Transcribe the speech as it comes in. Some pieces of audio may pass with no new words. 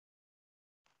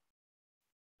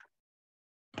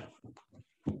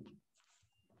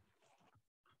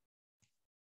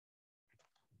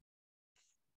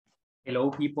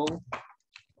Hello, people.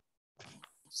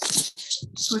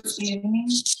 Good evening,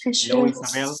 Hello, teacher.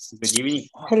 Isabel. Good evening.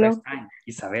 Oh, Hello. first time.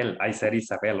 Isabel. I said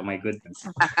Isabel. Oh, my goodness.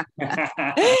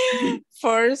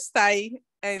 First time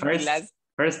and the last.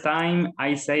 First time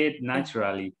I say it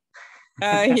naturally.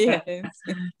 Yes.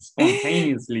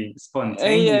 Spontaneously.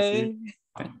 Spontaneously.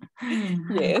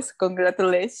 Yes,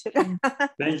 congratulations.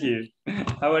 Thank you.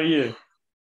 How are you?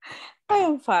 I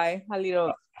am fine, a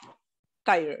little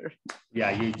tired.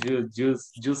 Yeah,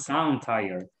 you sound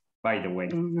tired, by the way.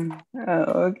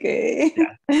 Okay.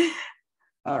 Yeah.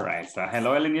 All right. So,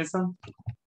 hello, Elenison.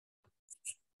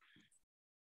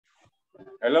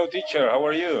 Hello, teacher. How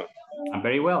are you? I'm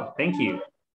very well. Thank you.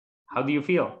 How do you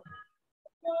feel?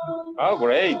 Oh,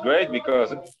 great,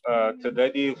 because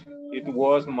today it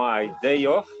was my day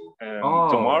off, and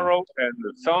tomorrow and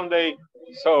Sunday,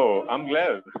 so I'm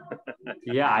glad.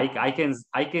 Yeah, I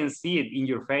can see it in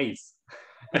your face.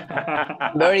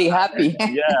 Very happy.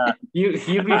 Yeah.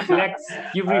 He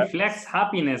reflects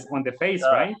happiness on the face,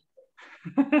 right?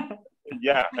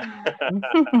 Yeah.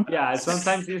 Yeah,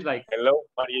 sometimes it's like, hello,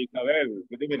 Maria Isabel.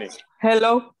 Good evening.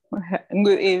 Hello.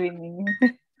 Good evening.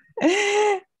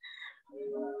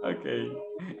 Okay.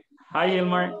 Hi,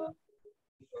 Elmar.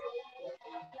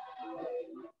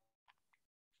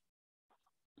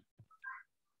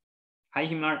 Hi,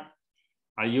 Hilmar.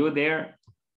 Are you there?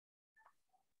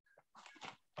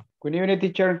 Good evening,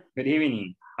 teacher. Good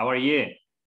evening. How are you?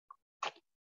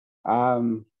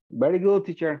 Very good,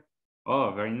 teacher.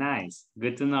 Oh, very nice.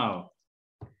 Good to know.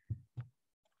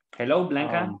 Hello,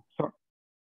 Blanca.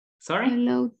 Sorry?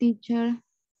 Hello, teacher.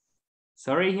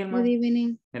 Sorry, Hilmar. Good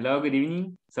evening. Hello, good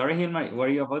evening. Sorry, Hilmar. Were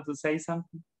you about to say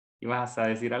something? ¿Ibas a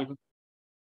decir algo?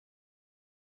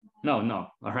 No.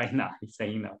 All right, no. He's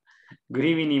saying no. Good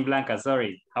evening, Blanca.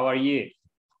 Sorry. How are you?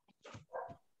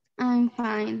 I'm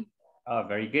fine. Oh,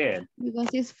 very good. Because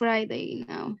it's Friday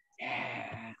now.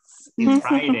 Yes, it's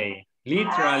Friday.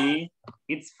 Literally,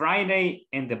 it's Friday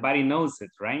and the body knows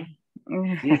it, right?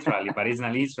 Literally, but it's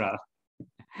not literal.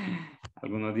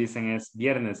 Algunos dicen es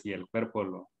viernes y el cuerpo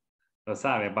lo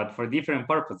sabe, but for different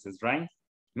purposes, right?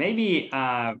 Maybe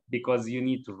because you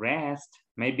need to rest,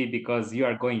 maybe because you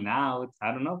are going out,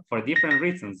 I don't know, for different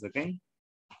reasons, okay?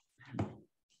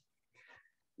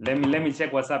 Let me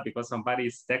check WhatsApp because somebody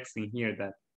is texting here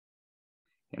that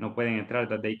que no pueden entrar,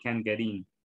 that they can't get in.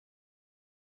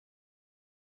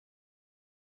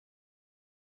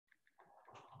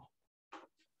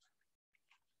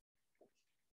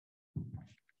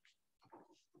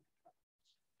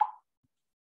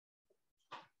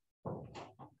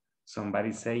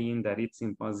 Somebody saying that it's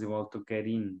impossible to get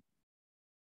in.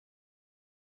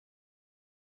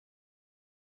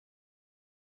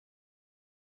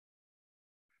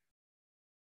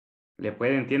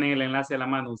 Tienen el enlace a la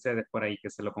mano ustedes por ahí,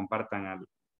 que se lo compartan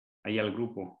ahí al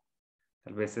grupo.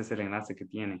 Tal vez es el enlace que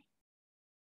tiene.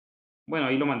 Bueno,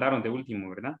 ahí lo mandaron de último,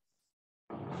 ¿verdad?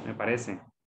 Me parece.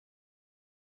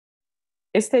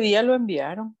 Este día lo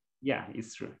enviaron. Yeah,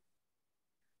 it's true.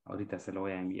 Ahorita se lo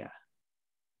voy a enviar.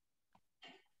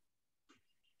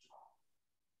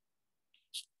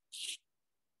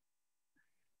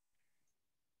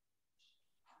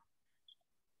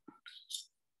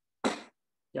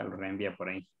 Ya lo reenvié por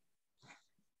ahí.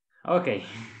 Okay.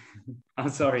 I'm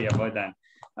sorry about that.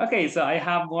 Okay, so I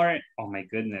have more. Oh my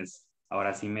goodness.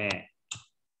 Ahora sí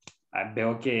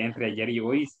veo que entre ayer y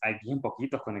hoy hay bien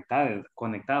poquitos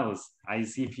conectados. I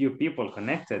see few people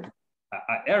connected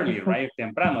early, right?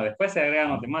 Temprano. Después se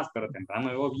agregan los demás, pero temprano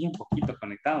veo bien poquitos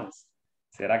conectados.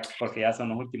 ¿Será porque ya son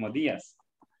los últimos días?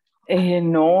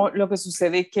 No, lo que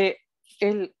sucede es que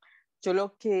yo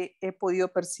lo que he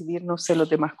podido percibir, no sé, los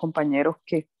demás compañeros,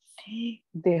 que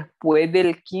después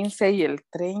del 15 y el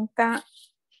 30,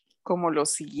 como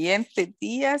los siguientes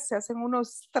días, se hacen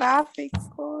unos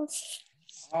tráficos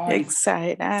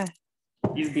exagerados.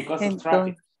 It's because of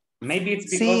traffic. Maybe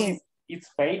it's because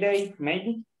it's payday,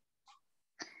 maybe?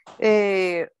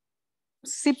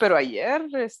 Sí, pero ayer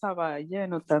estaba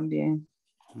lleno también.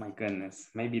 Oh my goodness,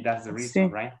 maybe that's the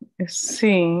reason, right?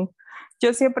 Sí,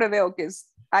 yo siempre veo que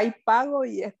hay pago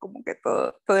y es como que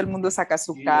todo el mundo saca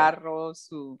su carro,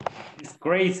 su... It's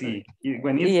crazy.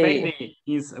 When it's payday,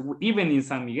 even in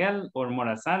San Miguel or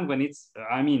Morazán,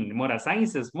 Morazán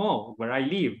is small where I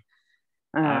live.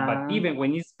 But even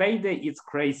when it's payday, it's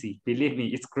crazy. Believe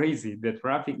me, it's crazy. The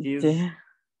traffic is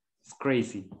it's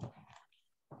crazy.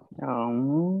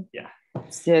 Yeah.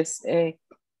 Yes,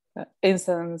 en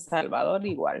San Salvador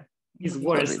igual. It's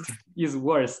worst. It's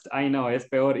worst. I know, es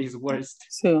peor, it's worst.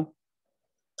 Sí.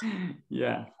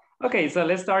 Yeah. Okay, so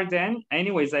let's start then.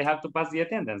 Anyways, I have to pass the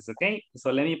attendance, okay?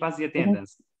 So let me pass the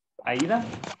attendance. Aida?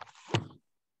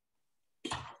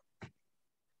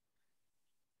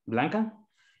 Blanca?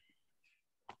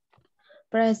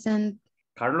 Present.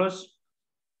 Carlos?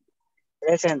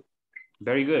 Present.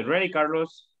 Very good. Ready,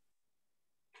 Carlos?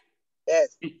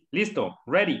 Yes. Listo.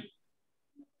 Ready?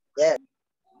 Yes.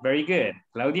 Very good.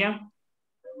 Claudia?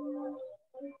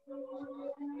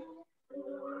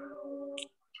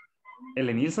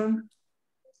 Elenilson?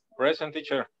 Present,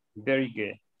 teacher. Very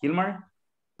good. Gilmar?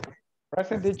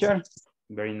 Present, teacher.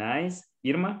 Very nice.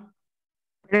 Irma?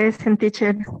 Present,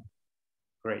 teacher.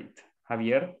 Great.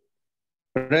 Javier?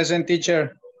 Present,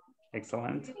 teacher.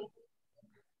 Excellent.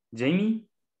 Jamie?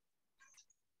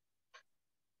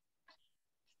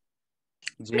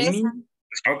 Jamie?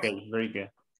 Okay, very good.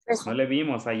 No le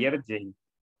vimos ayer, Jamie.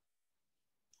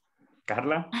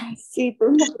 Carla? Sí,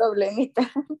 tengo un problemita.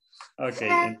 Okay,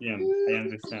 entiendo. I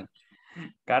understand.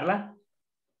 Carla?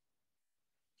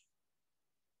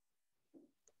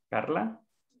 Carla?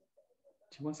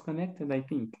 She was connected, I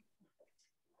think.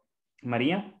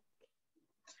 Maria?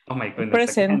 Oh my goodness.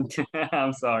 Present. Again.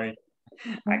 I'm sorry.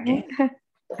 Again.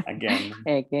 Again.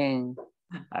 Again.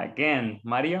 Again.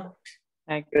 Mario?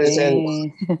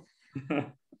 Again.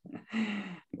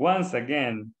 Once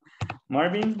again.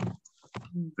 Marvin?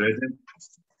 Present.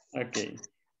 Okay.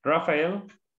 Rafael?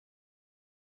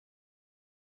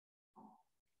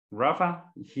 Rafa?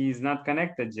 He's not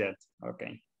connected yet.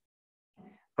 Okay.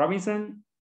 Robinson?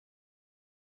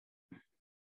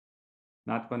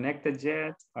 Not connected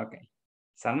yet. Okay.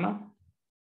 Salma?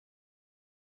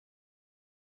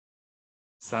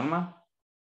 Salma?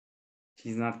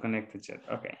 She's not connected yet.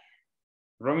 Okay.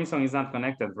 Robinson is not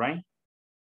connected, right?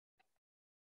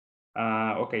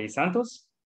 Okay. Santos?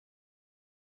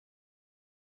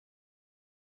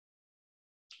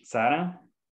 Sara?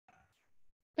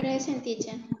 Present,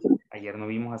 teacher. Ayer no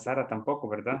vimos a Sara tampoco,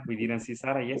 ¿verdad? We didn't see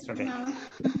Sara yesterday. No.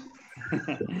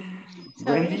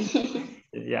 Wendy? Sorry.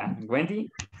 Yeah, Wendy?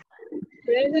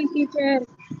 Present, teacher.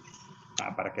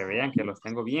 Para que vean que los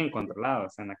tengo bien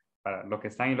controlados, para los que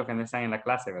están y los que no están en la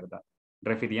clase, ¿verdad?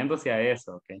 Refiriéndose a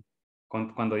eso, ¿ok?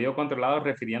 Cuando digo controlado,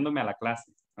 refiriéndome a la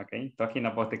clase, ¿ok? Talking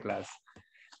about the class.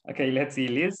 Okay, let's see,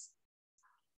 Liz.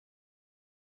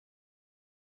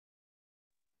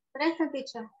 Present,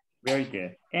 teacher. Very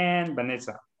good. And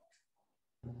Vanessa.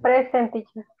 Present,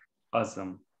 teacher.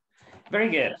 Awesome. Very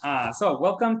good. So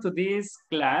welcome to this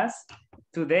class.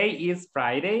 Today is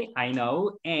Friday, I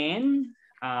know. And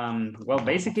well,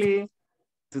 basically,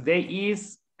 today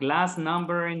is class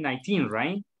number 19,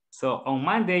 right? So on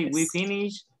Monday, we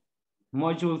finish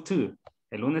module 2.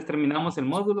 El lunes terminamos el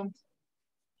módulo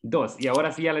 2. Y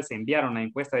ahora sí ya les enviaron la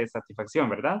encuesta de satisfacción,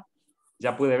 ¿verdad?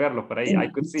 Ya pude verlo por ahí. I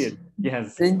could see it.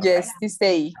 Yes. Yes, this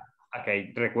day.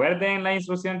 Ok. Recuerden la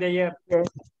instrucción de ayer.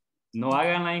 Yes. No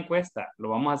hagan la encuesta. Lo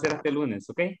vamos a hacer hasta el lunes,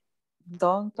 ¿ok?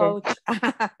 Don't touch.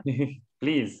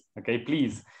 Please. Okay,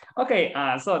 please. Okay,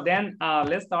 so then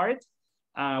let's start.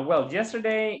 Well,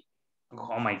 yesterday,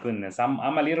 oh my goodness, I'm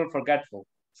a little forgetful.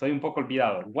 Soy un poco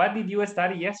olvidado. What did you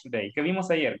study yesterday? ¿Qué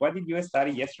vimos ayer? What did you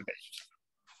study yesterday?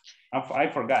 I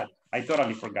forgot. I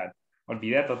totally forgot.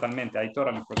 Olvidé totalmente. I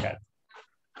totally forgot.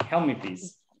 Help me,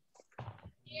 please.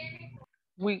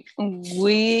 We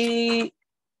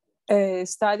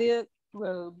studied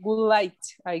good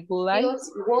light. Good light.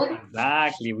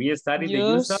 Exactly. We studied the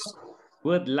use of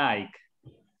would like.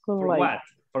 For light. what?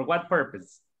 For what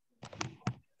purpose?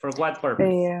 For what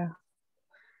purpose?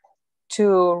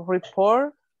 To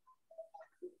report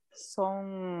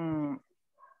some.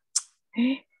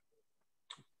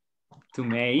 To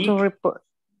make. To report.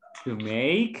 To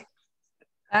make.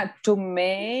 To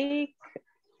make.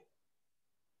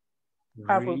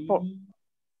 A report.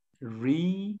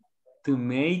 To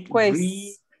make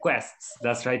requests. Requests.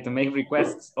 That's right, to make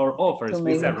requests or offers,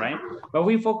 we said, right? But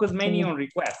we focus mainly on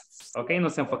requests, okay?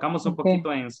 Nos enfocamos un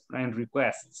poquito en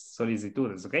requests,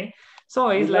 solicitudes, okay? So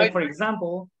it's like, for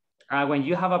example, when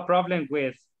you have a problem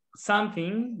with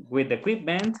something, with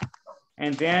equipment,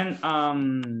 and then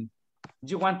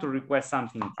you want to request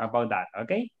something about that,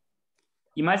 okay?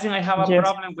 Imagine I have a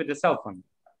problem with the cell phone.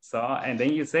 So, and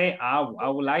then you say, I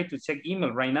would like to check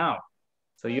email right now.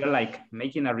 So you're like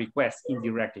making a request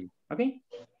indirectly, okay?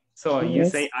 So you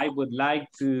say, I would like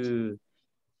to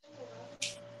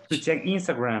check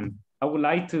Instagram. I would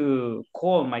like to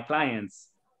call my clients,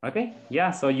 okay?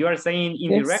 Yeah, so you are saying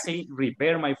indirectly,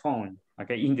 repair my phone,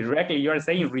 okay? Indirectly, you are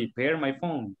saying repair my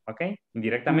phone, okay?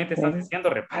 Indirectamente estás diciendo,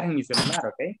 reparen mi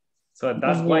celular, okay? So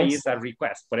that's why it's a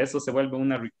request. Por eso se vuelve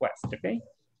una request, okay?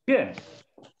 Good.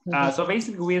 So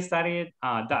basically we studied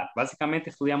that. Básicamente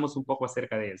estudiamos un poco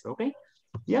acerca de eso, okay?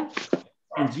 Yeah.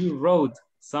 And you wrote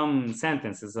some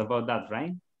sentences about that,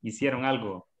 right? Hicieron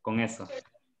algo con eso.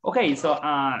 Okay, so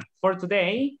for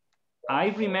today, I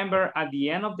remember at the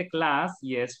end of the class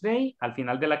yesterday, al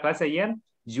final de la clase ayer,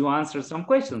 you answered some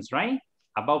questions, right?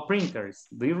 About printers.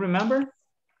 Do you remember?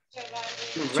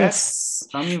 You read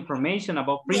some information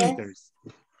about printers.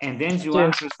 And then you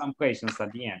answered some questions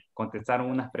at the end. Contestaron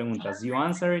unas preguntas. You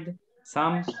answered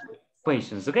some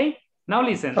questions, okay? Now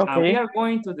listen, we are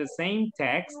going to the same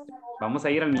text. Vamos a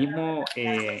ir al mismo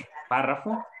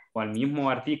párrafo o al mismo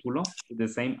artículo, the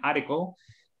same article.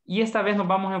 Y esta vez nos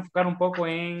vamos a enfocar un poco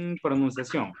en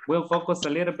pronunciación. We'll focus a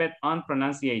little bit on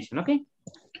pronunciation, okay?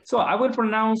 So I will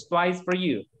pronounce twice for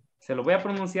you. Se lo voy a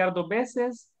pronunciar 2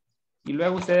 veces y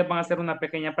luego ustedes van a hacer una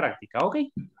pequeña práctica, ¿ok?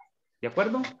 ¿De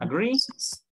acuerdo? Agree?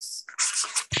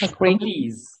 Agree. So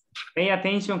please, pay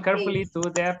attention carefully to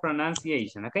the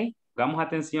pronunciation, ¿ok? Pongamos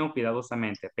atención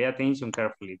cuidadosamente. Pay attention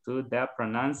carefully to the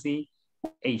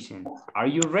pronunciation. Are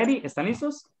you ready? ¿Están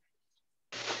listos?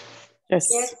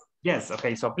 Yes. Yes,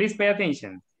 okay, so please pay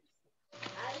attention.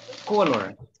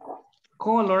 Color.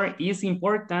 Color is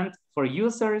important for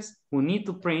users who need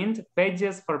to print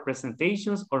pages for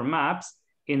presentations or maps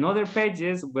and other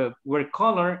pages where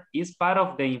color is part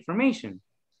of the information.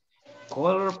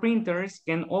 Color printers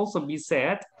can also be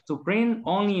set to print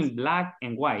only in black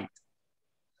and white.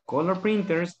 Color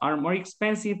printers are more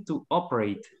expensive to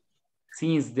operate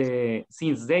since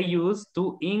they use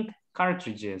 2 ink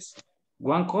cartridges,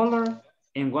 one color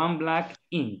and one black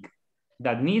ink,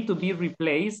 that need to be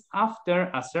replaced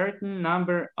after a certain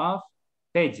number of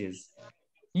pages.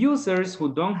 Users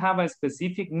who don't have a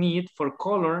specific need for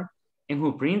color and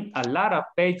who print a lot of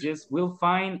pages will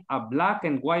find a black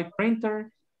and white printer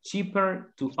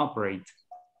cheaper to operate.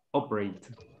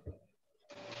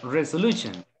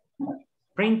 Resolution.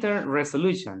 Printer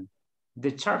resolution.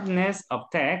 The sharpness of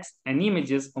text and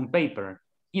images on paper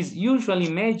is usually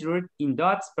measured in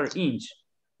dots per inch,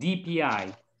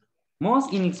 DPI.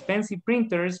 Most inexpensive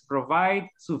printers provide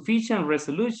sufficient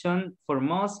resolution for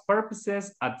most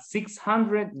purposes at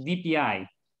 600 DPI,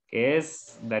 que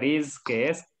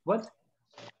es what?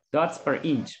 Dots per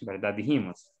inch, ¿verdad?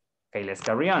 Dijimos. Okay, let's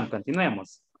carry on,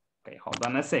 continuemos. Okay, hold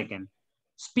on a second.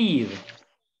 Speed.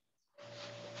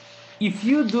 If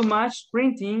you do much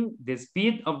printing, the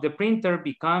speed of the printer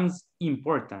becomes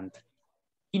important.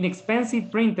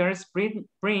 Inexpensive printers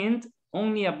print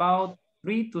only about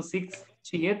 3 to 6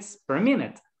 sheets per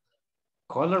minute.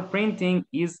 Color printing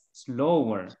is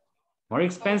slower. More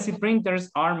expensive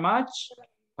printers are much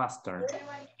faster.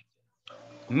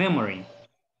 Memory.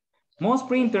 Most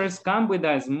printers come with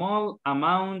a small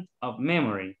amount of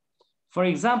memory. For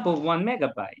example, 1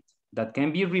 megabyte that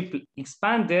can be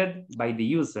expanded by the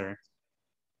user.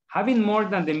 Having more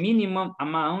than the minimum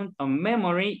amount of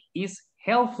memory is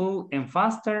helpful and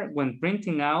faster when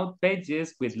printing out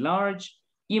pages with large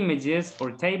images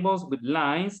or tables with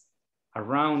lines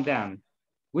around them,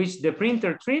 which the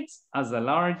printer treats as a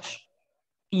large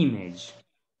image.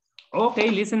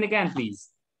 Okay, listen again, please.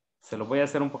 Se lo voy a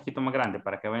hacer un poquito más grande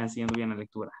para que vayan siguiendo bien la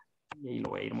lectura. Y ahí lo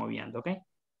voy a ir moviendo, okay?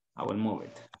 I will move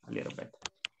it a little bit.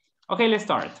 Okay, let's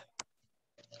start.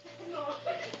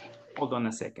 Hold on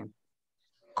a second.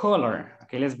 Color.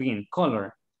 Okay, let's begin.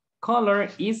 Color. Color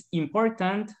is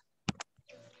important.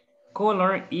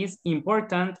 Color is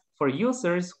important for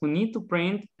users who need to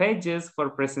print pages for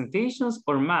presentations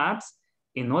or maps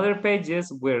and other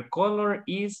pages where color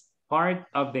is part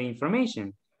of the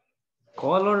information.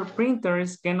 Color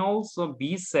printers can also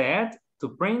be set to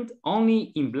print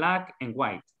only in black and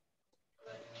white.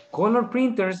 Color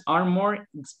printers are more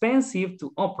expensive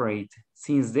to operate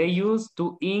since they use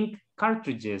 2 ink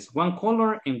cartridges, one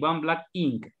color and one black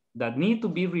ink, that need to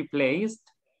be replaced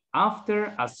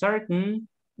after a certain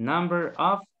number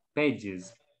of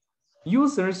pages.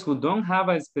 Users who don't have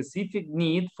a specific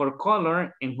need for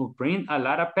color and who print a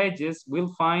lot of pages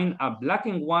will find a black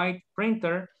and white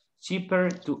printer cheaper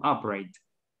to operate.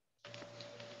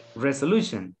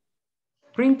 Resolution.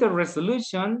 Printer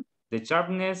resolution, the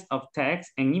sharpness of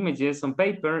text and images on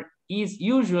paper, is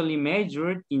usually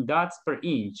measured in dots per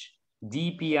inch,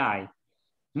 DPI.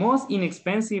 Most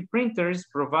inexpensive printers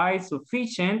provide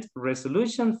sufficient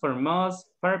resolution for most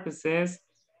purposes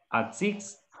at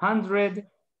 600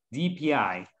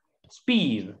 DPI.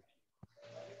 Speed.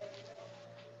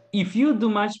 If you do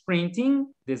much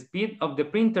printing, the speed of the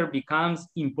printer becomes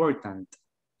important.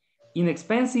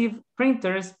 Inexpensive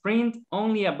printers print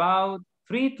only about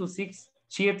 3 to 6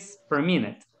 sheets per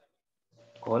minute.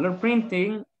 Color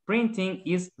printing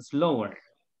is slower.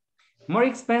 More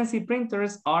expensive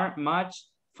printers are much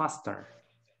faster.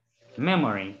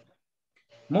 Memory.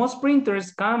 Most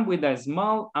printers come with a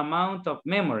small amount of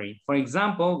memory, for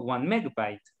example, 1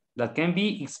 megabyte, that can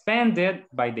be expanded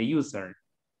by the user.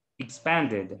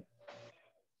 Expanded.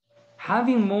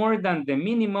 Having more than the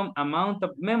minimum amount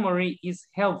of memory is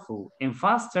helpful and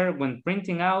faster when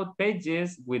printing out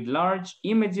pages with large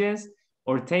images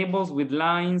or tables with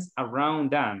lines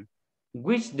around them,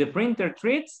 which the printer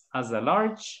treats as a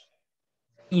large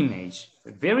image.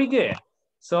 Very good.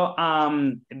 So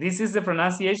this is the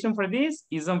pronunciation for this.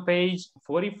 It's on page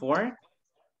 44.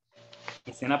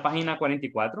 It's en la página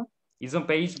 44. It's on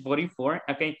page 44.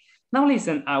 Okay. Now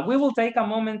listen, we will take a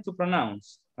moment to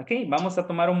pronounce. Okay. Vamos a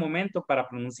tomar un momento para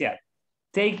pronunciar.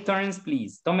 Take turns,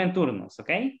 please. Tomen turnos.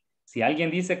 Okay. Si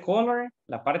alguien dice color,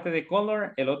 la parte de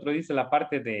color, el otro dice la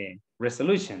parte de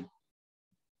resolution.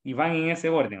 Y van en ese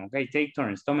orden. Okay. Take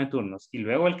turns. Tomen turnos. Y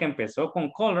luego el que empezó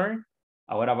con color,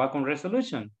 ahora va con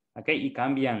resolution. Okay. Y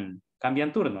cambian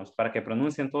turnos para que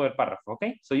pronuncien todo el párrafo.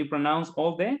 Okay. So you pronounce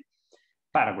all the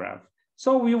paragraph.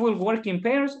 So we will work in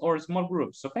pairs or small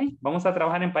groups, okay? Vamos a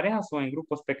trabajar en parejas o en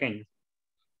grupos pequeños.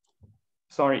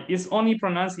 Sorry, it's only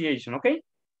pronunciation, okay?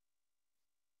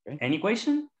 Any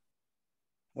question?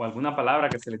 O alguna palabra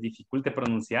que se les dificulte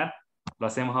pronunciar, lo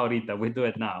hacemos ahorita. We do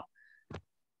it now.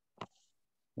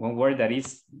 One word that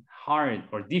is hard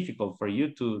or difficult for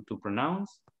you to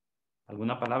pronounce.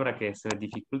 ¿Alguna palabra que se les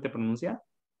dificulte pronunciar?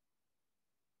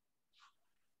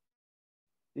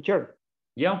 Teacher.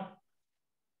 Yeah.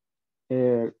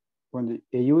 When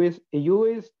use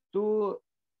to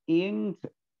ink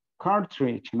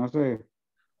cartridge, no sé.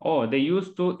 Oh, they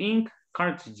use to ink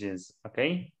cartridges,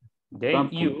 okay? They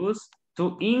use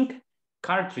to ink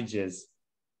cartridges.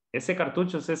 Ese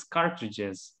cartuchos es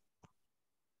cartridges.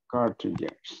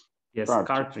 Cartridges. Yes,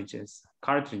 cartridges.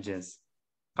 Cartridges.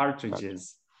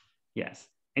 Yes.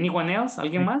 Anyone else?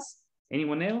 ¿Alguien más?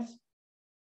 Anyone else?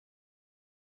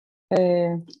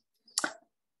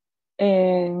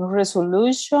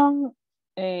 Resolution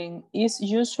is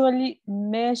usually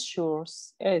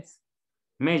measures. Yes.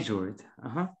 Measured.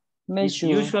 Measure. It's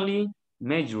usually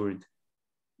measured.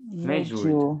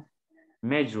 Measured.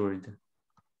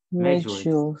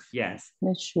 Yes.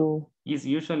 Measure. Is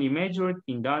usually measured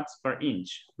in dots per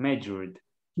inch. Measured.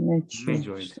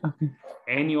 Okay.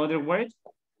 Any other word?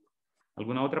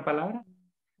 ¿Alguna otra palabra?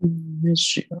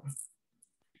 Measure.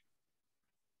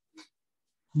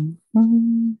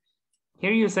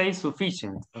 Here you say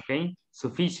sufficient, okay?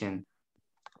 Sufficient.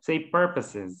 Say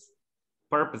purposes.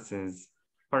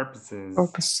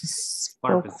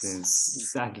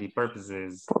 Exactly,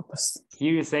 purposes.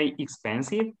 Here you say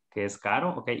expensive, que es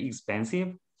caro, okay?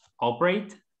 Expensive.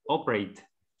 Operate.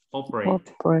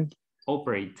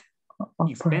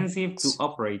 Expensive to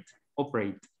operate.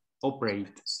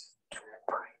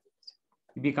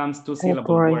 It becomes two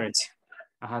syllable word.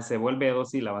 Ajá, se vuelve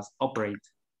dos sílabas. Operate.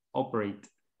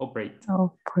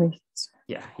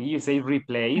 Yeah, here you say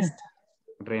replaced.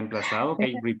 Reemplazado,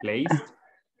 okay? Replaced.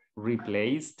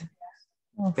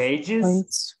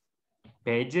 Pages.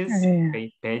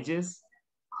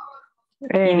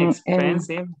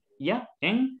 Inexpensive. Yeah,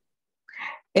 in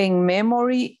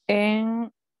memory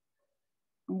and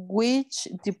which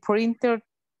the printer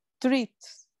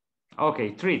treats.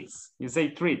 Okay, treats. You say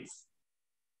treats.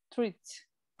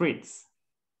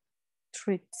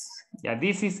 Yeah,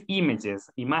 this is images,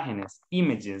 imágenes,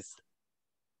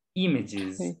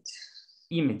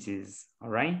 images, all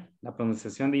right? La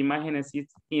pronunciación de imágenes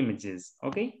is images,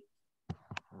 okay?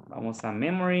 Vamos a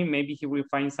memory, maybe he will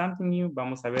find something new.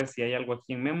 Vamos a ver si hay algo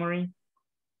aquí en memory.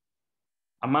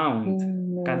 Amount,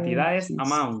 cantidades,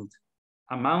 amount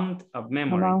of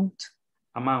memory.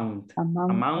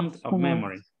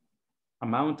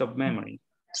 Amount of memory.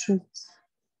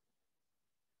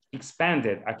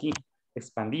 Expanded, aquí,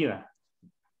 expandida.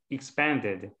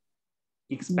 Expanded.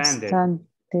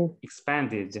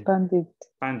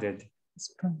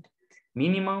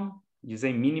 Minimum, you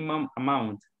say minimum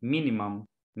amount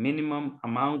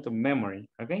of memory,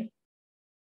 okay?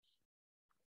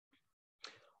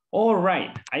 All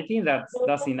right, I think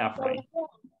that's enough, right?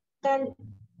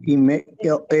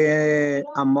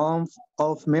 Amount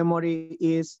of memory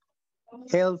is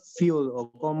helpful,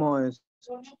 o cómo es.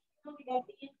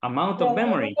 Amount of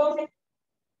memory.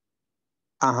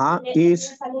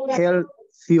 Is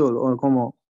helpful, o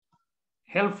cómo.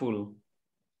 Helpful.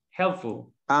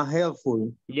 Helpful.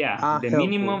 Yeah, the helpful.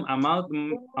 minimum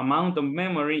amount of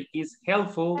memory is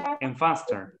helpful and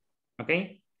faster,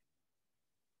 okay?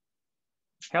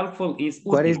 Helpful is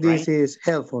útil, what is this, right? is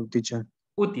helpful, teacher?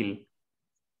 Útil.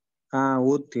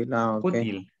 Útil, okay.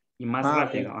 Útil y más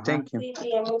rápido. Okay. Thank you.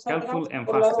 Helpful and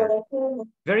faster.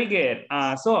 Very good.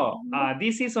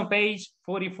 This is on page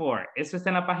 44. Eso está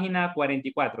en la página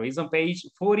 44. It's on page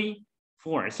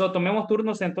 44. So, tomemos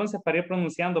turnos entonces para ir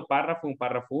pronunciando párrafo, un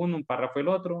párrafo uno, un párrafo el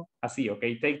otro. Así, ok.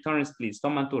 Take turns, please.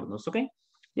 Toman turnos, ok.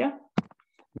 Yeah.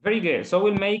 Very good. So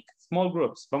we'll make small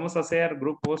groups. Vamos a hacer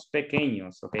grupos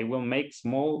pequeños. Okay, we'll make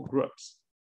small groups.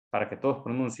 Para que todos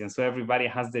pronuncien. So everybody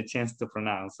has the chance to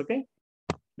pronounce. Okay,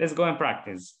 let's go and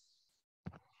practice.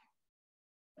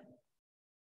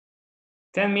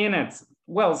 10 minutes.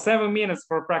 Well, 7 minutes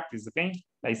for practice. Okay,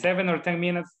 like 7 or 10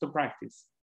 minutes to practice.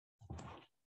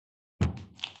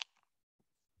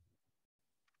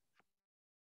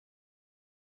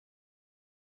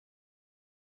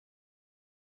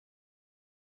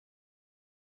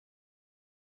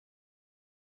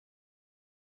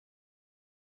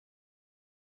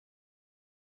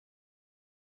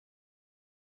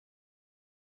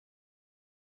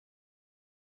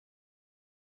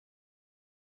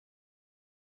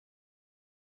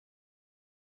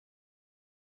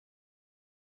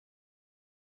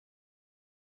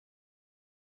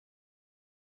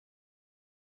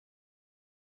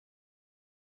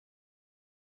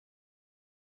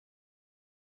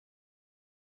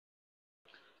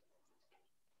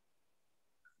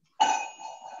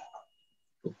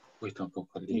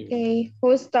 Okay,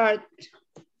 who start?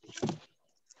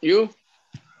 You.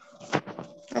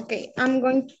 Okay,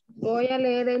 voy a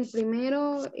leer el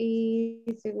primero y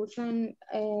si gustan,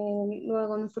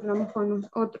 luego nos tornamos con los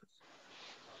otros.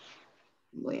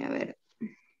 Voy a ver.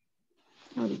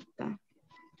 Ahorita.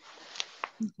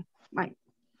 Vale.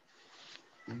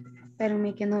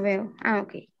 Espérenme que no veo. Ah,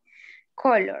 ok.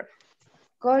 Color.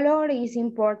 Color is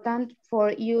important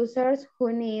for users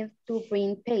who need to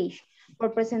print page, for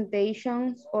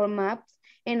presentations or maps,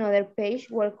 and other page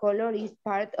where color is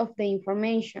part of the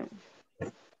information.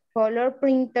 Color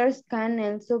printers can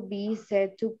also be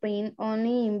set to print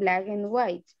only in black and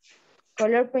white.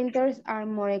 Color printers are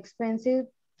more expensive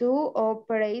to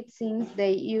operate since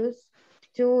they use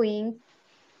two ink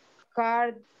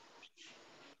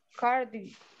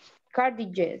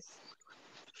cartridges,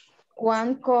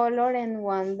 one color and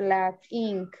one black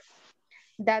ink,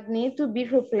 that need to be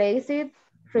replaced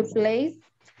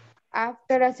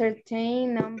after a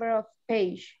certain number of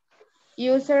pages.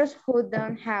 Users who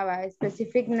don't have a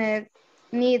specific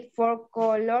need for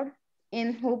color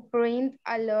and who print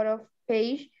a lot of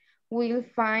pages will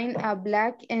find a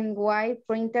black and white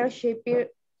printer cheaper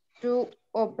to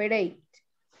operate.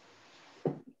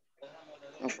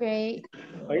 Okay.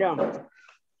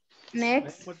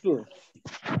 Next.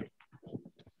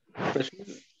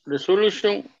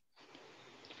 Resolution.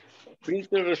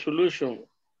 Printer resolution.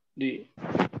 The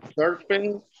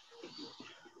sharpen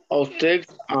of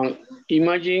text and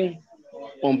imaging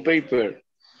on paper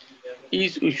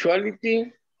is usually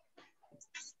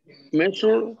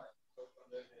measured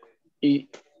in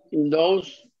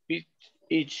those with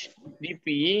each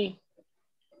DPE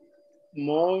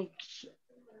most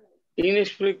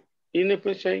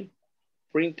inexpensive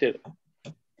printer.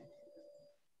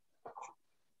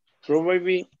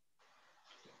 Probably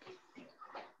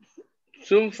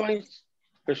sometimes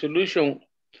resolution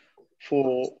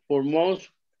for most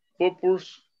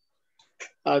purpose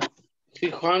at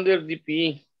 600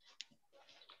 dpi.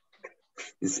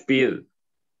 Speed.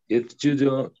 If you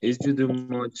do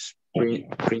much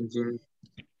printing,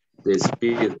 the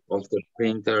speed of the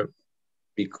printer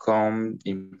become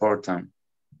important.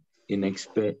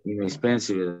 Inexpensive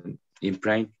in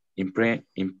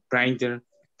printer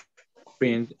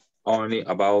print only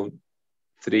about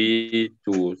 3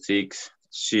 to 6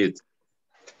 sheets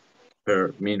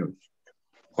per minute.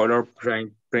 Color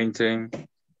printing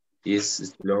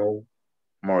is slow,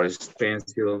 more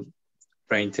expensive.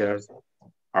 Printers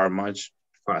are much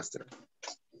faster.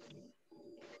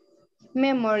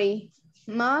 Memory.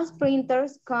 Most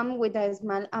printers come with a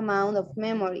small amount of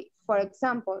memory. For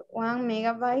example, 1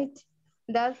 megabyte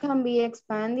that can be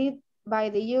expanded by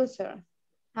the user.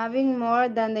 Having more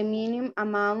than the minimum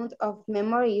amount of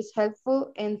memory is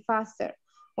helpful and faster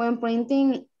when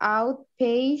printing out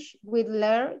pages with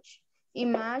large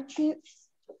images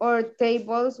or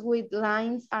tables with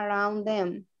lines around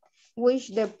them, which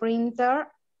the printer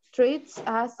treats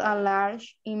as a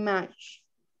large image.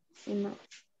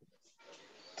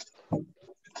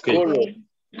 Color.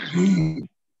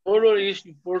 Color is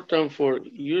important for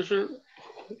users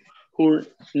who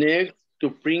need to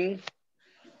print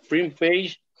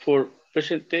page for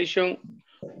presentation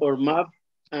or map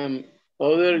and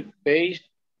other page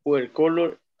where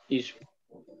color is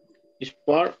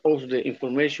part of the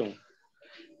information.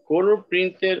 Color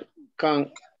printer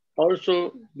can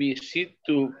also be set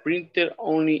to printer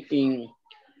only in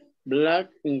black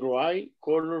and white.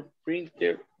 Color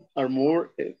printer are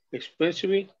more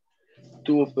expensive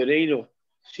to operate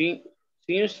since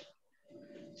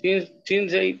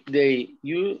they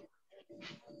use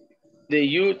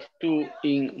to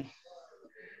in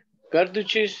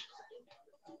cartridges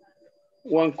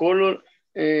one color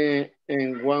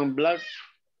and one black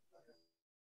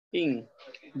ink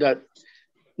that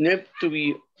need to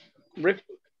be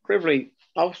replaced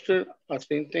after a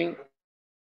sentence.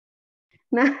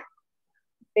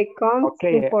 Becomes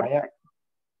important.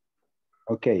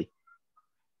 Ok.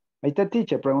 Ahí está,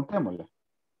 teacher, preguntémosle.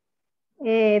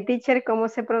 Teacher, ¿cómo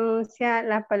se pronuncia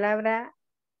la palabra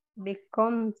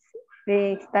becomes?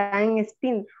 Está en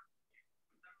spin.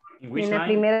 In la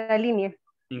primera línea.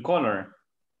 In color.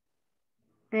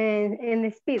 En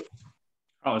speed.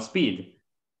 Oh, speed.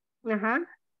 Ajá.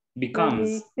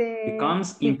 Becomes.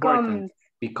 Becomes important.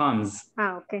 Becomes.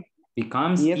 Ah, ok.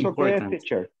 Becomes ¿Y eso important. qué es,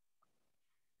 teacher?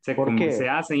 Se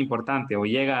hace importante o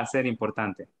llega a ser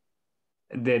importante.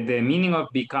 The meaning of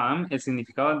become, el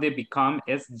significado de become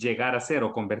es llegar a ser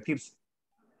o convertirse.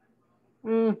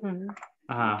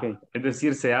 Ajá. Okay. Es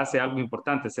decir, se hace algo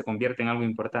importante, se convierte en algo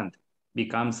importante.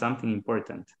 Become something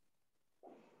important.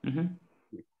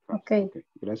 Okay.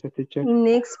 Gracias, teacher. In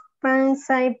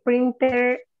expansive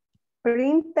printers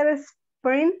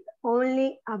print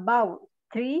only about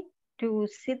 3 to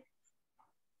 6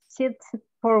 sheets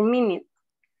per minute.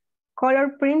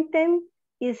 Color printing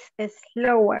is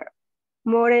slower.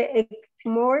 More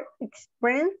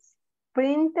expensive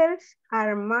printers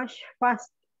are much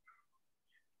faster.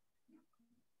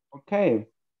 Okay.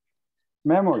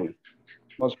 Memory.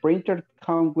 Most printers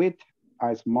come with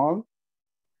a small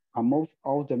amount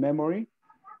of the memory.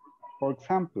 For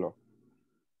example,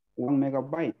 1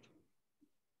 megabyte.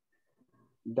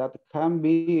 That can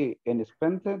be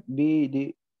inexpensive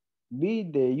be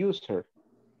the user.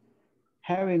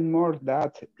 Having more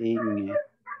data in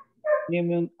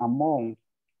minimum amount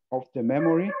of the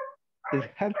memory is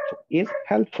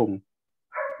helpful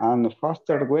and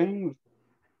faster when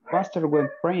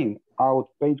print out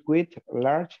paid with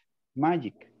large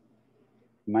magic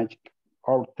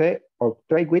or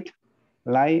tray with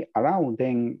lie around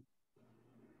then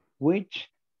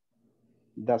which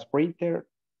the printer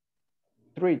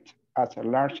treat as a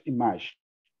large image.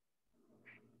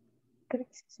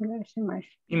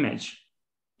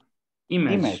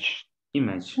 Image. Y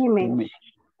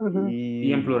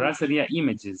en plural sería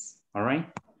images, all right?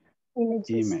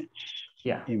 Image.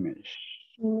 Yeah. Image.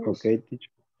 Okay, teacher.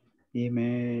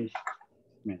 Image.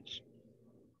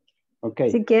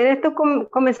 Okay. Si quieres, tú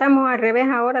comenzamos al revés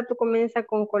ahora, tú comienzas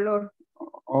con color.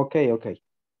 Okay.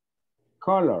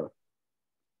 Color.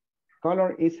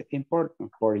 Color is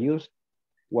important for use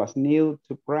was needed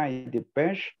to print the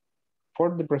page for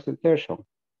the presentation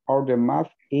or the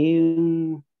math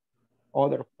in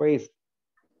other phase.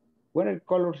 Where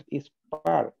colors is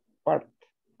part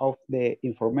of the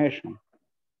information.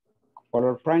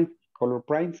 Color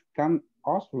prints can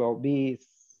also be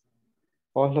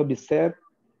set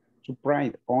to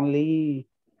print only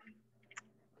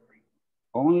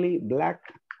black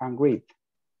and white.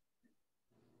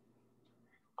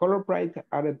 Color prints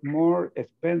are more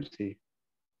expensive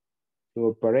to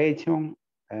operation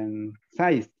and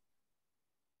size.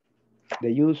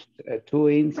 They use 2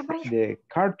 inch the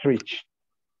cartridge,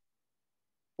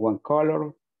 one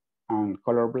color and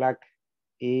color black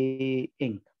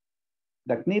ink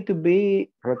that need to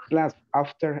be reclassed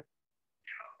after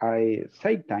a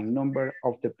certain number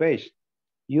of the page.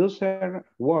 User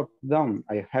work done.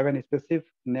 I have a specific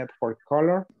net for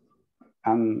color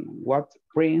and what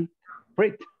print.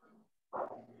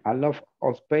 A lot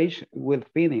of page will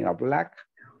finish a black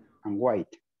and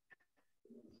white.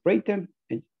 Printer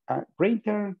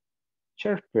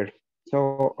sharper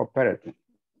so operate.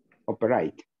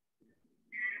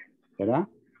 ¿Verdad?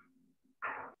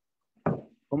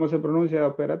 ¿Cómo se pronuncia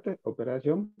operate?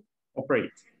 Operación.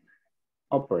 Operate.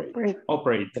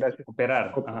 Gracias.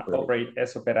 Operar. Operate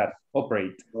es operar.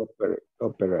 Operate.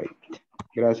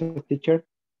 Gracias, teacher.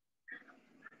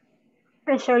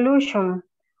 Resolution.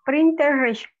 Printer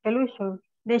resolution.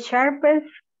 The sharpness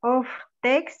of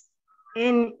text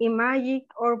and image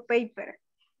or paper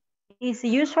is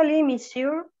usually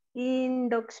measured in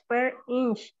docs per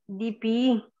inch,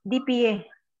 DPA.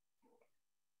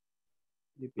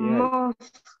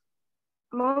 Most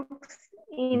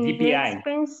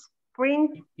inexpensive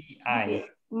print. DPI.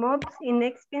 Most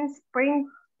inexpensive print.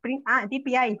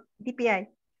 DPI.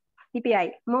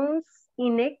 Most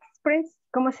inexpensive.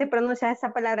 ¿Cómo se pronuncia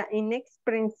esa palabra?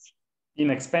 Inexpensive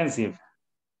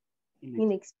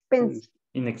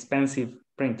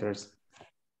printers.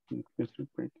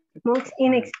 Most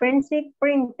inexpensive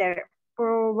printer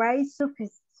provides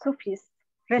sufficient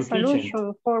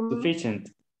resolution for sufficient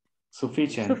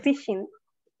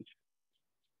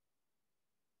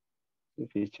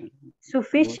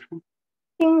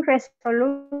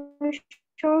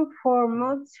resolution for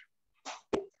most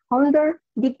older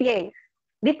DPA.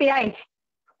 DPI.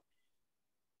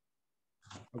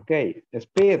 Okay,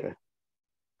 speed.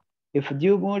 If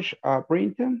you push a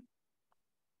printer,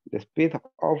 the speed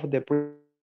of the printer.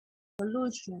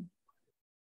 Solution.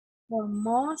 For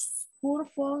most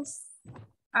purpose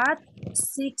at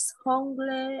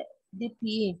 600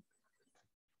 dpi.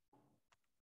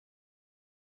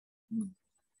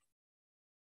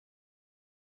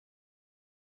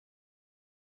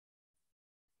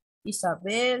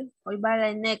 Isabel, hoy va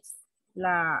la next,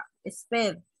 la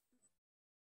speed.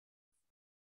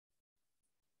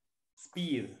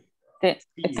 Speed.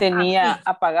 Tenía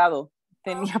apagado.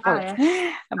 Tenía apagado.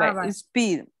 Vale.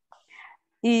 Speed.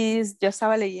 Y ya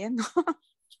estaba leyendo.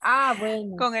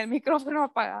 Bueno. Con el micrófono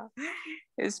apagado.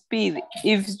 Speed.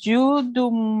 If you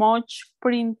do much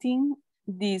printing,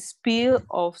 the speed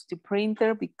of the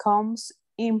printer becomes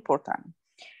important.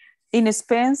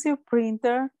 Inexpensive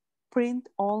printer print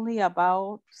only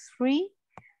about 3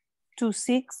 to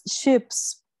 6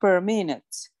 sheets per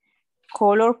minute.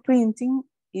 Color printing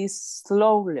is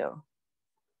slower.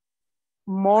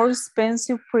 More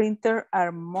expensive printers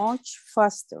are much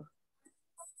faster.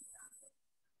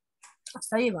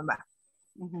 Hasta ahí, mamá.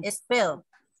 Spell.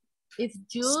 If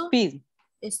you... Speed.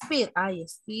 Speed.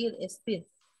 Speed.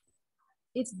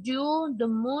 If you do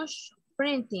much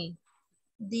printing,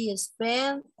 the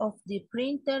speed of the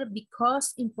printer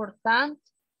becomes important.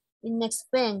 In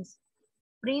expense,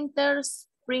 printers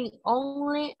print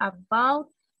only about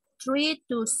 3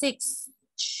 to 6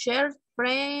 sheets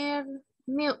per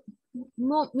minute.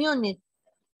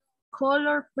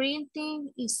 Color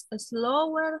printing is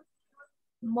slower.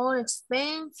 More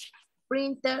expensive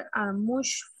printers are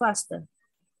much faster.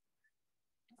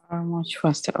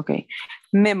 Okay.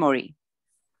 Memory.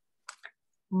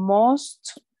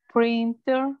 Most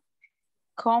printer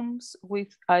comes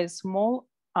with a small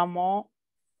amount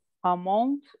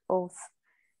of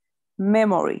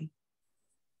memory.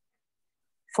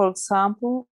 For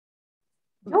example,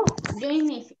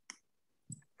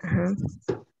 Okay.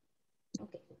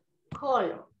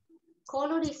 Color.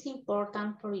 Color is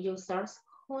important for users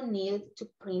who need to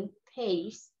print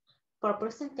pages for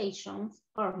presentations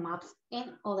or maps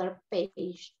and other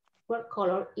pages where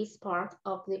color is part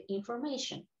of the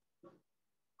information.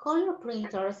 Color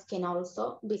printers can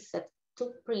also be set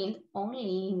to print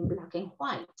only in black and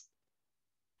white.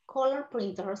 Color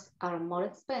printers are more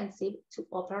expensive to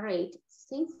operate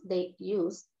since they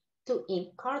use 2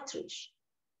 ink cartridges,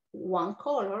 1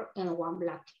 color and 1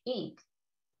 black ink,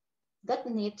 that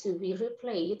need to be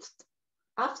replaced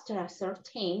after a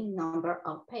certain number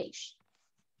of pages.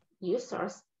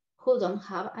 Users who don't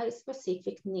have a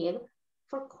specific need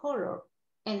for color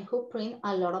and who print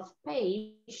a lot of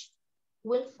pages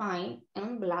will find a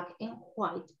black and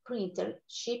white printer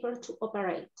cheaper to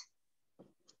operate.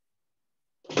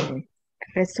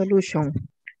 Resolution.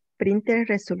 Printer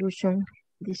resolution,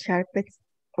 the sharpest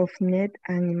of net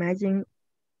and imaging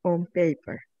on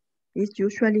paper, is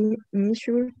usually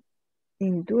measured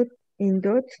in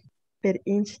dots per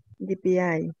inch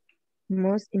dpi.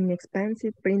 Most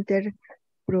inexpensive printers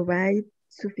provide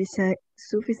sufficient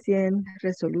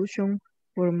resolution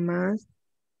for mass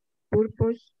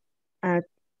purpose at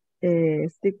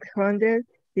 600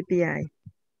 dpi.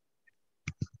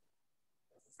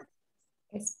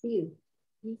 Speed.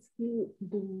 If you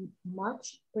do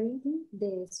much printing,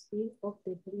 the speed of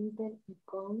the printer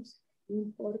becomes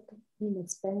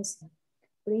inexpensive.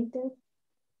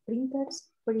 Printers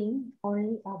print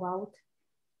only about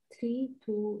 3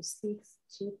 to 6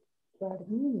 sheets per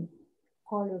minute.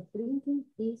 Color printing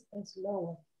is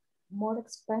slower. More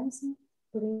expensive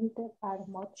printers are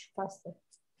much faster.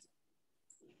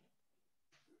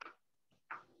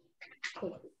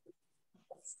 Okay.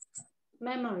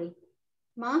 Memory.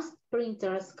 Most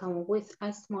printers come with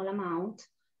a small amount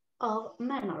of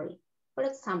memory, for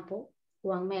example,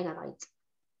 1 megabyte,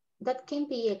 that can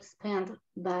be expanded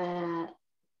by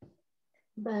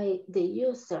the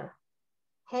user.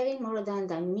 Having more than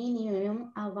the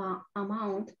minimum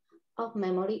amount of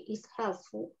memory is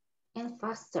helpful and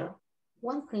faster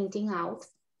when printing out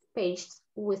pages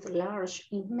with large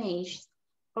images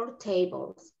or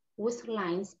tables with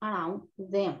lines around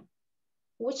them,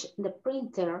 which the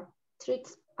printer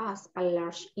treats as a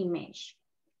large image.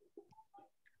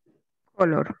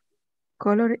 Color.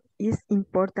 Color is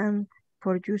important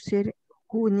for users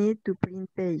who need to print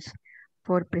pages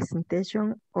for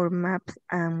presentation or maps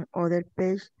and other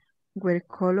pages where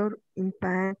color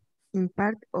impact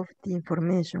part of the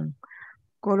information.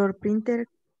 Color printer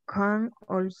can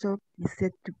also be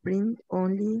set to print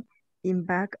only in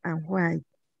black and white.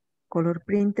 Color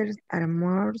printers are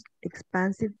more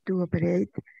expensive to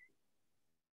operate.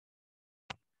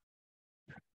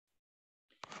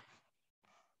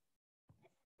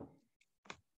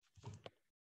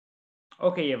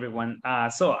 Okay, everyone.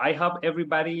 So I hope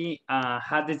everybody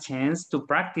had the chance to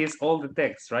practice all the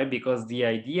text, right? Because the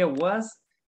idea was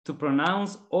to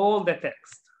pronounce all the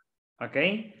text,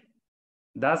 okay?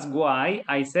 That's why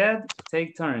I said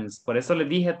take turns. Por eso le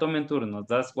dije tomen turnos.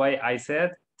 That's why I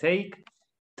said take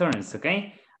turns,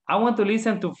 okay? I want to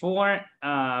listen to 4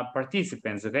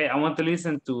 participants, okay? I want to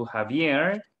listen to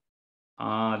Javier.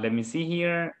 Let me see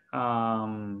here.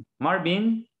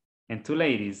 Marvin and 2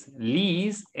 ladies,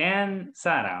 Liz and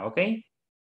Sarah, okay?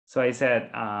 So I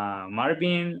said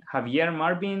Marvin, Javier,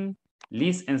 Marvin,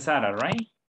 Liz and Sarah, right?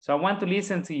 So I want to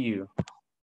listen to you.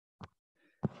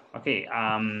 Okay,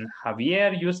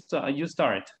 Javier, you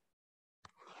start.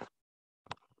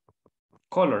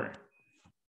 Color.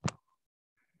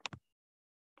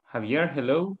 Javier,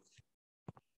 hello.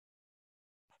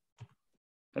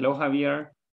 Hello, Javier.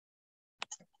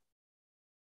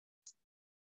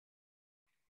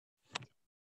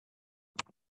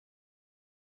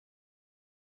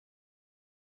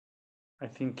 I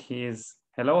think he's,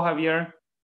 hello, Javier.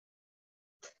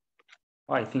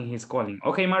 Oh, I think he's calling.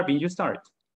 Okay, Marvin, you start.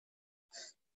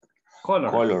 Color.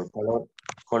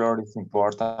 Color is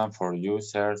important for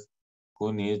users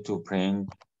who need to print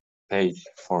page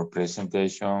for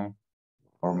presentation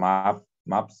or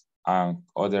maps and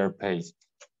other pages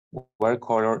where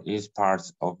color is part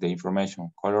of the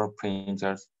information. Color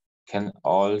printers can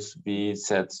also be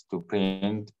set to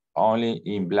print only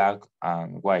in black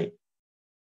and white.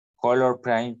 Color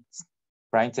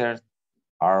printers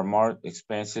are more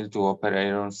expensive to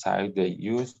operate on site than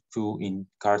used to in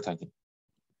cartridge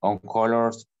on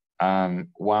colors and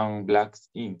one black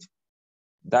ink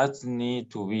that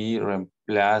need to be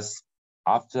replaced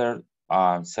after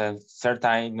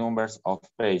certain numbers of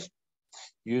pages.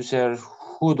 Users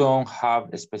who don't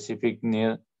have a specific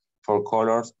need for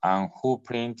colors and who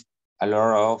print a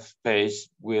lot of pages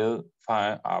will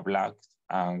find a black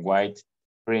and white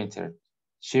printer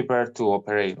cheaper to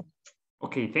operate.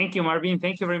 Okay, thank you, Marvin.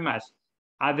 Thank you very much.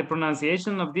 The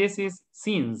pronunciation of this is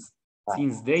since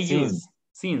they use.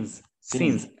 Since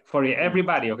for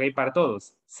everybody, okay, para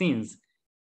todos, since.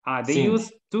 They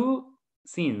use 2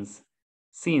 since.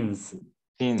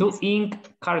 2 ink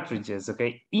cartridges,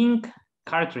 okay, ink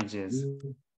cartridges.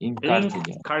 Ink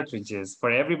cartridges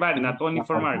for everybody, not only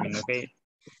for Marvin, okay.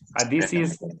 This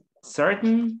is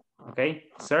certain, okay,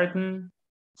 certain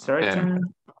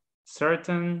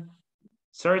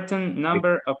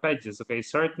number of pages, okay,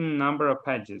 certain number of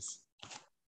pages.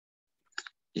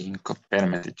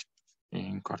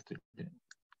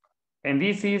 And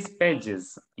this is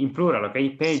pages in plural, okay?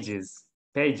 Pages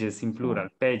in plural,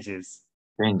 pages.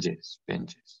 Pages.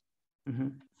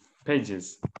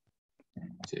 Pages.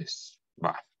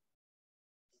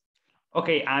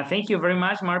 Okay, thank you very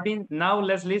much, Marvin. Now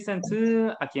let's listen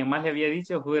to a quien más le había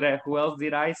dicho. Who else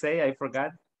did I say? I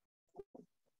forgot.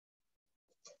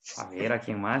 A ver, a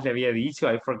quien más le había dicho.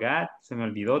 I forgot. Se me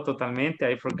olvidó totalmente.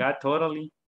 I forgot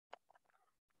totally.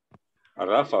 A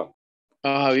Rafa.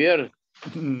 Javier.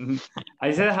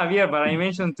 I said Javier, but I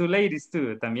mentioned 2 ladies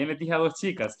too. También les dije a 2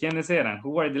 chicas. ¿Quiénes eran? Who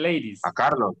were the ladies? A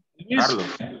Carlos.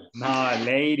 No,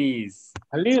 ladies.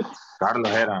 Liz.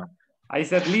 Carlos era. I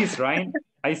said Liz, right?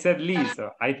 I said Liz,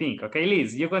 I think. Okay,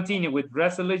 Liz, you continue with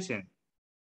resolution.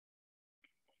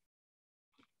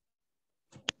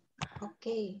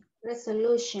 Okay,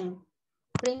 resolution.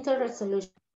 Printer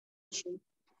resolution.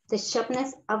 The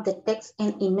sharpness of the text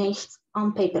and images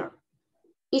on paper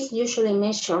is usually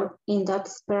measured in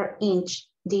dots per inch,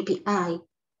 dpi.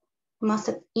 Most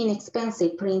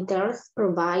inexpensive printers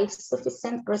provide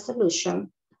sufficient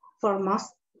resolution for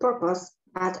most purposes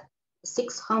at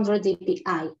 600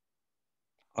 dpi.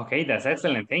 Okay, that's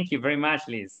excellent. Thank you very much,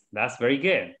 Liz. That's very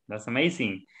good. That's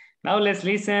amazing. Now let's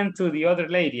listen to the other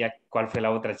lady. ¿Cuál fue la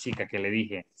otra chica que le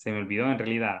dije? Se me olvidó en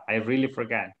realidad. I really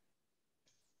forgot.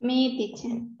 Me,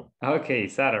 teacher. Okay,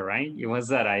 Sarah, right? It was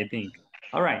Sarah, I think.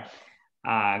 All right.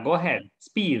 Go ahead.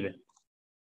 Speed.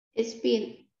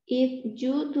 Speed. If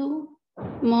you do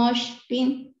much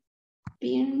printing,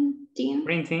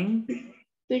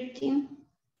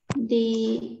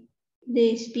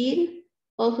 the speed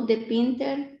of the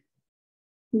printer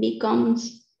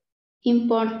becomes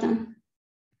important.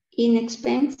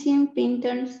 Inexpensive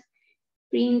printers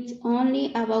print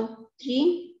only about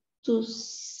 3 to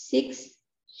 6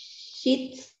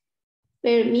 sheets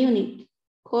per minute.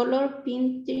 Color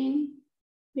printing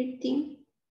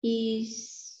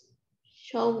is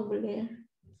slower.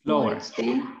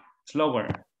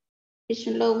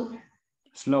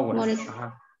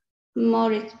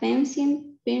 More expensive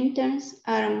printers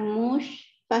are much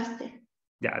faster.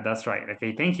 Yeah, that's right.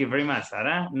 Okay, thank you very much,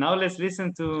 Sarah. Now let's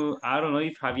listen to, I don't know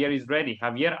if Javier is ready.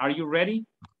 Javier, are you ready?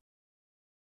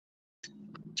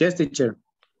 Yes, teacher.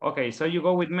 Okay, so you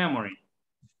go with memory.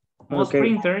 Most Okay.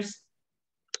 printers.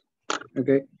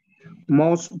 Okay.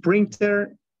 Most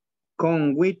printer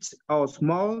come with a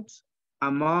small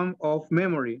amount of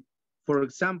memory. For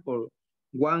example,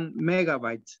 1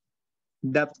 megabyte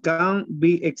that can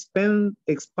be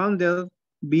expanded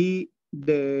by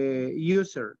the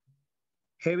user.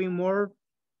 Having more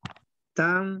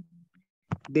than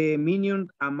the minimum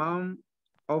amount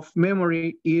of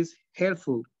memory is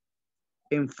helpful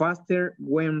and faster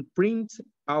when print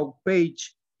out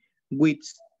page with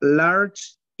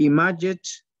large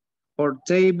images or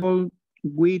table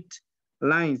with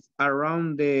lines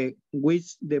around the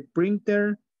which the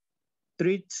printer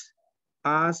treats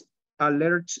as a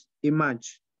large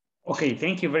image. Okay,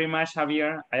 thank you very much,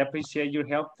 Javier. I appreciate your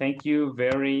help. Thank you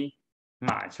very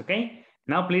much, okay?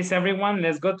 Now, please, everyone,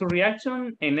 let's go to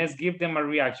reaction and let's give them a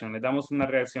reaction. Le damos una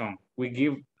reacción. We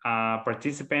give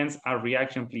participants a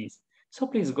reaction, please. So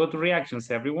please go to reactions,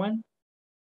 everyone.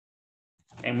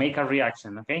 And make a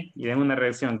reaction, okay? Y den una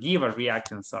reacción. Give a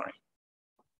reaction, sorry.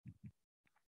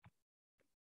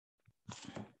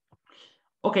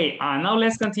 Okay, now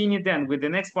let's continue then with the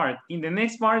next part. In the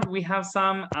next part, we have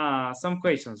some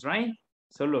questions, right?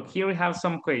 So look, here we have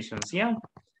some questions, yeah?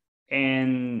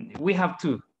 And we have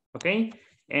two, okay?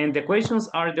 And the questions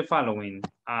are the following.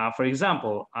 For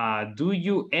example, do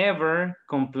you ever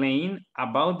complain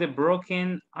about the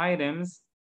broken items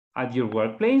at your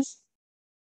workplace?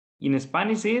 In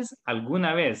Spanish is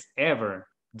alguna vez, ever.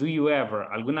 Do you ever?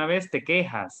 Alguna vez te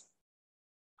quejas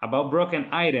about broken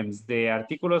items, de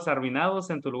artículos arruinados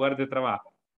en tu lugar de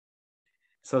trabajo.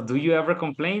 So, do you ever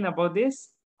complain about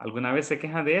this? ¿Alguna vez se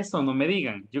quejan de eso? No me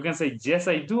digan. You can say, yes,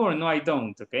 I do, or no, I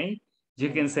don't, okay? You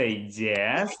can say,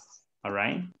 yes, all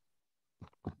right?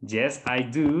 Yes, I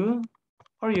do.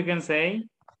 Or you can say,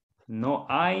 no,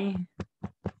 I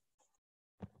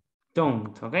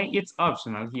don't, okay? It's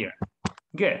optional here.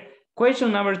 Good.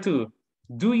 Question number 2.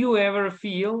 Do you ever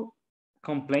fill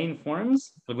complaint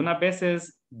forms? ¿Algunas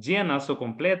veces llenas o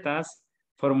completas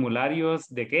formularios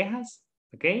de quejas?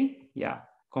 Okay, yeah.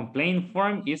 Complaint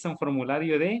form is un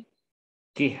formulario de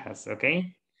quejas,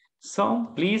 okay?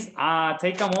 So please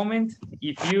take a moment.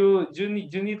 If you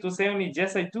need to say only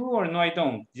yes I do or no I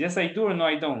don't. Yes I do or no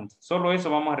I don't. Solo eso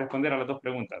vamos a responder a las dos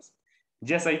preguntas.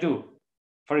 Yes I do.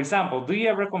 For example, do you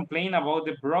ever complain about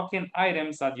the broken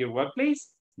items at your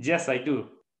workplace? Yes I do.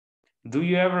 Do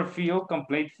you ever fill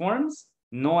complaint forms?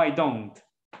 No I don't.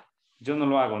 Yo no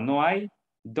lo hago. No I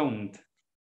don't.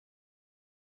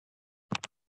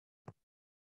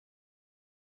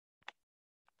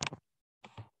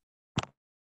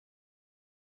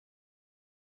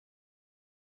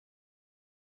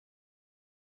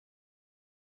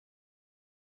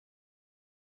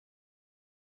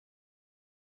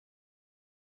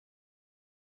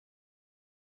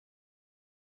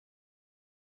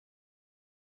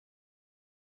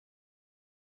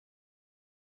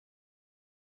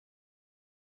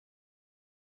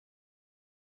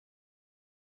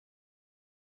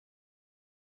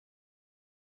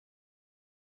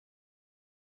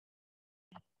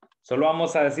 Solo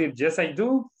vamos a decir yes I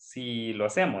do si lo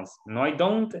hacemos. No I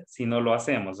don't si no lo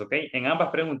hacemos, ¿ok? En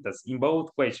ambas preguntas, in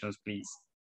both questions, please.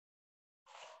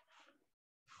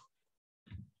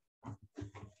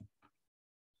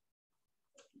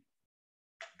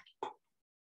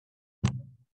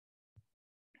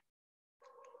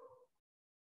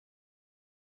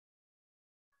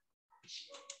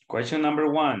 Question number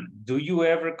 1. Do you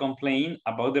ever complain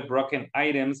about the broken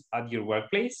items at your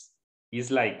workplace?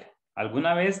 It's like,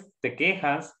 ¿alguna vez te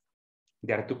quejas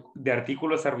de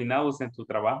artículos arruinados en tu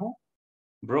trabajo?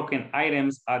 Broken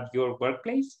items at your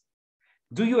workplace?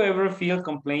 Do you ever fill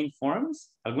complaint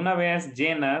forms? ¿Alguna vez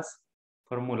llenas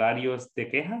formularios de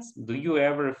quejas? Do you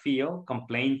ever fill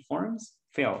complaint forms?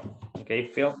 Fill, okay,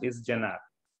 fill is llenar,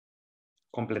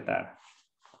 completar.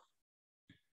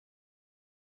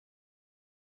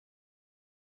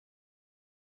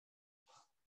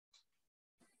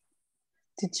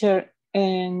 Teacher,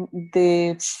 and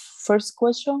the first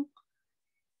question,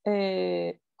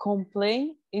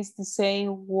 complain is the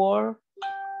same word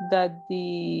that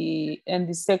and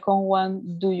the second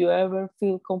one, do you ever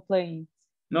feel complaint?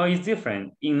 No, it's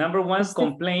different. In number 1,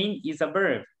 complain is a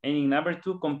verb. And in number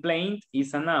 2, complaint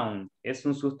is a noun. Es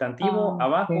un sustantivo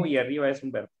abajo y arriba es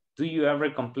un verbo. Do you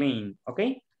ever complain?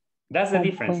 Okay? That's the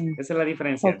difference. Esa es la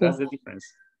diferencia. Okay. That's the difference.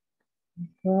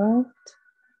 What?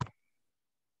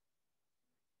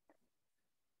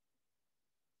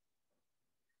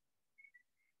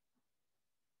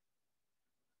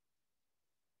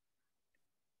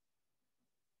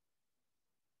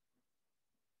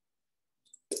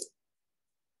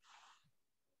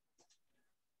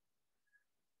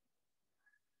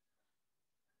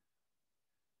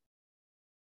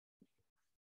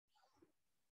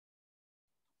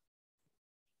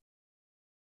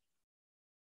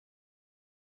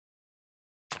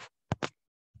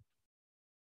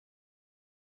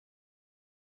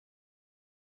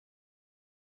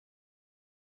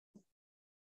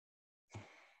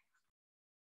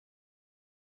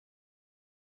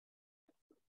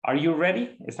 Are you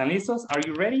ready? ¿Están listos? Are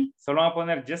you ready? Solo van a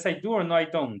poner yes I do or no I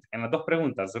don't en las dos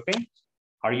preguntas, ¿ok?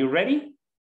 Are you ready?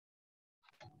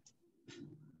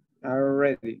 Are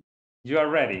ready. You are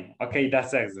ready. Okay,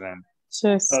 that's excellent.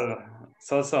 Yes.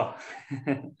 So.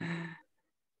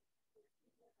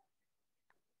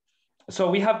 So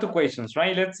we have two questions,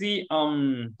 right? Let's see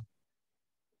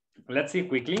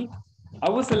quickly. I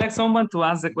will select someone to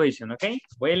ask the question, okay?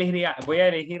 Voy a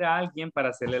elegir a alguien para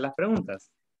hacerle las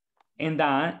preguntas. And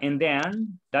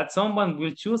then that someone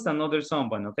will choose another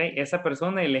someone, okay? Esa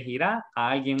persona elegirá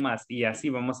a alguien más y así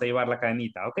vamos a llevar la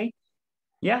cadenita, okay?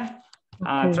 Yeah.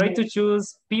 Okay. Try to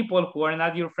choose people who are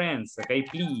not your friends, okay,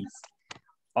 please.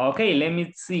 Okay, let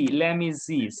me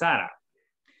see.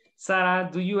 Sarah,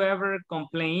 do you ever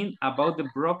complain about the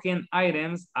broken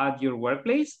items at your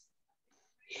workplace?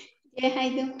 Yes, I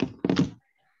do.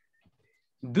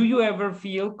 Do you ever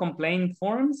fill complaint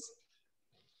forms?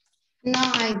 No,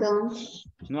 I don't.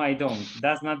 No, I don't.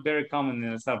 That's not very common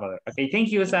in El Salvador. Okay,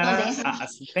 thank you, Sarah.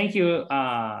 Thank you,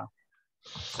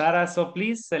 Sarah. So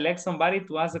please select somebody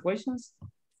to ask the questions.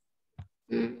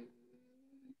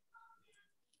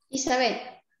 Isabel.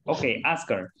 Okay, ask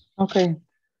her. Okay.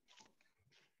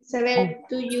 Isabel,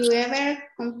 do you ever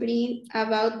complain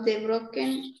about the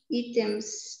broken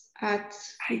items at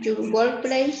your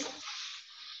workplace?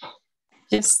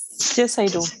 Yes, I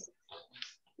do.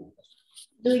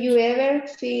 Do you ever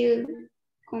fill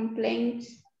complaint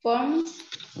forms?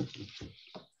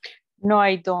 No,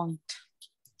 I don't.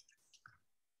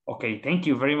 Okay, thank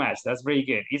you very much. That's very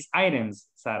good. It's items,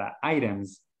 Sarah,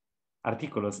 items.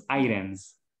 Artículos,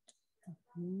 items.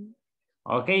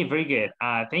 Okay, very good.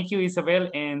 Thank you, Isabel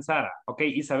and Sarah. Okay,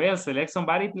 Isabel, select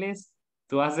somebody, please,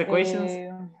 to ask the questions.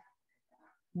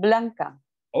 Blanca.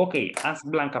 Okay, ask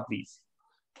Blanca, please.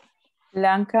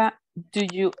 Blanca, do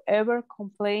you ever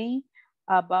complain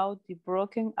about the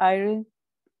broken iron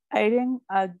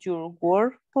at your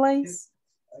workplace?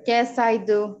 Yes, I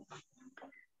do.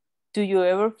 Do you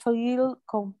ever fill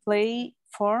complaint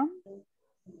form?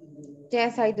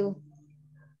 Yes, I do.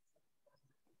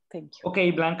 Thank you.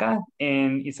 Okay, Blanca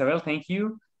and Isabel, thank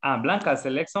you. Blanca,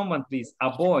 select someone, please.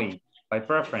 A boy, by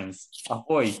preference. A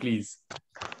boy, please.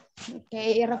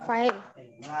 Okay, Rafael.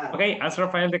 Okay, ask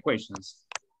Rafael the questions.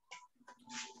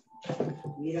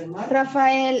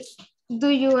 Rafael, do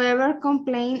you ever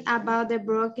complain about the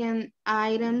broken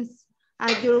items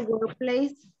at your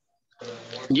workplace?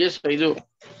 Yes, I do.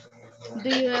 Do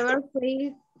you ever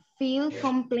fill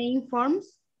complaint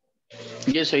forms?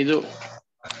 Yes, I do.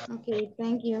 Okay,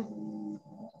 thank you.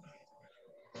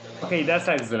 Okay, that's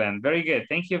excellent. Very good.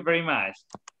 Thank you very much.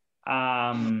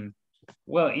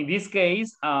 Well, in this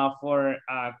case, for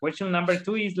question number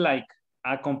 2 is like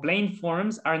complaint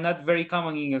forms are not very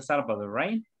common in El Salvador,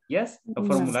 right? Yes? Los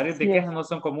formularios de quejas no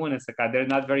son comunes acá. They're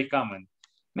not very common.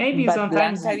 Maybe But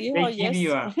sometimes Blanca they dijo give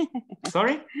you a...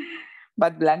 Sorry?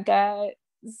 But Blanca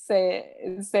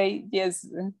say yes.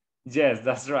 Yes,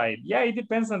 that's right. Yeah, it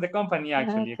depends on the company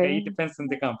actually. Okay, it depends on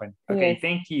the company. Okay, Yes.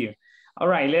 thank you. All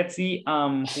right, let's see.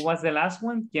 Who was the last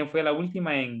one? ¿Quién fue la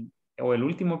última o el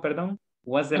último, perdón?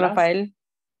 Who was the Rafael. last?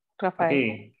 Rafael.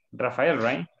 Okay, Rafael,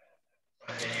 right?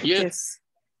 Yes.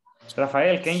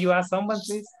 Rafael, can you ask someone,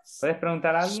 please? ¿Puedes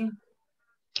preguntar a alguien?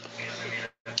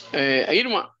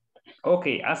 Irma.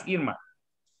 Okay, ask Irma.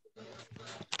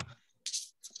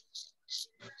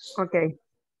 Okay.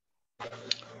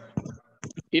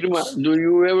 Irma, do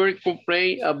you ever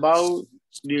complain about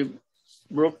the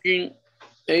broken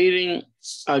item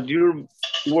at your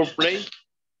workplace?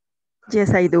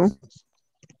 Yes, I do.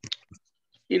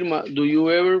 Irma, do you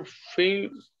ever fill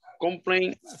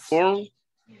complaint form?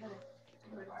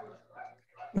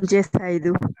 Yes, I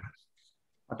do.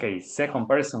 Okay, second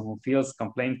person who fills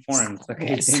complaint forms.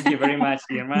 Okay, thank you very much,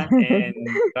 Irma and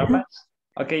Rafa.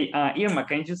 Okay, Irma,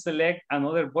 can you select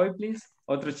another boy, please?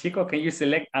 Otro chico, can you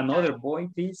select another boy,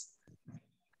 please?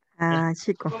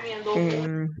 Chico.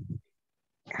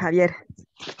 Javier.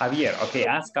 Javier, okay,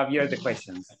 ask Javier the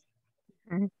questions.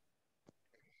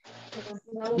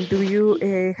 Do you,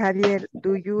 Javier,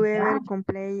 do you ever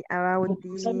complain about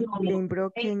the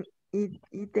broken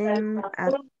item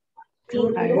at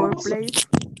your workplace?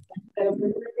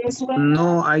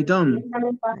 No, I don't.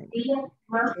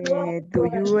 Do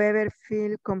you ever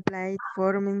fill complaint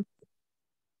form?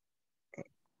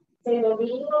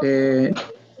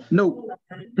 No.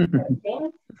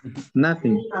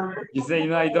 Nothing. You say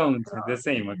no, I don't. The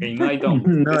same. Okay, no, I don't.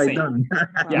 No, The I same. don't.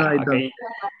 Yeah, No, I okay. don't.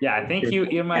 Yeah, thank you,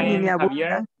 Irma and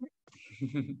Javier.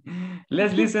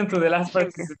 Let's listen to the last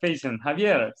participation.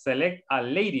 Javier, select a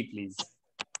lady, please.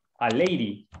 A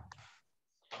lady.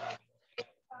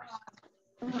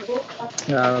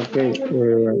 Okay.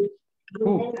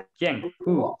 Who? ¿Quién?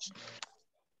 Who?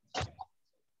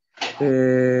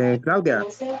 Claudia.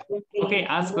 Okay,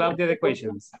 ask Claudia the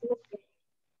questions.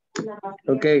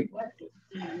 Okay.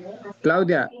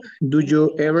 Claudia, do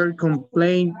you ever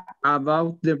complain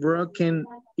about the broken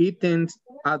items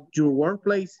at your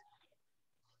workplace?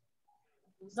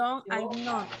 Don't I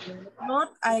not? Not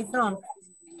I don't.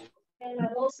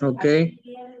 Okay.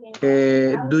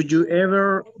 Do you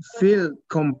ever fill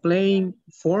complaint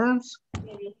forms?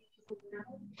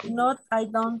 Not I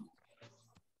don't.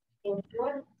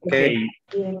 Okay.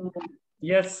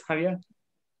 Yes, Javier.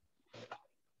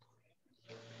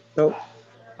 So,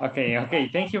 Okay.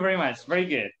 Thank you very much. Very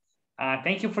good.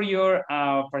 Thank you for your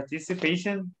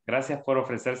participation. Gracias por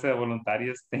ofrecerse de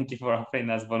voluntarios. Thank you for offering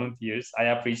us volunteers. I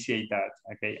appreciate that.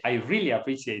 Okay, I really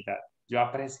appreciate that. Yo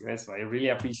aprecio eso. I really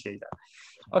appreciate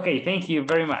that. Okay, thank you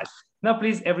very much. Now,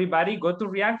 please, everybody, go to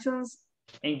reactions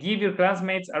and give your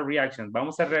classmates a reaction.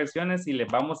 Vamos a reacciones y les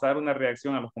vamos a dar una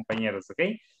reacción a los compañeros,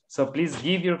 okay? So please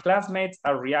give your classmates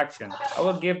a reaction. I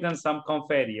will give them some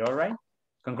confetti, all right?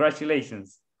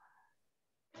 Congratulations.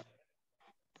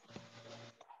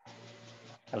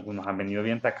 Algunos han venido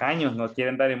bien tacaños, no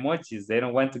quieren dar emojis. They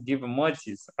don't want to give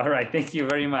emojis. All right, thank you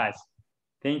very much.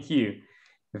 Thank you.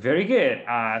 Very good.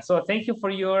 So thank you for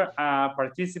your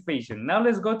participation. Now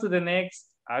let's go to the next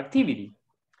activity.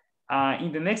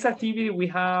 In the next activity, we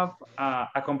have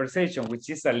a conversation, which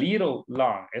is a little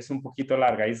long. Es un poquito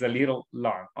larga, it's a little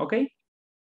long, okay?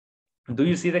 Do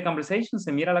you see the conversation?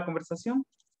 ¿Se mira la conversación?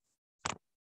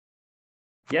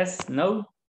 Yes, no?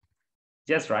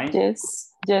 Yes, right?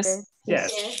 Yes.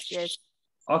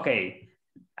 Okay.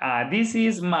 This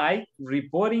is Mike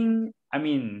reporting.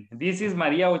 This is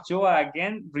Maria Ochoa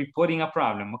again reporting a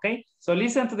problem, okay? So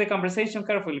listen to the conversation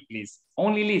carefully, please.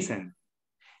 Only listen.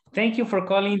 Thank you for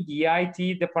calling the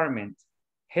IT department.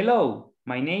 Hello,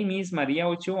 my name is Maria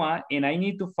Ochoa and I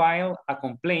need to file a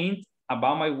complaint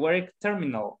about my work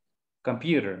terminal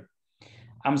computer.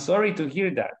 I'm sorry to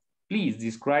hear that. Please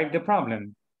describe the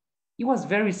problem. It was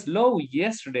very slow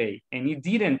yesterday and it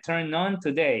didn't turn on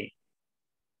today.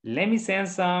 Let me send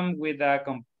someone with a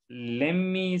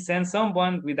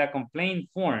complaint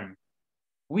form.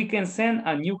 We can send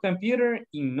a new computer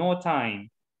in no time.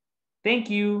 Thank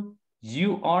you.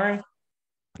 You are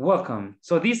welcome.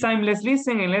 So this time let's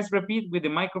listen and let's repeat with the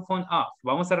microphone off.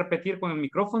 Vamos a repetir con el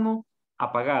micrófono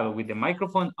apagado. With the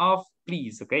microphone off,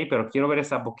 please, okay? Pero quiero ver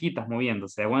esas boquitas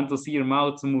moviéndose. I want to see your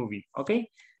mouths moving, okay?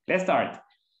 Let's start.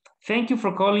 Thank you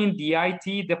for calling the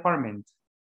IT department.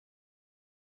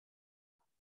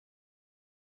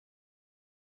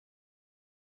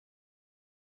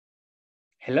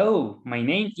 Hello, my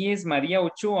name is Maria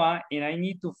Ochoa and I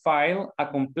need to file a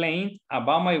complaint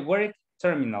about my work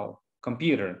terminal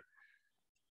computer.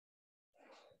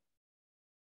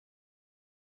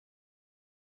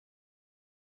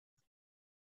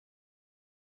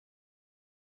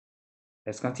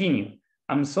 Let's continue.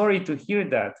 I'm sorry to hear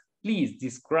that. Please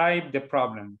describe the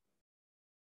problem.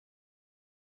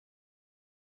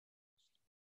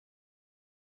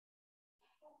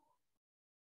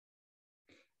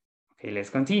 Okay,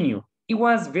 let's continue. It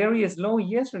was very slow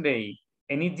yesterday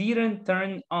and it didn't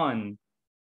turn on.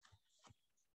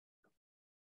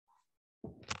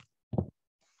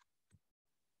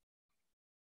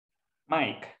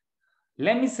 Mike,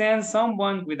 let me send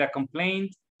someone with a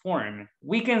complaint form.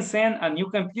 We can send a new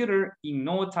computer in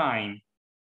no time.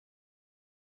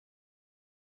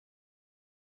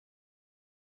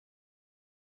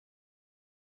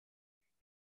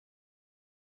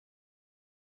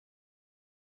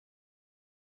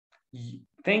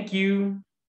 Thank you.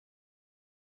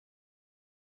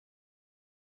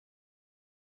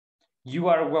 You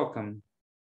are welcome.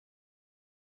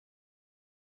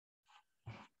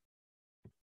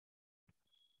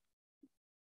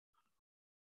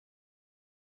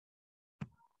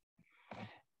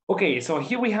 Okay, so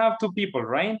here we have two people,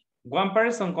 right? One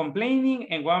person complaining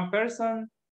and one person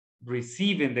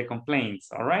receiving the complaints,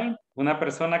 all right? Una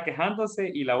persona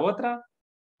quejándose y la otra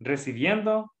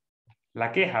recibiendo la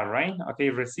queja, right? Okay,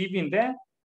 receiving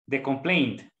the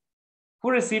complaint.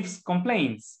 Who receives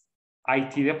complaints?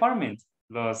 IT department,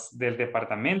 los del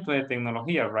departamento de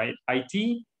tecnología, right?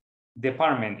 IT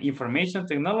department, information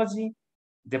technology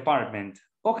department.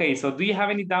 Okay, so do you have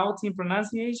any doubts in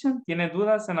pronunciation? ¿Tienen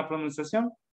dudas en la pronunciación?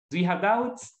 Do you have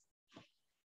doubts?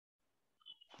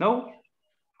 No?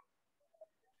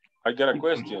 I got a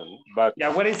question, but yeah,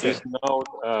 what is it?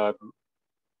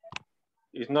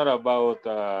 It's not about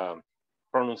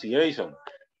pronunciation.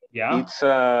 Yeah. It's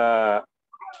the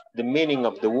meaning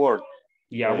of the word.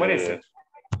 Yeah, what is it?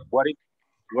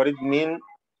 What it means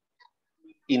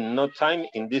in no time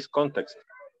in this context.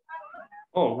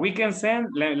 Oh, we can send,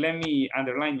 let me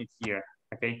underline it here,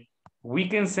 okay? We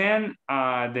can send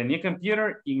the new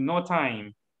computer in no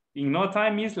time. In no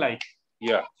time is like,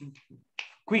 yeah,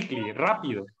 quickly,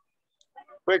 rápido.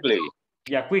 quickly.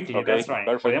 Yeah, quickly, Okay, that's right.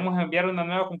 perfect. Podemos enviar una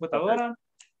nueva computadora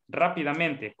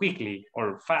rápidamente, quickly,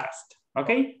 or fast,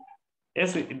 okay?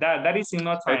 That is in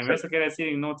no time. Excellent. Eso quiere decir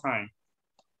in no time.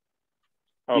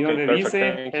 Y Okay, donde perfect. dice,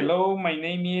 Thank you. hello, my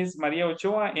name is Maria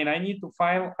Ochoa and I need to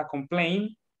file a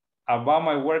complaint about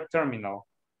my work terminal.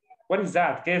 What is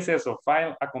that? ¿Qué es eso?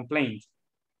 File a complaint.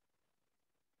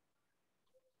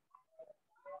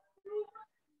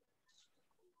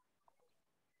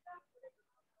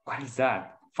 What is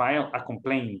that? File a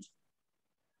complaint.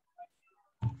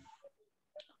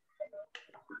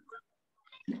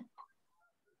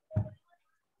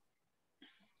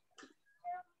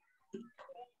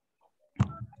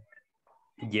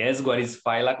 Yes, what is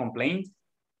file a complaint?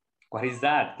 What is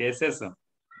that? ¿Qué es eso?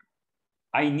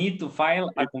 I need to file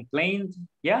a complaint.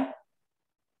 Yeah.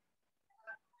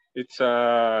 It's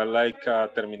like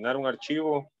terminar un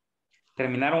archivo.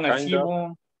 Terminar un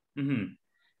archivo.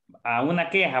 A una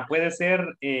queja. Puede ser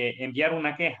enviar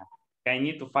una queja. I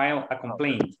need to file a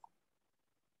complaint.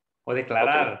 O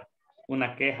declarar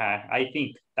una queja. I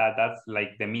think that's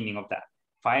like the meaning of that.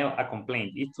 File a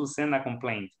complaint. It's to send a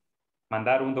complaint.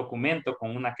 Mandar un documento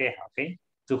con una queja, okay?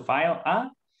 To file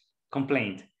a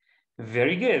complaint.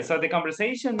 Very good. So the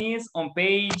conversation is on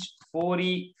page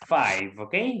 45,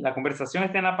 okay? La conversación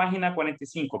está en la página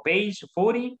 45, page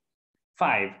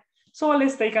 45. So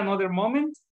let's take another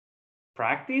moment.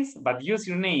 Practice, but use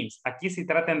your names. Aquí sí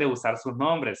traten de usar sus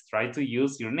nombres. Try to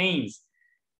use your names.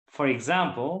 For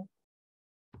example,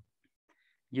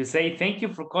 you say, thank you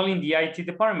for calling the IT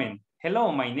department.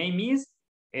 Hello, my name is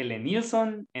Ellen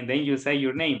Nilsson, and then you say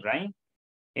your name, right?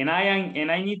 And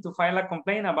I need to file a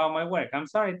complaint about my work. I'm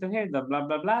sorry to hear that, blah,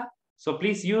 blah, blah. So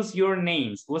please use your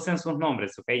names. Usen sus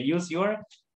nombres, okay? Use your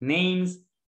names,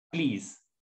 please.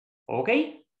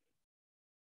 Okay?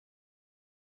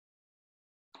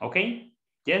 Okay?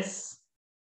 Yes.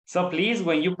 So please,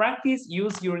 when you practice,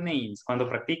 use your names. Cuando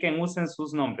practiquen, usen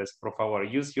sus nombres, por favor.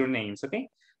 Use your names, okay?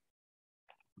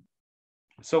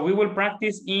 So we will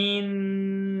practice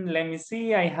in, let me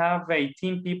see, I have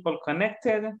 18 people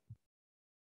connected.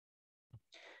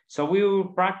 So we will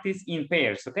practice in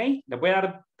pairs, okay? Les voy a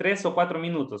dar 3 o 4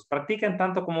 minutos. Practiquen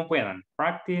tanto como puedan.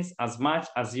 Practice as much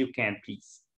as you can,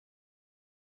 please.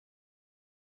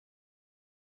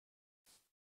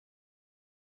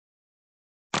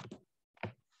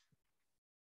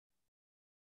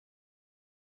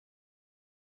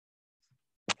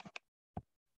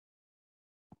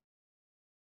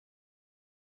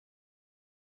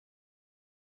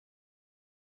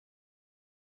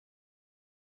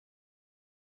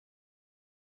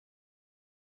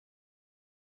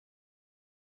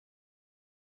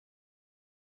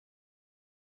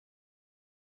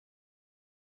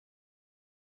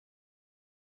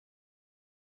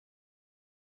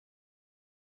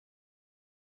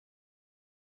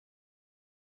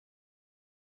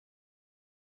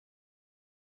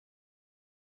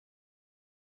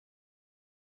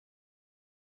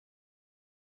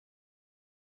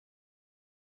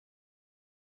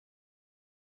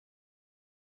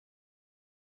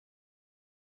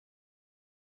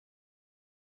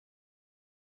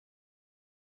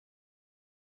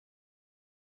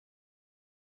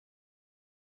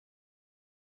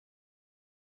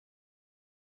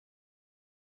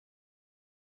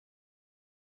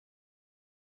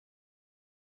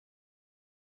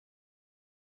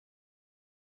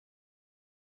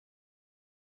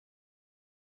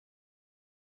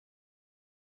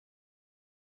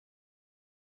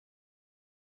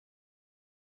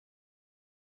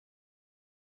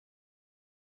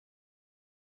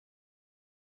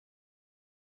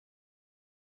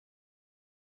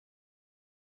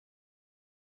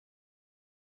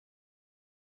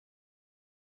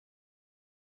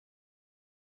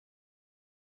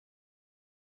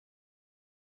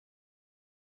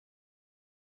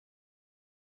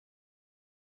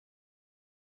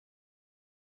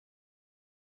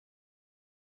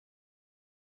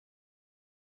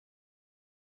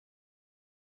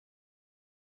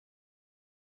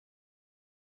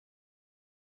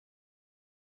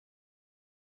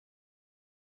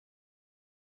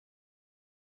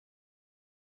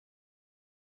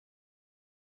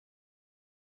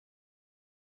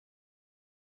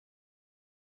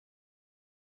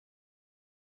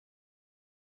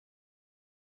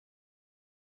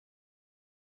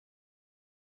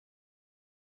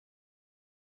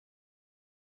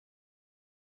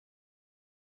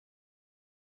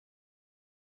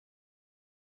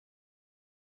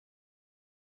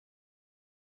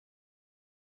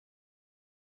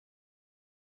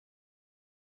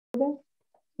 in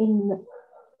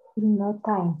no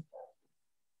time.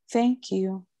 Thank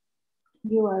you.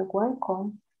 You are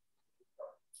welcome.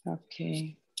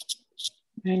 Okay.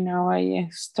 And now I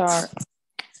start.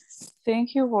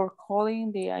 Thank you for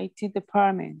calling the IT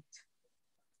department.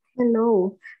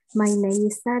 Hello, my name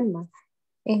is Salma,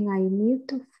 and I need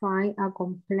to find a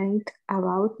complaint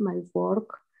about my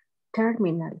work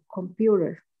terminal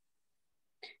computer.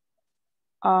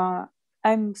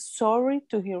 I'm sorry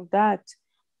to hear that.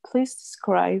 Please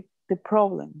describe the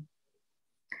problem.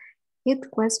 It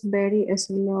was very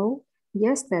slow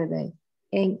yesterday,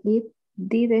 and it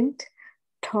didn't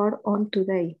turn on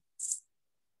today.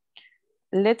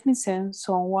 Let me send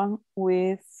someone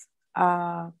with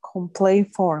a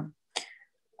complaint form.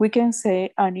 We can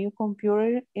say a new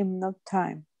computer in no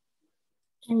time.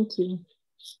 Thank you.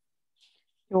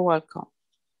 You're welcome.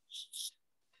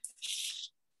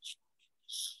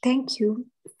 Thank you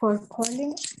for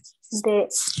calling the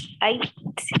IT.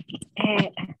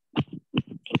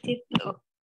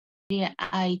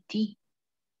 IT.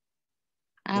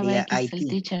 A ver, ¿qué es el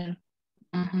teacher?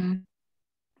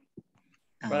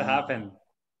 What happened?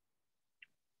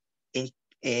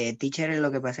 Teacher,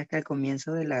 lo que pasa es que al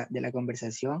comienzo de la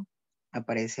conversación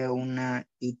aparece una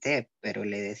IT, pero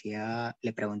le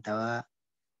preguntaba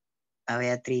a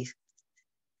Beatriz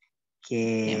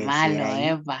que Qué malo, si era ahí,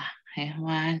 Eva. Es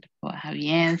malo.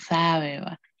 Bien sabe,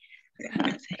 va. No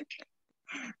sé qué.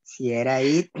 Si era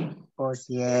IT o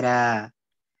si era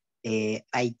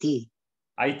IT.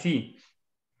 IT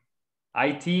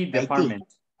department.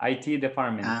 IT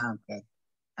department.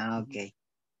 Ok.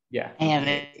 Yeah.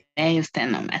 Usted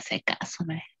no me hace caso,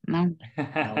 no. No,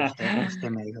 usted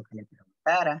me dijo que le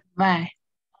preguntara. Bye.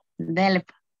 Dele.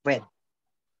 Bueno,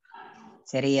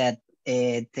 sería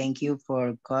thank you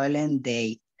for calling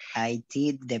the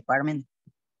IT department.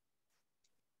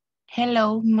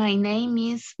 Hello, my name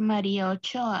is Maria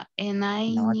Ochoa, and I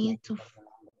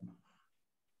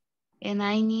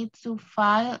need to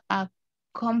file a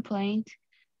complaint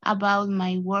about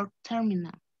my work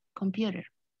terminal computer.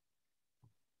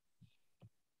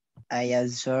 I am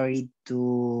sorry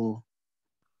to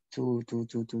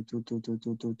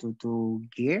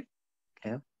gear.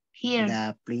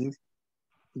 Here. Please.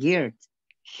 Geared.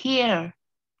 Here.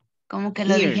 Como que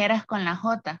lo dijeras con la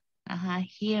J. Ajá,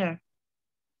 here.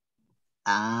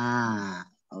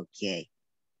 Okay.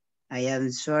 I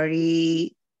am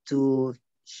sorry to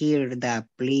hear that.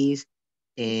 Please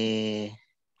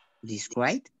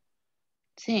describe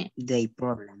the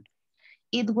problem.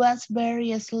 It was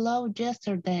very slow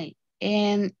yesterday,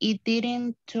 and it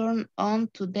didn't turn on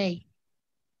today.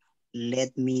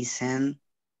 Let me send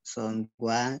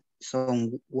someone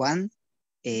with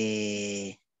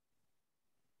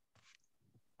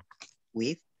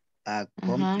a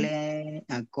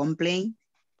complaint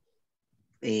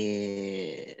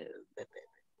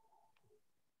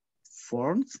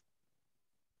forms.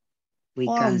 We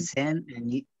can send a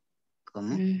new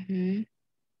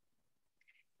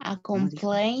a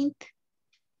complaint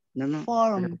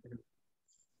form.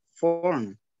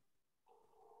 Form.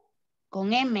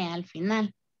 Con M al final.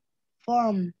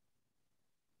 Form.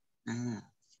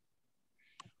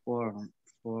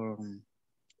 Form.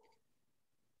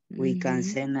 We can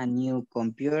send a new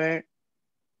computer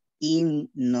in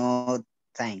no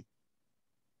time.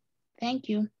 Thank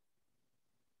you.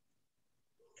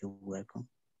 You're welcome.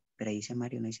 Pero dice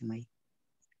Mario, no dice Mario.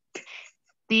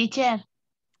 Teacher,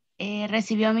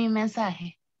 ¿recibió mi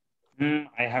mensaje?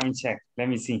 I haven't checked. Let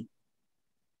me see.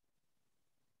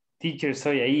 Teacher,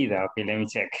 soy Aida. Okay, let me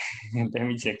check. Let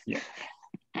me check here.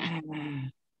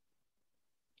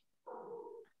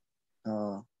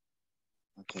 Oh,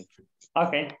 okay.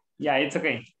 Okay. Yeah, it's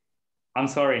okay. I'm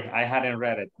sorry. I hadn't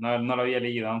read it. No lo había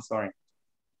leído. I'm sorry.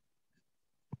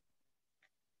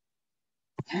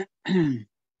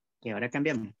 Y ahora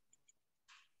cambiamos.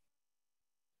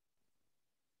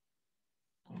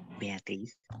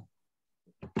 Beatriz.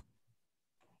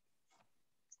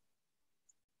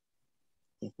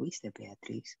 ¿Te fuiste,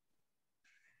 Beatriz?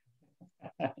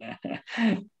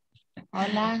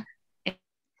 Hola.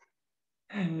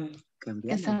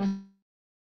 Cambiamos.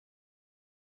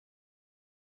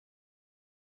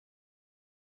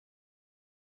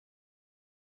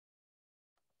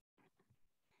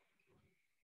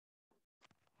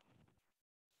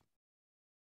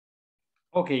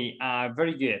 Okay,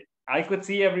 very good. I could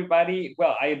see everybody,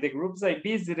 well, the groups I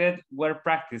visited were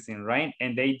practicing, right?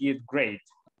 And they did great,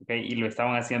 okay? Y lo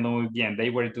estaban haciendo muy bien. They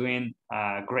were doing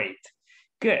great.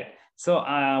 Good. So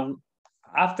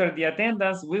after the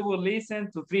attendance, we will listen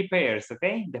to 3 pairs,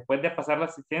 okay? Después de pasar la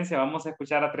asistencia, vamos a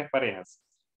escuchar a 3 parejas.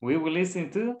 We will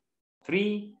listen to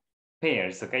 3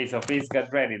 pairs. Okay, so please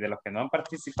get ready. De los que no han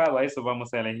participado, a eso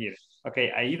vamos a elegir.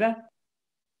 Okay, Aida.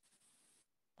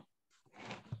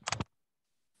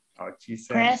 Oh, she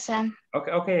said. Present.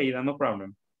 Okay, okay, Aida, no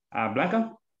problem.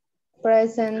 Blanca.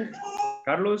 Present.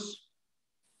 Carlos.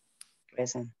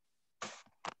 Present.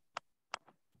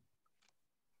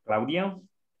 Claudia.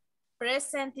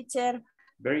 Present, teacher.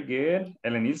 Very good.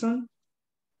 Elenilson.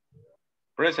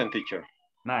 Present, teacher.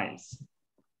 Nice.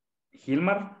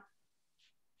 Hilmar.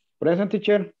 Present,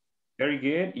 teacher. Very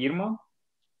good. Irma.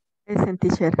 Present,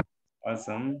 teacher.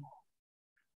 Awesome.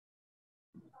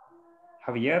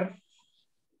 Javier.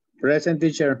 Present,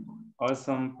 teacher.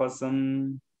 Awesome,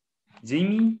 awesome.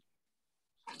 Jimmy.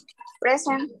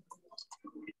 Present.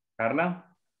 Carla.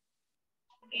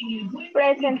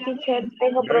 Present, teacher.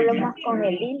 Tengo Very problemas con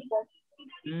el ISSS.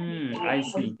 I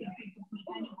see.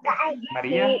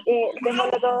 María. Sí, tengo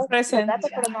los dos Present. datos,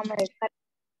 pero no me dejan.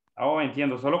 Oh,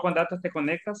 entiendo. ¿Solo con datos te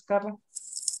conectas, Carla?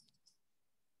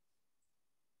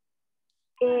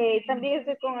 También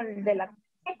estoy con el de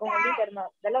con el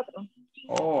interno del otro.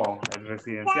 Oh, el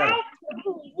residencial.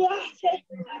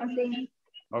 Así.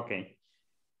 Ok.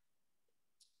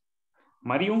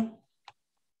 Mario.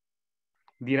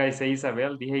 Did I say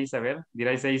Isabel? Dije Isabel? Did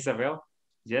I say Isabel?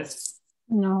 Yes?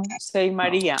 No, say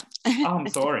María. Oh, I'm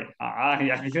sorry.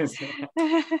 I didn't say.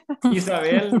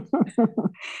 Isabel.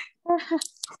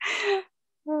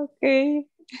 Okay.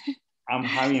 I'm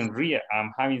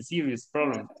having serious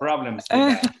problems with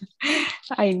that.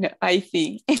 I know, I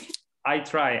think. I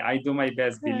try. I do my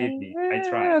best, believe me. I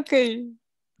try. Okay.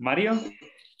 Mario?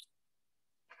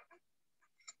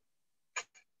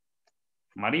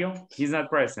 Mario? He's not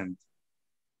present.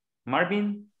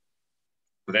 Marvin?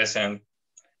 Present.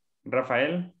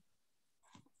 Rafael?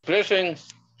 Present.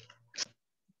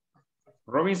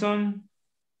 Robinson?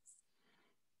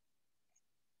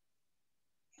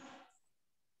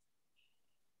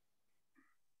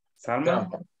 Salma?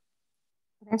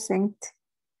 Present.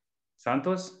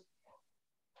 Santos?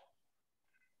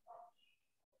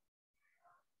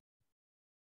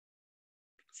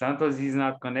 Santos is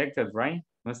not connected, right?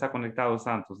 No está conectado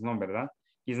Santos, no, ¿verdad?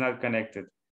 He's not connected.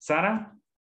 Sara?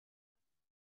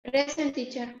 Present,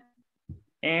 teacher.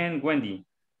 And Wendy?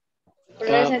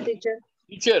 Present, teacher.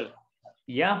 Teacher,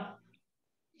 Yeah.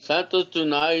 Santos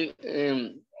tonight,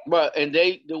 well, and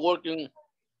they working.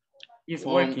 He's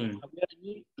working.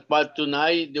 But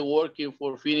tonight they're working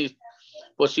for finish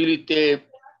facility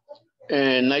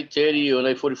 9:30 or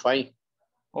 9:45.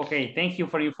 Okay, thank you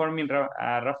for informing,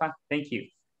 Rafa. Thank you.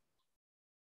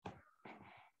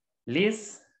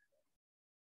 Liz?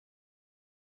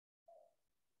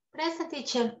 Present,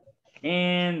 teacher.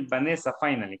 And Vanessa,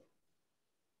 finally.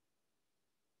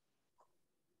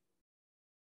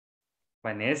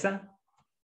 Vanessa?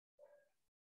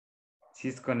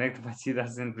 She's connected, but she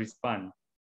doesn't respond.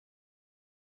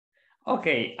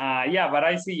 Okay, yeah, but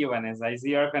I see you, Vanessa. I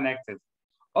see you're connected.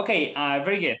 Okay,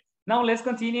 very good. Now let's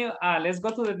continue. Let's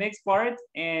go to the next part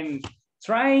and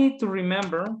try to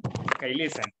remember. Okay,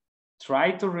 listen.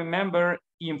 Try to remember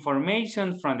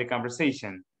information from the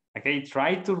conversation. Okay,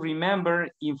 try to remember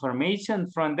information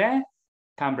from the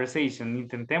conversation.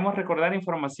 Intentemos recordar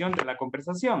información de la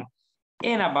conversación.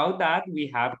 And about that,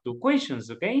 we have two questions,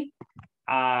 okay?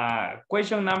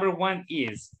 Question number one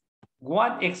is,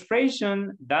 what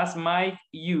expression does Mike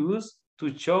use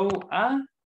to show a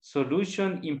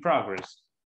solution in progress?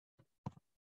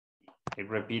 Okay,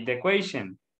 repeat the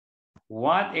question.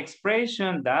 What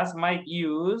expression does Mike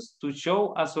use to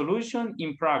show a solution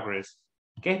in progress?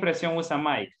 ¿Qué expresión usa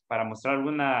Mike para mostrar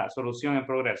una solución en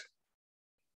progreso?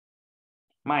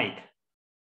 Mike.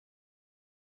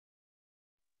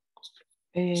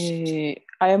 I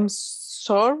am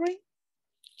sorry.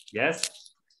 Yes.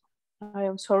 I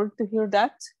am sorry to hear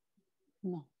that.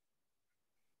 No.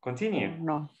 Continue.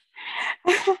 No.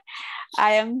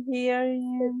 I am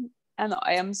hearing. No,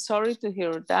 I am sorry to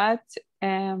hear that.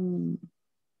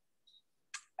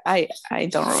 I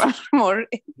don't remember more.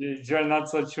 You're not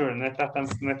so sure. No estás tan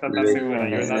segura.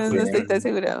 You're not so No sure. estoy tan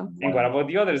segura. And what about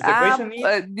the others? The question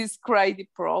is. Describe the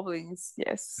problems.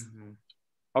 Yes.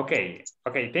 Okay.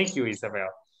 Okay. Thank you, Isabel.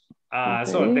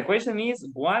 Okay. So the question is,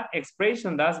 what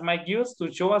expression does Mike use to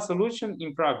show a solution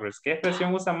in progress? ¿Qué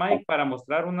expresión usa Mike para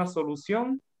mostrar una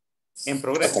solución en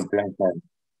progreso?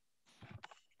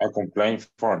 A complaint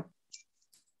form.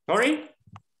 Sorry?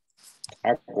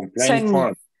 A complaint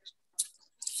form.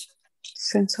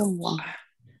 Send someone.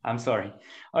 I'm sorry.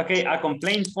 Okay, a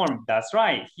complaint form. That's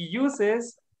right. He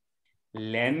uses,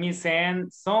 let me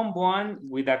send someone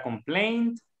with a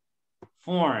complaint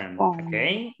form.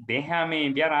 Okay, déjame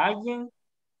enviar a alguien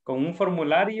con un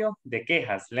formulario de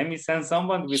quejas. Let me send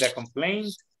someone with a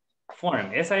complaint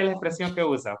Form. Esa es la expresión que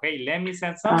usa, ok? Let me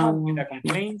send someone with a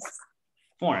complaint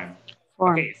form.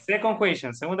 Form. Ok, second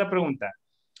question, segunda pregunta.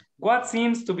 What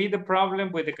seems to be the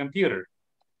problem with the computer?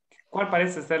 ¿Cuál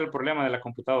parece ser el problema de la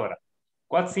computadora?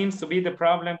 What seems to be the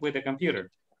problem with the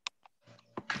computer?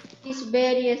 It's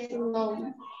very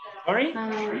slow. Sorry?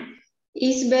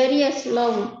 It's very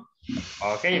slow.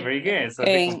 Okay, very good. So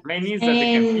the complaint is that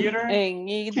the computer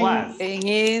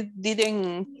it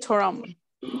didn't turn.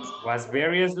 Was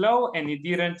very slow and it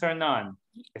didn't turn on.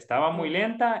 Estaba muy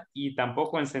lenta y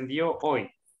tampoco encendió hoy.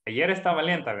 Ayer estaba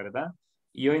lenta, ¿verdad?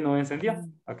 Y hoy no encendió.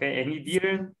 Okay, and it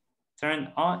didn't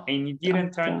turn on, and it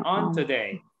didn't turn on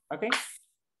today. Okay.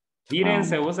 Didn't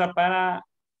se usa para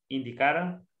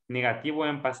indicar negativo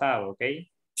en pasado, okay?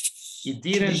 It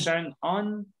didn't turn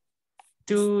on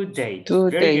today.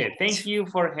 Very good. Thank you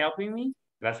for helping me.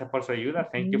 Gracias por su ayuda.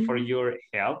 Thank you for your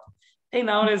help. And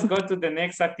now let's go to the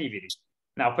next activity.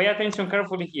 Now pay attention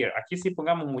carefully here. Aquí sí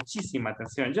pongamos muchísima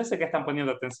atención. Yo sé que están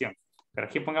poniendo atención, pero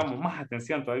aquí pongamos más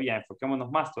atención todavía.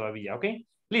 Enfoquémonos más todavía, ¿ok?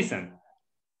 Listen.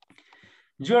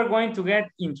 You are going to get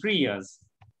in trios.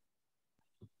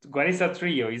 What is a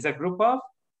trio? It's a group of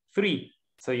 3.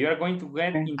 So you are going to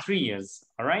get in trios,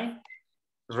 all right?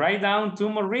 Write down 2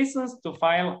 more reasons to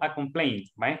file a complaint.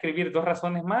 Va a escribir 2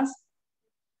 razones más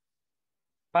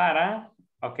para,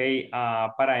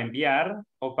 para enviar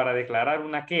o para declarar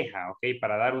una queja,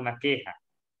 para dar una queja.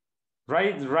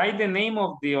 Write the name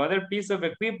of the other piece of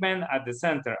equipment at the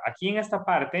center. Aquí en esta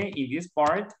parte, in this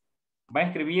part, va a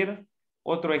escribir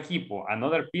otro equipo,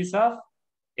 another piece of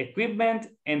equipment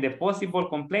and the possible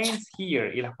complaints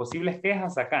here, y las posibles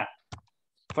quejas acá.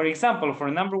 For example,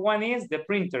 for number 1 is the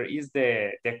printer is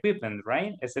the equipment,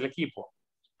 right? Es el equipo.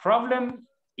 Problem,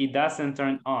 it doesn't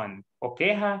turn on. O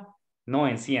queja, no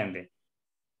enciende.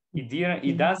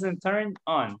 It doesn't turn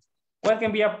on. What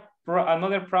can be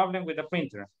another problem with the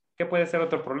printer? ¿Qué puede ser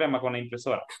otro problema con la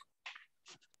impresora?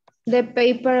 The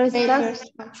paper is stuck.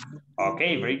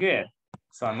 Okay, very good.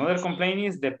 So another complaint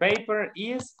is the paper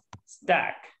is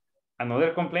stuck.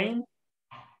 Another complaint?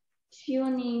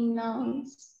 Tuning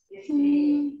noise.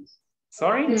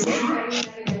 Sorry?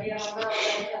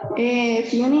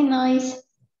 Tuning noise.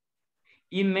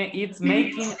 It's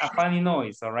making a funny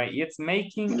noise, all right? It's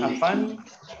making a funny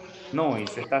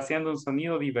noise. Está haciendo un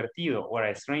sonido divertido or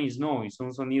a strange noise,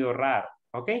 un sonido raro,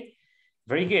 ¿ok?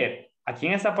 Very good. Aquí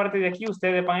en esta parte de aquí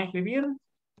ustedes van a escribir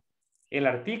el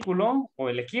artículo o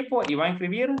el equipo y van a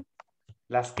escribir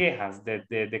las quejas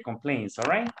de complaints,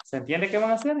 all right? ¿Se entiende qué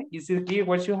van a hacer? Is it clear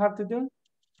what you have to do?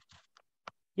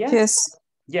 Yes? Yes.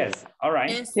 Yes, all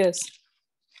right. Yes.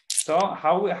 So,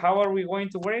 how are we going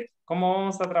to work? ¿Cómo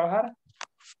vamos a trabajar?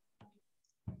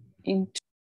 In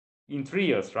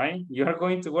trios, right? You are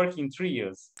going to work in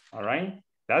trios, all right?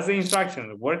 That's the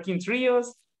instruction, work in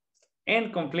trios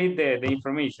and complete the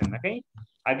information, okay?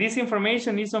 This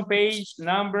information is on page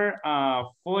number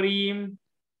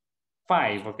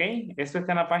 45, okay? Esto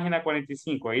está en la página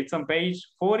 45. It's on page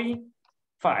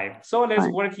 45. So let's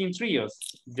work in trios.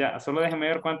 Ya, solo déjenme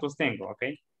ver cuántos tengo,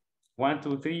 okay? 1,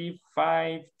 2, 3,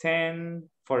 5, 10,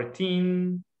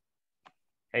 14,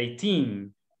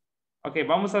 18. Ok,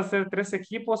 vamos a hacer 3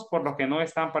 equipos por los que no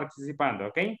están participando,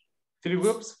 ok? 3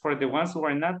 groups for the ones who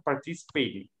are not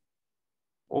participating.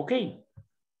 Ok.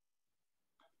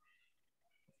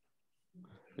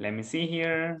 Let me see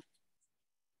here.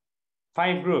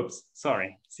 5 groups,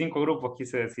 sorry. 5 grupos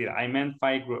quise decir. I meant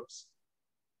 5 groups.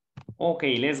 Ok,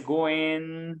 let's go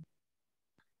and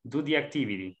do the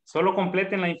activity. Solo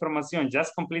completen la información.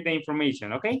 Just complete the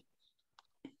information, ok?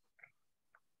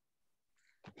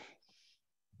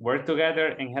 Work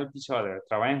together and help each other.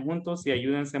 Trabajen juntos y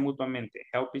ayúdense mutuamente.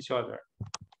 Help each other.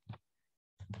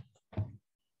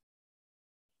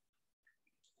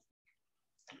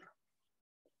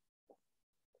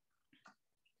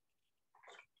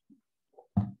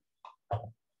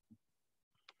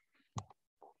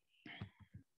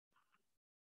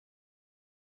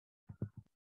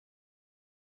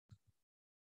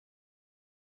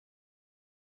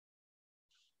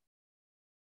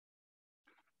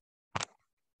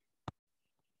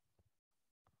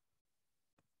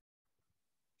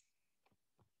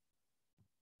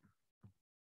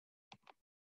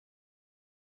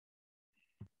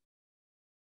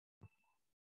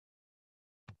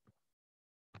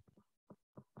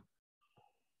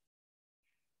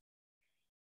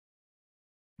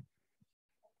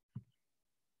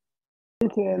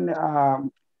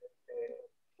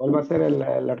 ¿Cuál va a ser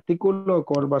el artículo?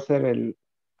 ¿Cuál va a ser el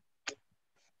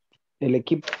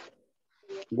equipo?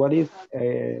 What is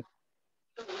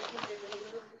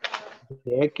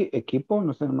equipo?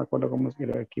 No sé, no me acuerdo cómo es que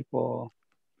era equipo.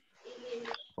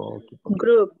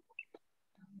 Group.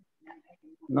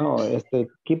 No, este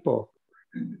equipo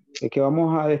que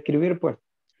vamos a describir, pues.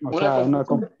 O sea, una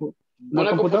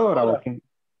computadora. ¿O qué?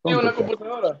 Sí, una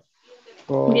computadora.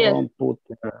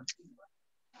 Computer.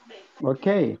 Ok.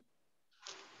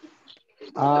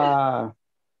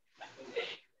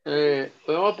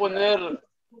 Podemos poner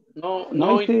no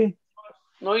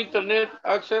internet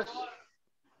access.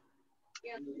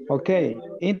 Ok,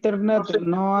 internet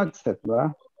no access,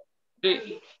 ¿verdad?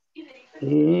 Sí.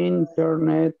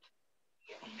 Internet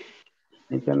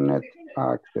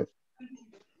access.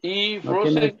 Y no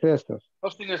tiene accesos.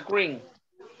 Frozen screen.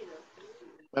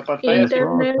 La pantalla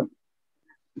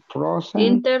Frozen.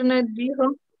 Internet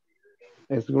dijo.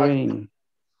 Screen.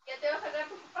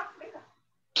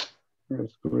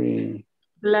 Screen.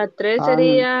 La 3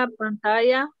 sería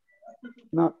pantalla.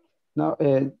 No,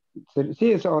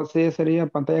 sí, eso sí sería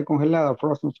pantalla congelada,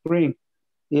 frozen screen.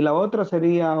 Y la otra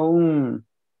sería un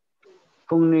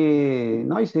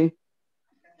noisy.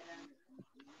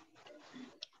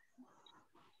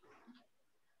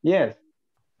 Yes.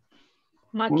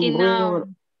 Máquina.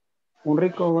 Un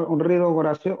ruido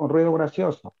gracioso.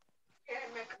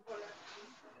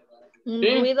 Un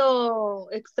ruido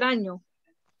extraño.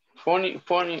 Funny.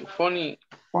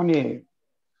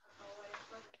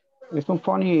 Es un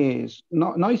funny,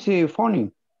 noisy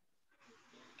funny.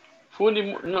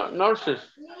 Funny noises.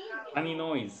 Funny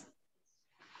noise.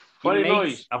 Funny It makes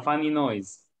noise. a funny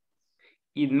noise.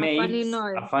 It makes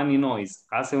a funny noise.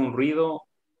 Hace un ruido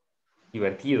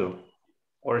divertido.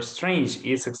 Or strange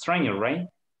is extraño, right?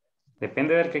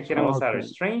 Depende del que quieran usar.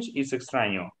 Strange is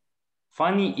extraño.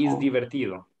 Funny is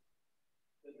divertido.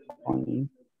 Funny.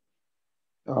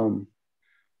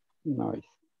 Nice.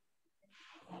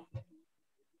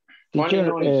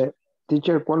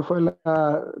 Teacher, ¿cuál fue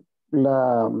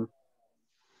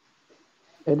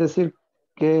es decir,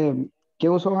 ¿qué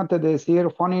usó antes de decir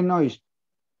funny noise?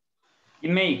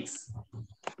 It makes.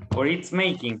 Or it's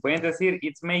making. Pueden decir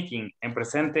it's making en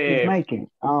presente. It's making.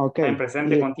 Okay. En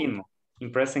presente continuo.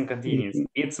 In present continuous.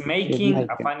 It's making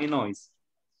a funny noise.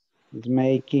 It's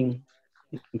making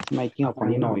a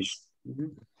funny noise.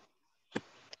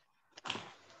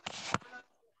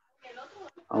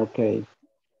 Ok.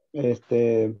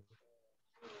 Wendy.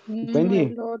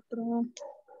 El otro.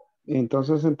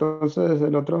 Entonces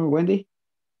el otro, Wendy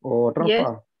o Rafa, Yes.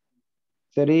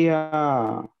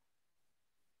 sería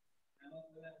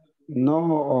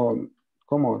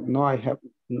 ¿cómo? No, I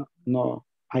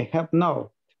have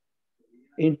no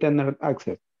internet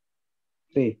access.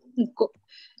 Sí.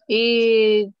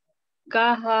 Y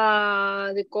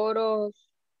caja de coros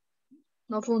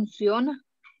no funciona.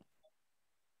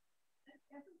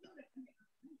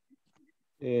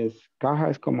 Caja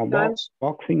es como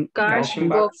boxing. Cashing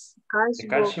box. The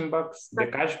cashing box. The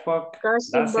cash box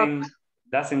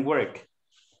doesn't work.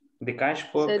 The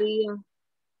cash box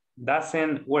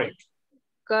doesn't work.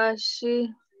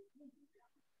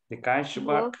 The cash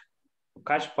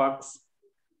box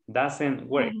doesn't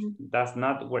work. Does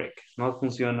not work. No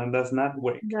funciona. Does not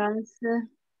work.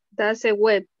 Does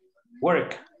web.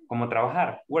 Work. Como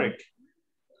trabajar. Work.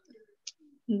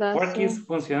 Work is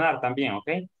funcionar también, ¿ok?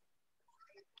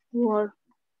 Work.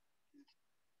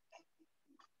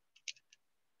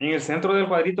 En el centro del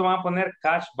cuadrito van a poner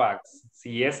cash box.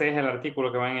 Si ese es el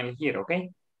artículo que van a elegir, ¿ok?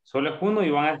 Solo es uno y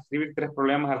van a escribir 3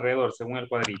 problemas alrededor según el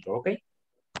cuadrito, ¿ok?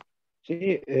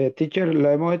 Sí, teacher, lo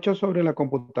hemos hecho sobre la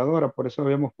computadora, por eso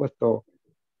habíamos puesto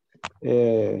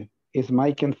is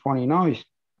making funny noise.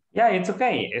 Ya, it's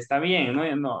okay, está bien,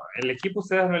 no, el equipo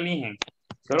ustedes lo eligen.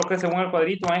 Solo que según el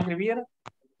cuadrito van a escribir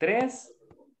 3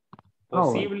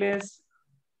 posibles,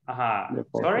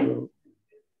 sorry?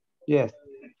 Yes.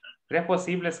 3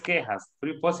 posibles quejas,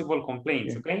 3 possible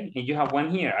complaints, ¿ok? And you have one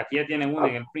here, aquí ya tienen una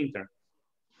en el printer.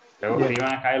 Luego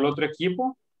escriban acá el otro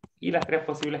equipo y las 3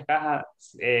 posibles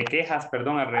quejas,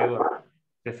 alrededor.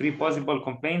 The 3 possible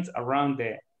complaints around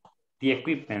the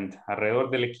equipment, alrededor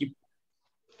del equipo.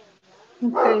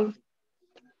 Okay.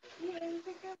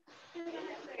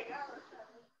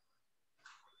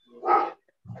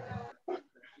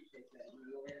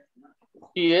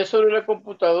 Y eso de la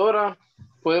computadora,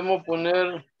 podemos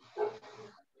poner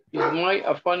is my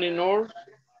a funny noise.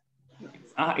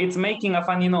 It's making a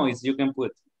funny noise, you can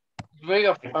put. Make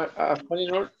a funny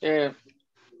noise.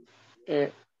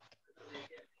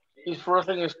 Is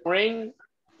frozen screen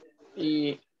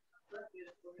y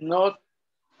no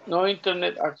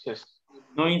internet access.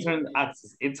 No internet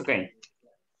access, it's okay.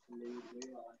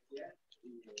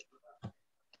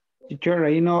 Teacher,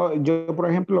 ahí no, yo por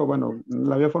ejemplo, bueno,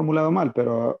 la había formulado mal,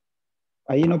 pero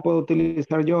ahí no puedo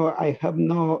utilizar yo I have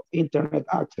no internet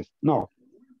access, no.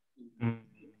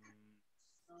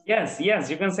 Yes,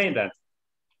 you can say that.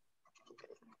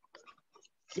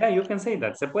 Yeah, you can say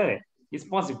that. Se puede. It's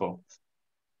possible.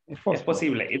 Es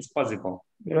posible. It's possible.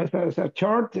 Pero esa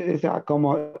short es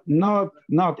como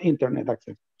not internet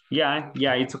access. Yeah,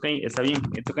 it's okay. Está bien.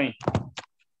 It's okay.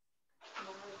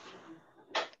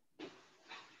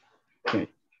 Okay.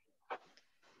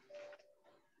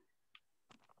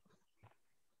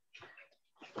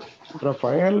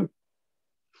 Rafael.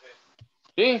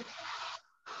 Sí.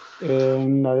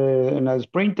 En la de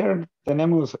Sprinter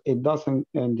tenemos it doesn't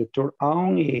and the turn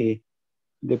on y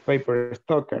the paper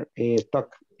stock.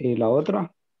 Y la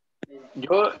otra.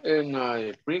 Yo en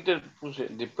la printer puse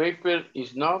the paper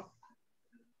is not.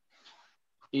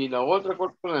 Y la otra,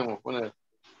 ¿cuál podemos poner?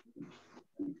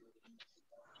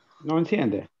 No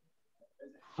enciende.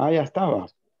 Ah, ya estaba.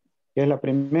 Es la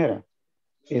primera.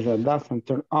 Es a doesn't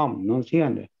turn on. No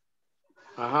enciende.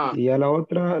 Ajá. Y ya la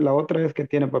otra es que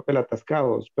tiene papel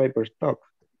atascado, paper stock.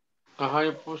 Ajá,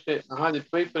 yo puse, the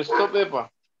paper stop,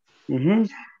 epa.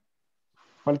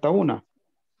 Falta una.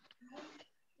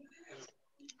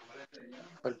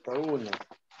 Falta una.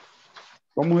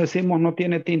 ¿Cómo decimos no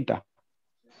tiene tinta?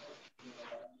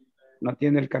 No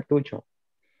tiene el cartucho.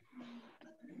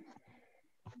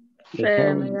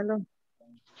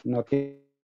 No tiene.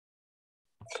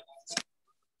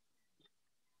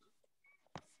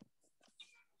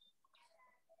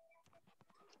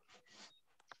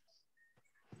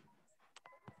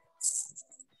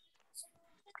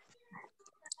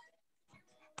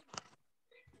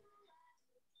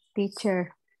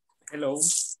 Teacher. Hello.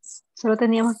 Solo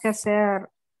teníamos que hacer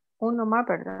uno más,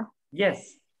 ¿verdad?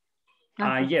 Yes.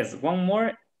 Yes, one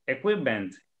more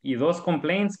equipment y 2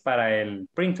 complaints para el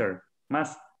printer.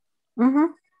 Más.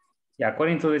 Yeah,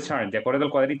 according to the chart, de acuerdo al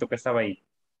cuadrito que estaba ahí.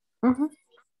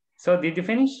 So, did you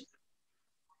finish?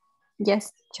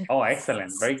 Yes, teacher. Oh,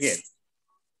 excellent. Very good.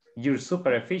 You're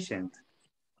super efficient.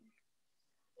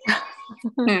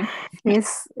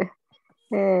 Yes.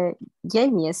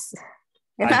 Jamie is.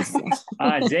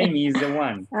 Jamie is the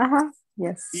one.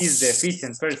 Yes. He's the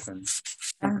efficient person.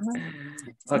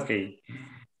 Okay.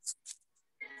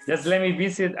 Just let me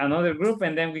visit another group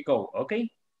and then we go,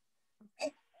 okay?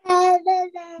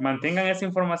 Mantengan esa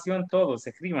información todos,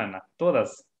 escríbanla,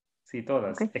 todas. Sí,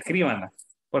 todas. Okay. Escríbanla,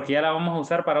 porque ya la vamos a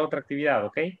usar para otra actividad,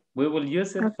 okay? We will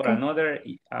use it for another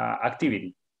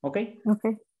activity, okay?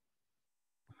 Okay.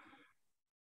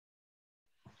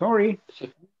 Sorry.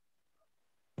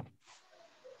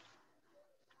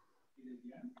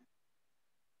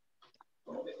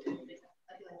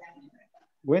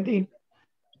 Wendy.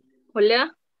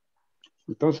 Hola.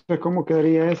 Entonces, ¿cómo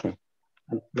quedaría esa?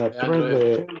 La thread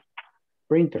de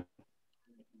printer.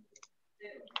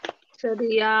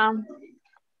 Sería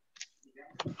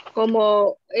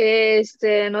como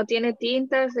no tiene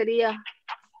tinta, sería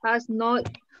has no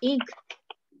ink.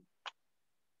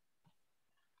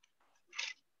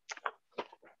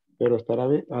 Pero estará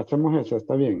bien, hacemos eso,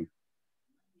 está bien.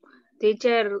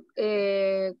 Teacher,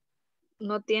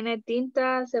 no tiene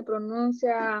tinta, se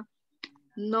pronuncia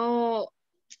no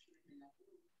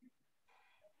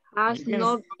has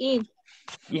no ink.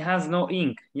 It has no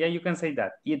ink. Yeah, you can say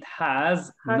that. It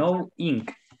has no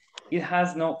ink. It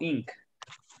has no ink.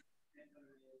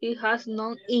 It has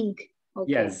no ink.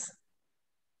 Okay. Yes.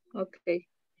 Okay.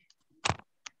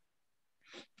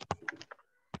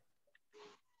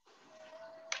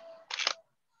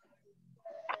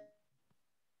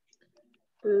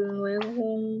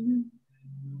 Luego.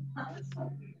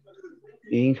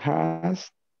 It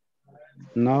has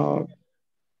no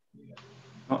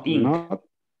ink.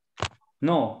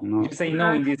 No. You say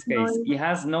no in this case. It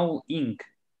has no ink.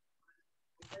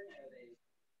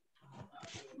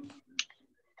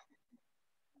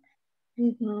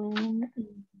 No.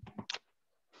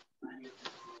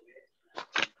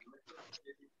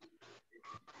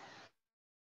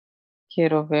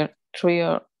 Quiero ver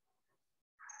trios.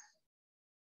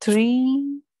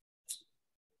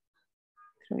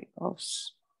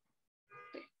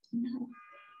 No.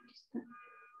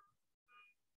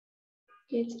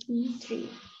 It's in three.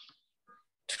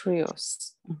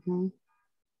 Trios.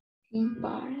 In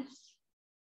pairs.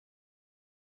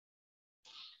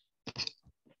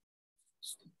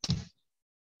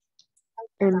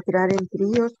 Entrar en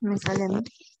tríos me sale a mí.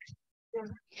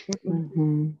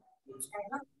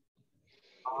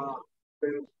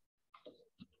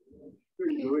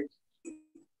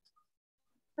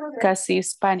 Casi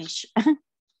Spanish.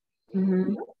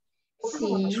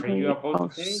 Sí. Are you about to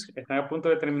finish? ¿Están a punto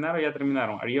de terminar o ya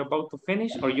terminaron? Are you about to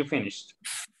finish or you finished?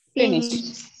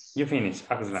 Finish. You finished.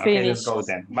 Excellent. Okay, let's go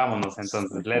then. Vámonos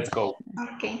entonces. Let's go.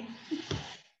 Okay.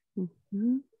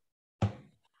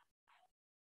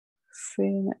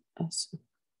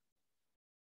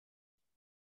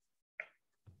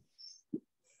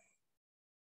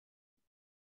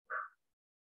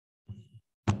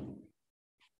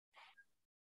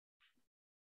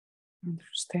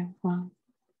 Understand one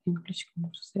English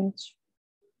conversation.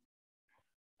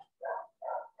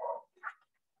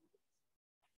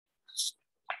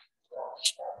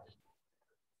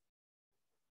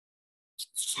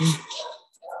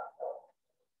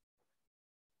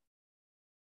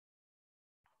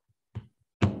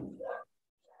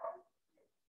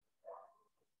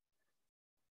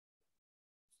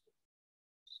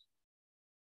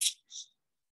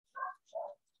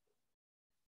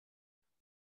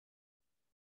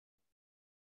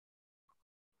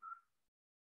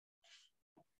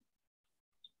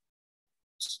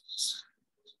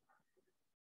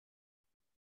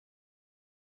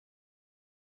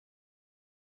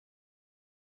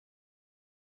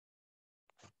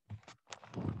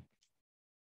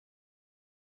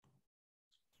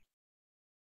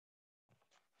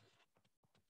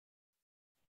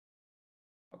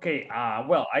 Okay,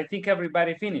 well, I think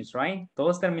everybody finished, right?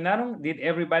 ¿Todos terminaron? Did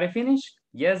everybody finish?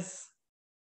 Yes.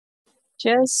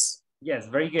 Yes. Yes,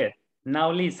 very good.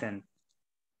 Now listen.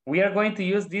 We are going to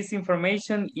use this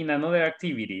information in another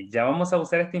activity. Ya vamos a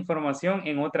usar esta información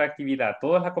en otra actividad.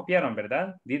 Todos la copiaron,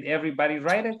 ¿verdad? Did everybody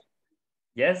write it?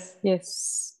 Yes?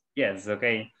 Yes. Yes,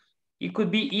 okay. It could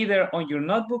be either on your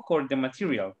notebook or the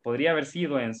material. Podría haber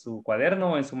sido en su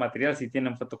cuaderno o en su material si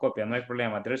tienen fotocopia. No hay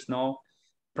problema. There's no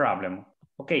problem.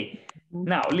 Okay,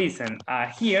 now listen.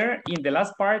 Here in the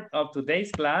last part of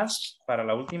today's class, para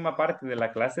la última parte de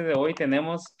la clase de hoy,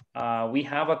 tenemos, we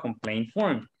have a complaint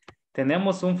form.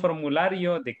 Tenemos un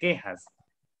formulario de quejas.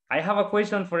 I have a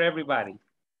question for everybody.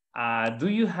 Do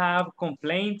you have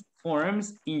complaint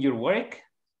forms in your work,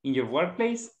 in your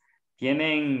workplace?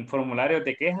 ¿Tienen formularios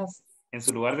de quejas en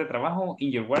su lugar de trabajo,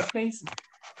 in your workplace?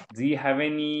 Do you have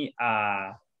any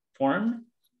form?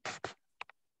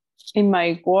 In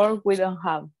my work, we don't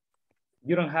have.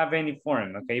 You don't have any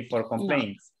form, okay, for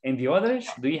complaints. No. And the others,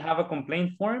 do you have a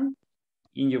complaint form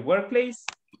in your workplace?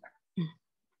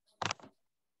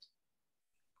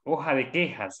 Hoja de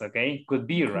quejas, okay, could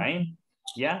be, right?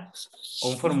 Yeah,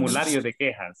 un formulario de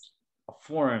quejas, a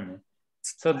form.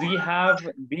 So do you have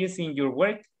this in your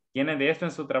work? ¿Tienen de esto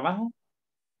en su trabajo?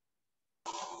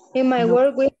 In my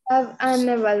work, we have an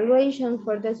evaluation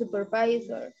for the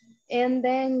supervisor. And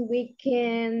then we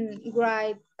can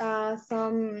write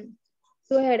some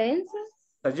sugerencias.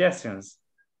 Suggestions.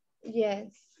 Yes,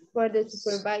 for the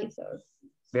supervisors.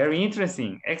 Very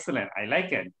interesting. Excellent. I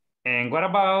like it. And what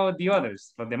about the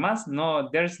others? Los demás? No,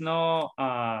 there's no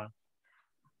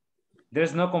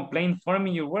complaint form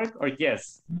in your work, or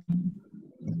yes?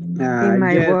 In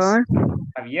my yes. work.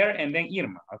 Javier and then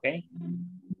Irma, okay?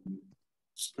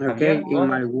 Okay,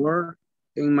 Javier,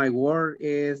 in my work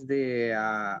is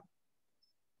the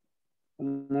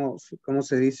 ¿cómo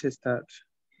se dice esta?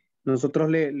 Nosotros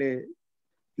le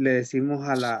decimos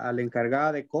a la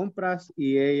encargada de compras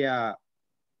y ella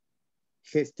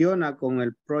gestiona con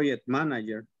el project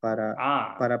manager para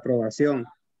aprobación.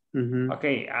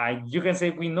 Okay, you can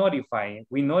say we notify.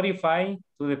 We notify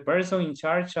to the person in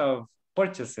charge of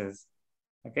purchases.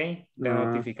 Okay, le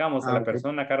notificamos a la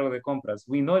persona a cargo de compras.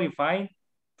 We notify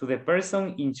to the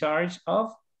person in charge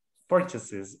of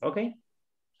purchases. Okay.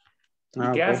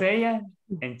 ¿Y qué hace ella?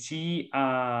 And she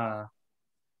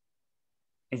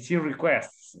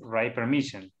requests, right,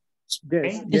 permission.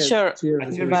 Yes, okay? Yes, sure.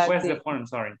 And she requests the form,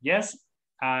 sorry. Yes,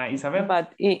 Isabel?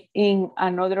 But in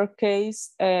another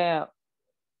case,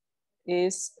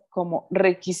 is como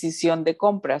requisición de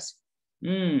compras.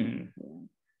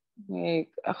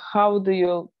 How do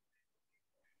you,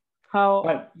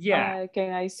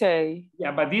 can I say?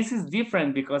 Yeah, but this is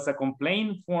different because a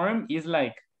complaint form is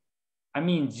like, I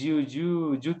mean, you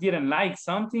didn't like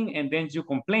something and then you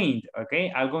complained, okay?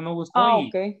 Algo no gustó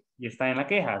okay. Y está en la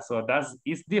queja. So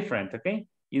it's different, okay?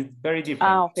 It's very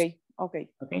different. Okay.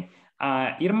 Okay.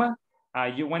 Irma,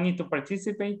 you wanted to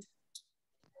participate?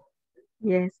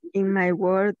 Yes, in my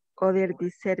work, order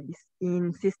this service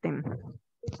in system.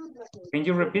 Can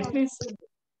you repeat, please?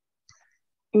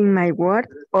 In my work,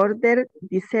 order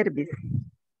the service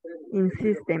in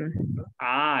system.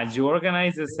 You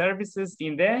organize the services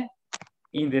in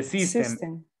the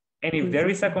system. And if there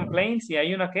is a complaint, si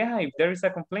hay una queja, if there is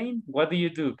a complaint, what do you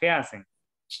do? ¿Qué hacen?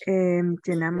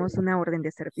 Llenamos una orden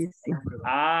de servicio.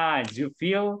 You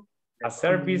fill a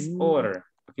service order.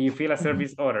 You fill a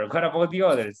service order. What about the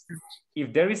others?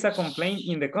 If there is a complaint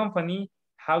in the company,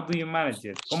 how do you manage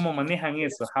it? ¿Cómo manejan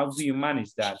eso? How do you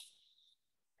manage that?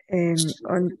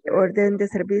 Orden de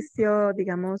servicio,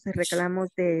 digamos, reclamos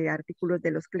de artículos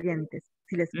de los clientes,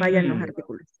 si les fallan los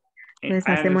artículos.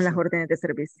 Entonces hacemos las órdenes de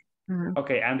servicio.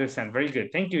 Okay, I understand. Very good.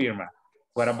 Thank you, Irma.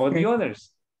 What about the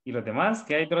others? ¿Y los demás?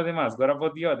 ¿Qué hay de los demás? What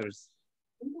about the others?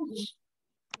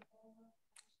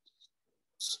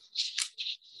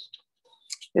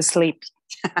 Sleep.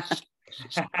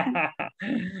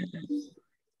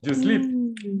 You sleep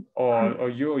or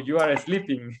you are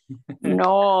sleeping.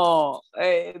 No,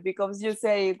 because you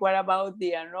say, what about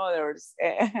the others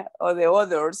or the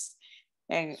others?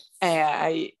 And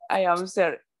I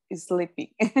answer sleeping.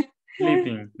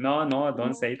 Sleeping. No,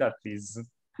 don't say that, please.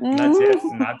 Not yet,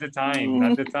 not the time,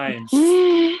 not the time.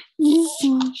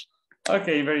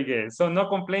 Okay, very good. So no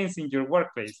complaints in your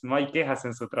workplace. No hay quejas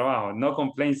en su trabajo. No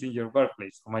complaints in your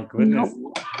workplace. Oh my goodness.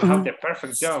 No. You have the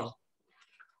perfect job.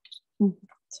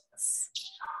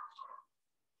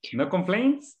 No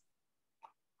complaints?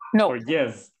 No. Or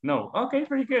yes? No. Okay,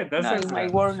 very good. That's no, excellent. my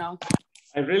word now.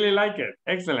 I really like it.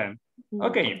 Excellent.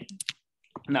 Okay.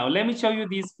 Now let me show you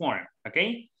this form.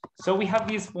 Okay. So we have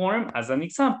this form as an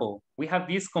example. We have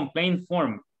this complaint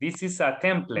form. This is a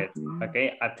template.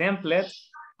 Okay. A template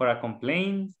for a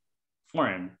complaint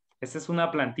form. Esta es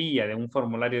una plantilla de un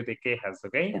formulario de quejas.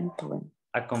 Okay.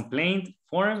 A complaint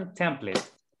form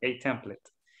template. A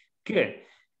template. Good.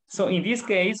 So in this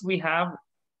case, we have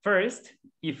first,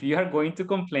 if you are going to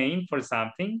complain for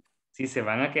something, si se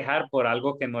van a quejar por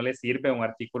algo que no les sirve, un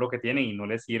artículo que tienen y no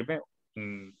les sirve,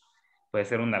 puede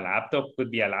ser una laptop, could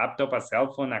be a laptop, a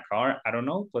cell phone, a car, I don't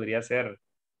know, podría ser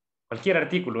cualquier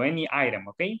artículo, any item,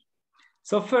 okay?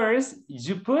 So first,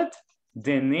 you put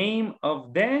the name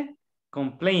of the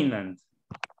complainant.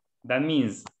 That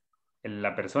means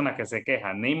la persona que se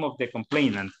queja, name of the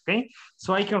complainant, okay?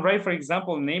 So I can write, for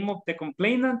example, name of the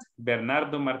complainant,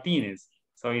 Bernardo Martínez.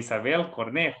 So Isabel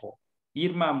Cornejo,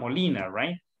 Irma Molina,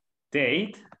 right?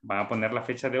 Date, van a poner la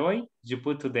fecha de hoy. You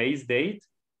put today's date.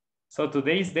 So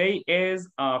today's day is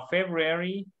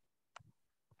February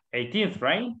 18th,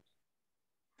 right?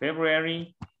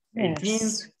 February 18th,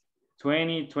 yes.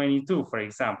 2022, for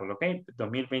example, okay?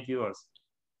 2022.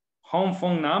 Home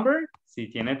phone number, si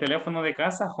tiene teléfono de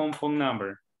casa, home phone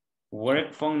number.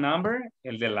 Work phone number,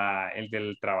 el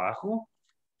del trabajo.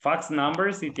 Fax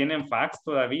number, si tienen fax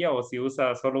todavía o si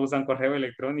solo usan correo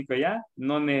electrónico ya,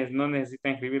 no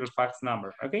necesitan escribir el fax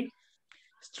number, ¿ok?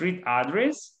 Street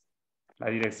address, la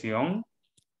dirección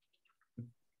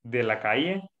de la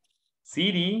calle.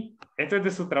 City, esto es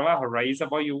de su trabajo, right? It's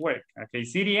about your work, ¿ok?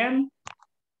 City and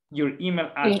your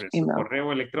email address,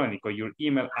 correo electrónico, your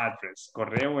email address,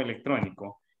 correo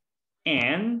electrónico.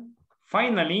 And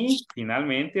finally,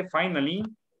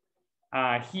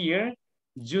 here,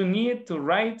 you need to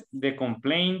write the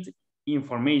complaint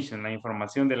information, la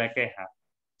información de la queja.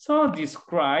 So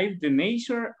describe the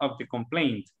nature of the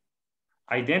complaint.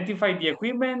 Identify the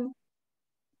equipment,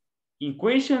 in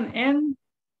question, and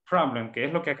problem, que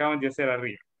es lo que acaban de hacer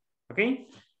arriba. Okay?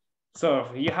 So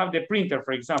if you have the printer,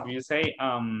 for example, you say,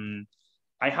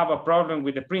 I have a problem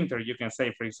with the printer. You can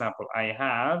say, for example,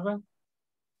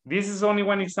 this is only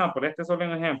one example. Este es solo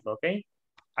un ejemplo, okay?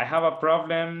 I have a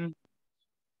problem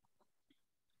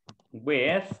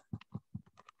with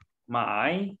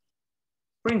my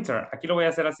printer. Aquí lo voy a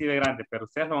hacer así de grande, pero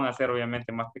ustedes lo van a hacer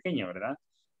obviamente más pequeño, ¿verdad?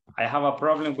 I have a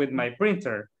problem with my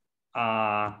printer.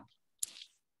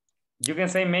 You can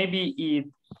say maybe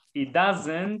it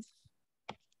doesn't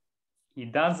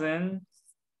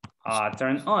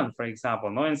turn on, for example.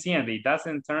 No enciende, it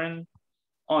doesn't turn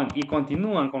on. Y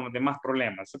continúan con los demás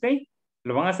problemas, ¿ok?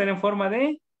 Lo van a hacer en forma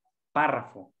de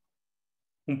párrafo.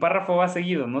 Un párrafo va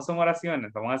seguido, no son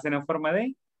oraciones, lo van a hacer en forma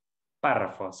de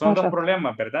párrafo. Son dos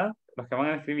problemas, ¿verdad? Los que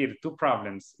van a escribir, two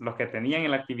problems, los que tenían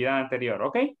en la actividad anterior,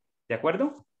 ¿ok? ¿De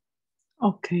acuerdo?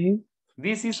 Ok.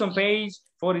 This is on page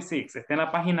 46. Está en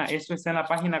la página, esto está en la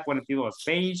página 42.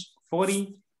 Page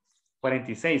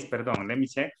 46, perdón, let me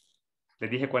check. Le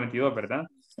dije 42, ¿verdad?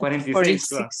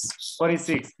 46.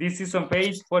 46. This is on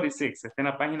page 46. Está en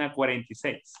la página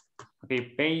 46. Ok,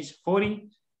 page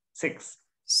 46.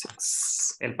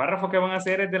 El párrafo que van a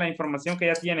hacer es de la información que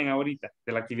ya tienen ahorita,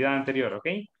 de la actividad anterior, ¿ok?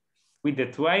 With the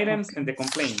two items and the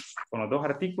complaints. Con los dos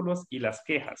artículos y las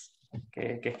quejas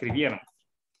que escribieron.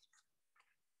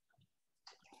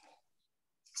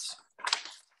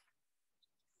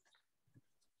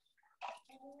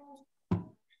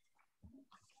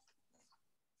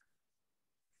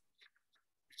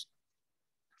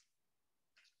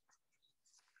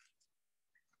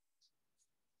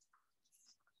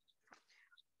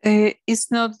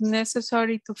 It's not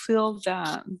necessary to fill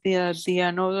the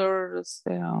another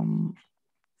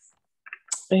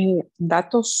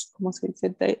datos, ¿cómo se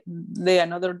dice? The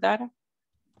another data.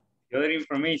 The other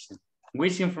information.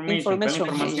 Which information? ¿Cuál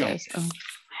información? Yes.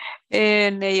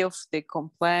 Name of the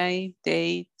complaint,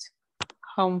 date,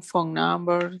 home phone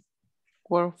number,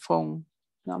 work phone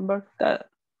number.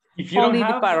 If you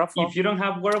don't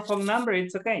have work phone number,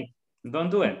 it's okay.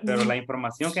 Don't do it. Pero la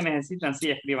información que necesitan,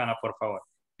 sí, escríbanla, por favor.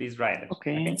 please write it.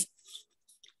 Okay.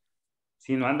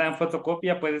 Si no anda en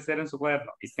fotocopia, puede ser en su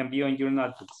cuaderno. It can be on your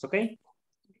notebooks, okay?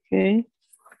 Okay.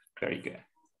 Very good.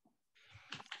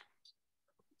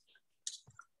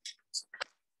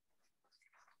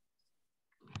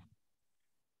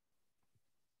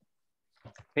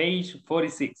 Page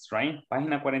 46, right?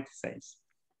 Página 46.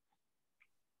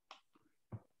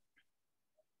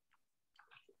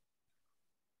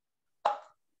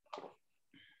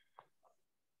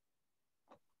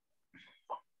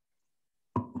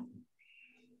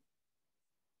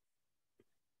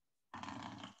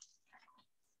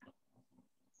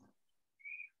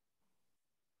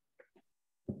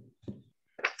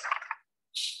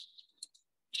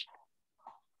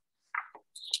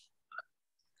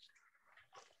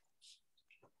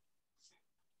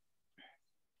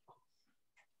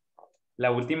 La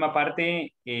última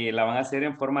parte la van a hacer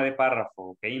en forma de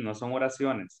párrafo, ¿ok? No son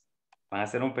oraciones. Van a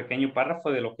hacer un pequeño párrafo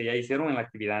de lo que ya hicieron en la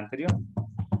actividad anterior,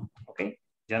 ¿ok?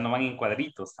 Ya no van en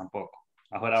cuadritos tampoco.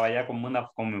 Ahora vaya como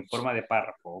en forma de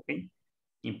párrafo, ¿ok?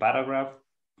 In paragraph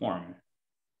form.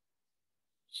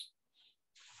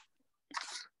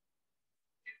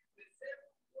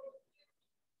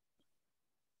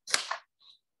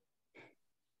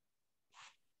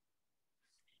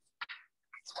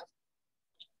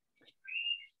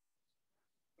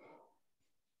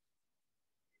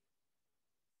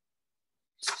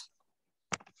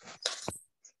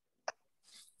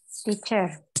 Teacher,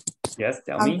 Yes,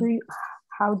 tell me.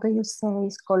 how do you say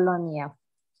colonia?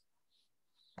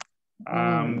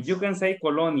 You can say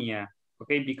colonia,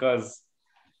 okay? Because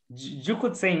you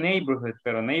could say neighborhood,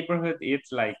 pero neighborhood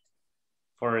it's like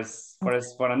for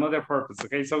another purpose,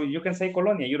 okay? So you can say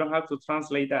colonia. You don't have to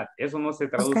translate that. Eso no se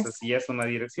traduce si es una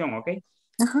dirección, okay?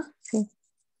 Sí.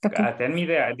 Okay. Tell me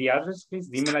the address, please.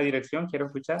 Dime la dirección. Quiero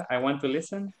escuchar. I want to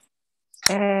listen.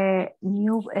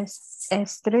 New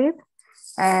Street,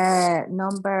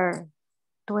 number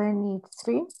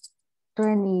 23,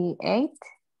 28,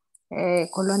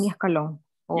 Colonia Escalón.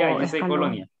 Yeah, you say Escalón.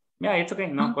 colonia. Yeah, it's okay.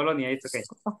 No, colonia, it's okay.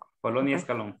 Colonia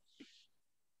Escalón.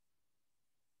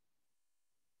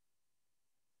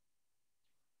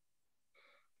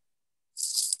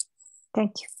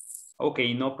 Thank you.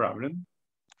 Okay, no problem.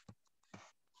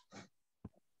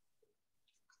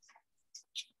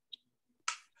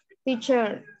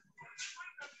 Teacher.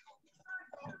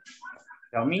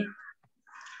 Tell me.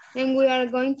 And we are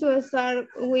going to start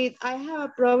with I have a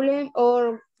problem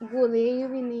or good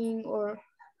evening or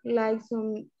like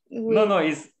some. No,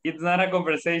 it's not a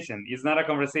conversation. It's not a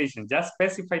conversation. Just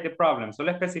specify the problem.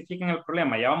 Solo especifiquen el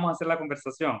problema. Ya vamos a hacer la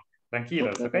conversación.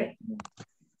 Tranquilos, okay?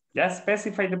 Just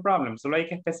specify the problem. Solo hay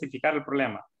que especificar el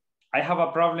problema. I have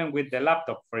a problem with the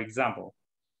laptop, for example.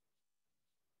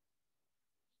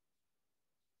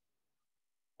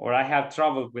 Or I have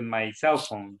trouble with my cell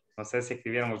phone. No sé si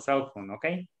escribieron el cell phone,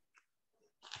 okay?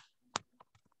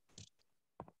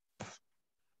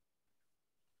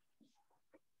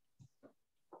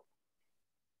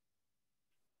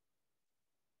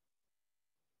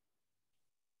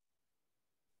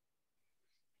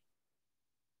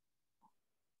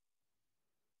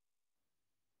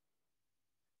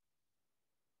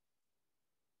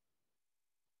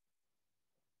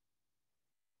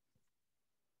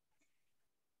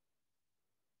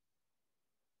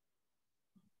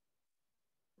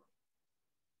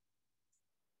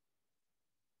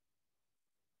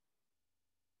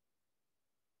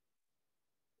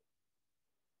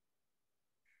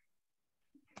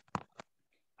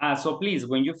 So please,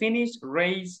 when you finish,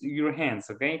 raise your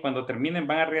hands, okay? Cuando terminen,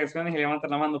 van a reacciones y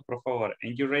levantan la mano, por favor.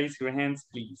 And you raise your hands,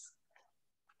 please.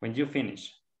 When you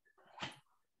finish.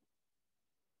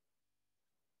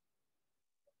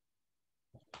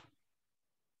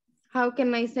 How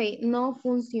can I say no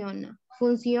funciona?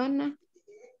 Funciona.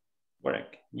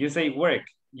 Work. You say work.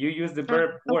 You use the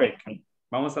verb work. Okay.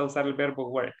 Vamos a usar el verbo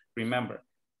work, remember.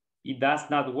 It does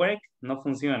not work, no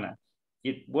funciona.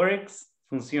 It works,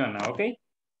 funciona, okay?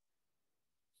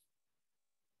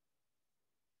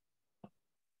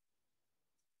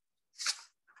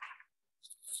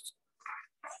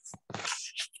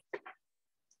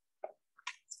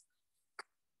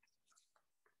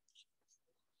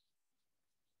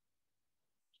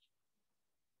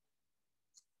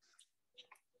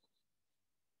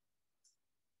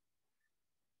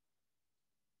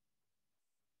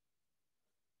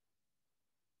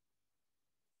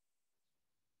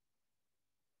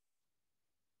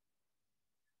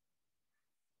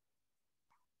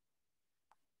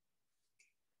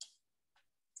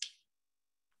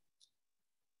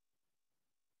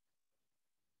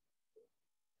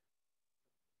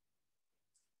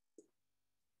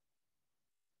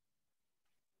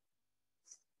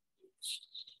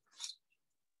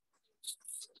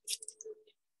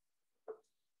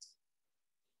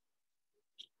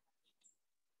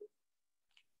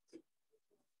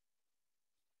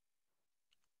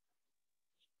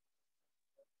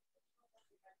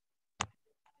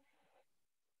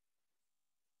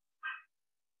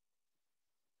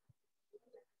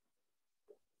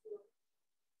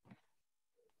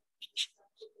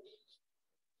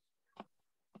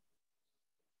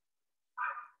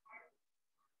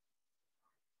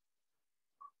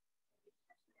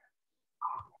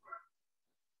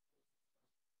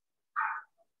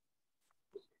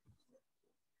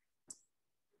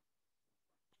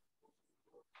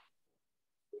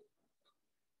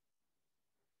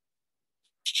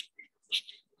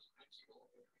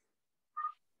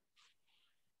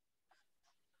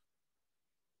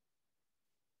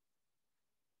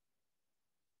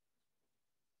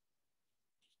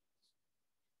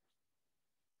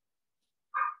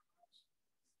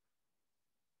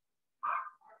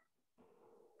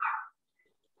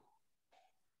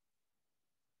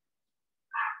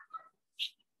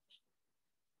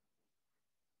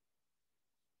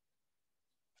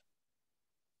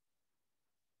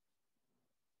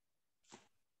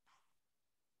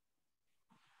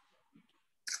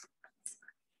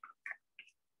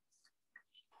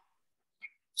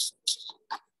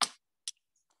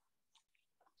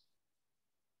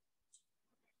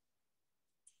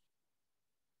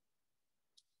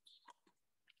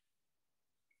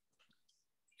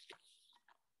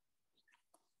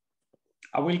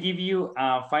 I will give you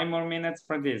 5 more minutes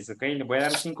for this, okay? Le voy a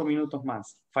dar 5 minutos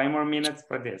más. 5 more minutes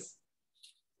for this.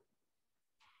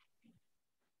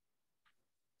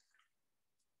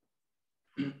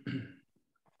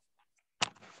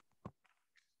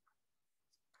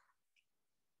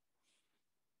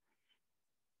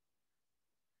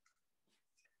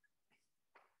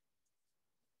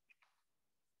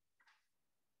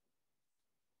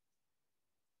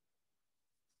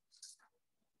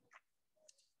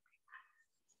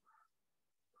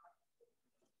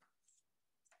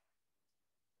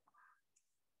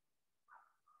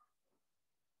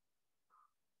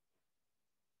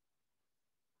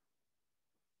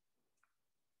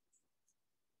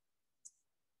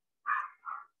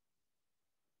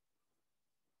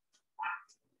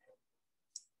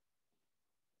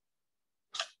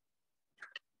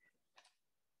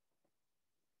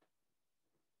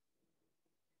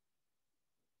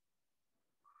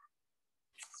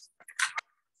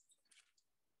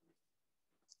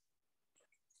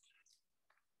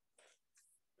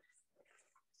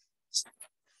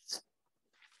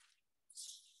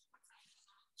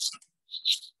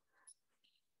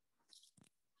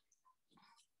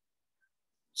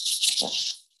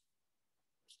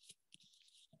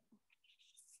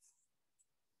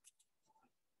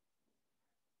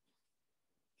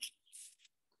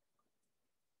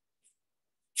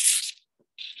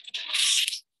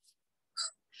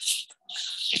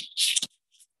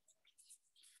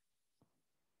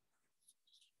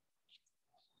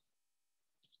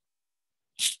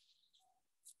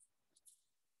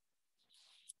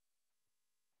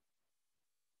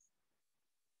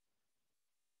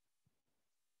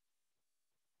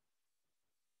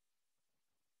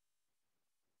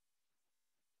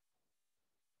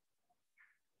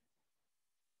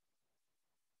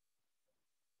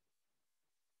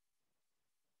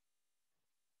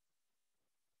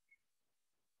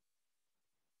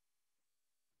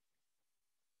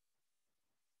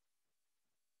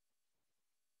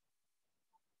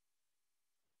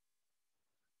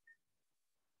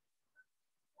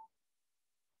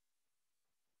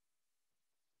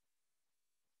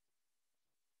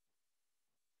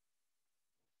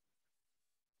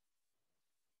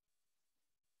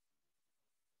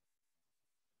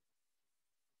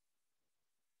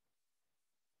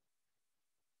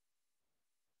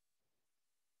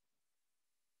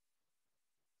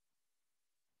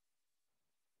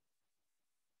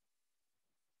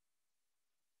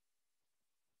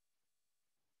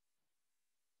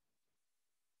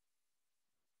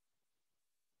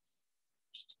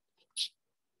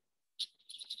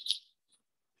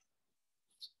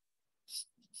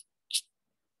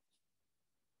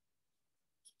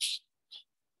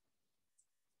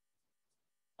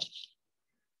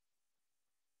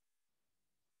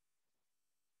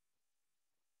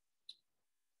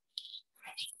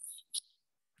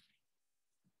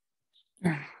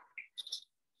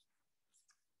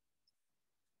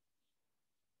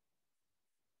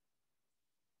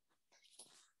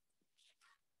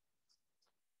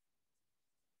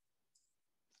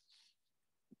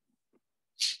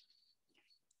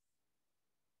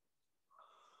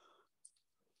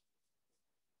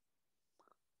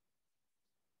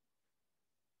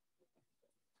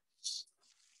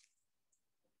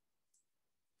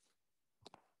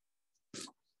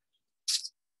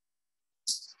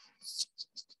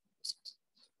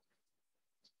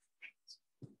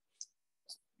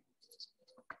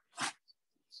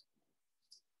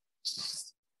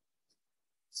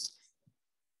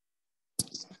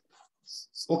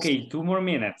 Okay, 2 more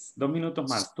minutes. 2 minutos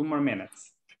más. 2 more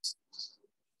minutes.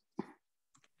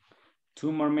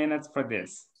 2 more minutes for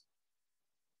this.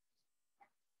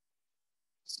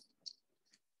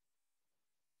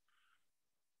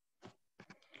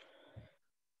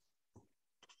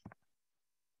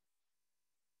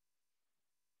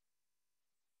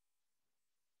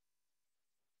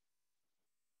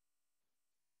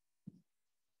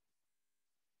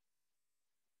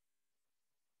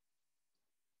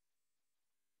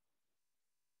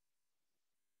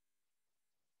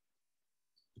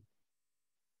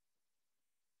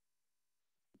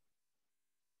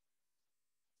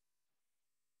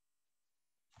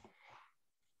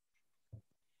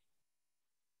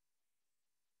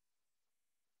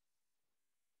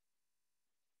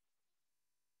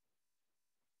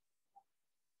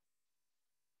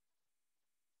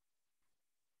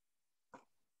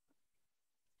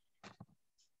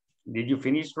 Did you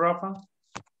finish, Rafa?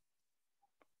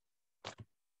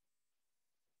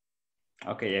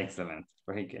 Okay, excellent.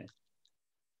 Very good.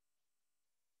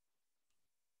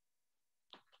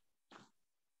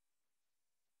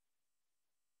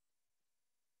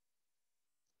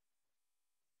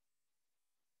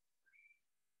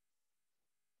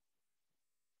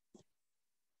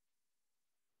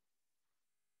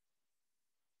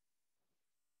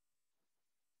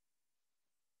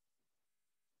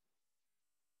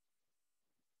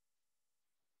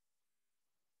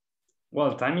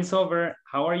 Well, time is over.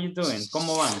 How are you doing?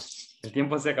 ¿Cómo van? El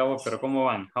tiempo se acabó, pero ¿cómo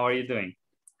van? How are you doing?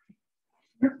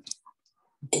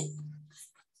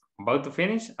 About to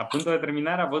finish? ¿A punto de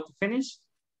terminar? About to finish?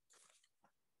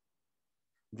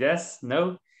 Yes?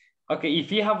 No? Okay,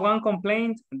 if you have one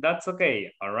complaint, that's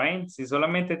okay, all right? Si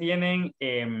solamente tienen,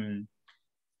 in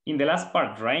the last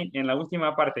part, right? En la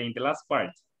última parte, in the last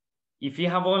part. If you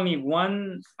have only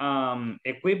one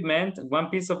equipment, one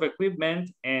piece of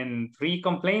equipment and 3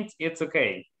 complaints, it's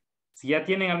okay. Si ya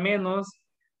tienen al menos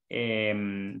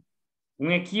un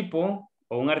equipo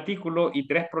o un artículo y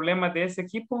 3 problemas de ese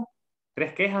equipo,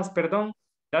 3 quejas, perdón,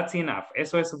 that's enough.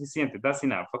 Eso es suficiente, that's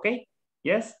enough, okay?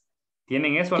 Yes?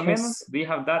 ¿Tienen eso al menos? Do you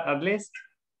have that at least?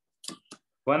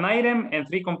 1 item and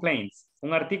 3 complaints.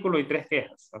 Un artículo y 3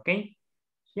 quejas, okay?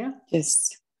 Yeah?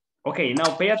 Yes. Okay,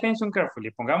 now pay attention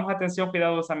carefully. Pongamos atención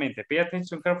cuidadosamente. Pay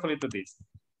attention carefully to this.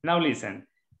 Now listen.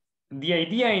 The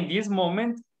idea in this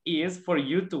moment is for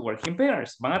you to work in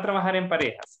pairs. Van a trabajar en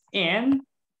parejas. And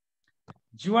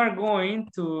you are going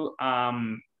to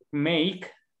make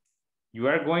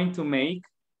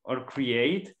or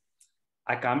create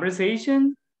a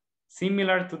conversation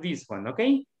similar to this one,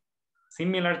 okay?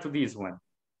 Similar to this one.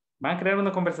 Van a crear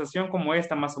una conversación como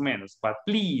esta más o menos. But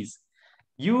please,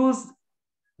 use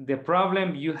the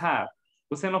problem you have.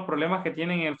 Usen los problemas que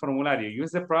tienen en el formulario.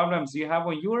 Use the problems you have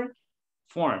on your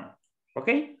form. ¿Ok?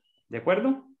 ¿De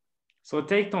acuerdo? So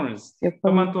take turns.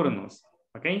 Toman turnos.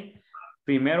 ¿Ok?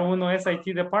 Primero uno es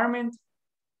IT Department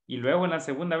y luego en la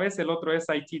segunda vez el otro es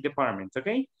IT Department. ¿Ok?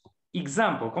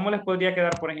 Example. ¿Cómo les podría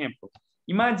quedar, por ejemplo?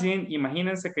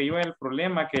 Imagínense que yo el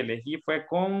problema que elegí fue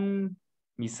con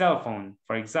mi cell phone,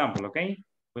 for example. ¿Ok?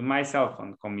 With my cell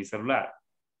phone, con mi celular.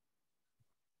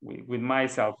 With my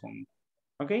cell phone.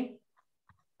 Okay?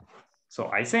 So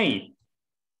I say,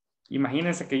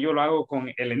 imagínense que yo lo hago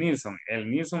con el Nilsson. El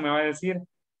Nilsson me va a decir,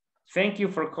 thank you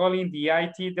for calling the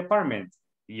IT department.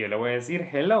 Y yo le voy a decir,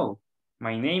 hello,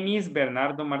 my name is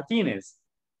Bernardo Martinez.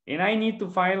 And I need to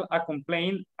file a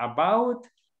complaint about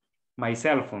my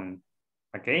cell phone.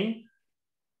 Okay?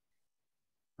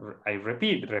 I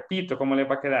repito, ¿cómo le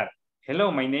va a quedar?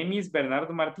 Hello, my name is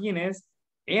Bernardo Martinez.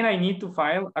 And I need to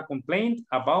file a complaint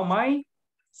about my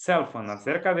cell phone.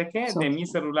 ¿Acerca de qué? De mi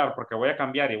celular, porque voy a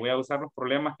cambiar y voy a usar los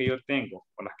problemas que yo tengo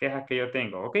o las quejas que yo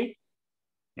tengo, ¿ok?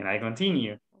 And I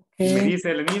continue. Y me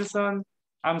dice el Nilsson,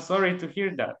 I'm sorry to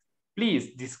hear that.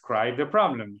 Please describe the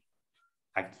problem.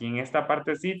 Aquí en esta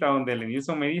partecita donde el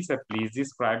Nilsson me dice, please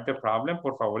describe the problem,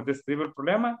 por favor describe el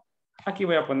problema, aquí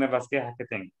voy a poner las quejas que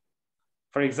tengo.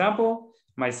 For example,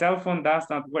 my cell phone does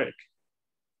not work.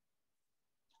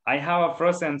 I have a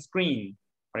frozen screen,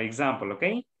 for example,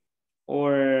 okay?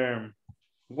 Or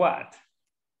what?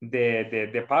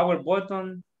 The power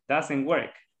button doesn't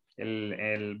work.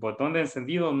 El botón de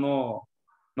encendido no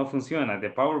funciona.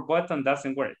 The power button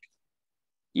doesn't work.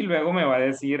 Y luego me va a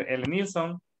decir el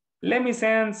Nilsson, let me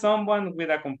send someone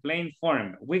with a complaint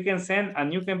form. We can send a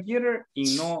new computer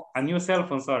a new cell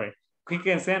phone, sorry. We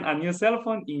can send a new cell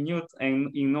phone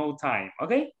in no time,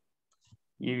 okay?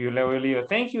 Y yo le digo,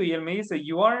 thank you. Y él me dice,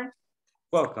 you are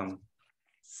welcome.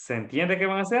 ¿Se entiende qué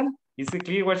van a hacer? Is it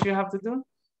clear what you have to do?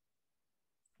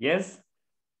 Yes?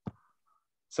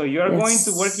 So you are going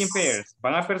to work in pairs.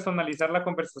 Van a personalizar la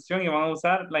conversación y van a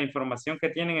usar la información que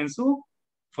tienen en su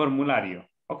formulario.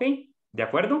 ¿Ok? ¿De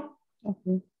acuerdo?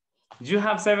 You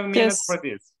have 7 minutes for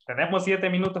this. Tenemos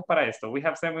 7 minutos para esto. We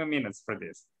have 7 minutes for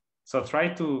this. So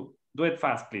try to do it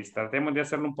fast, please. Tratemos de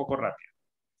hacerlo un poco rápido.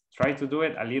 Try to do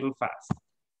it a little fast.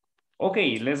 Ok,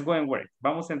 let's go and work.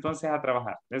 Vamos entonces a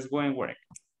trabajar. Let's go and work.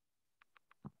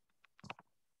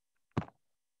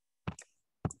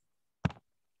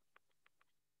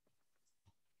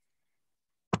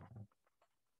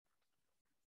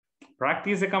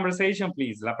 Practice the conversation,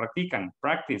 please. La practican.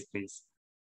 Practice, please.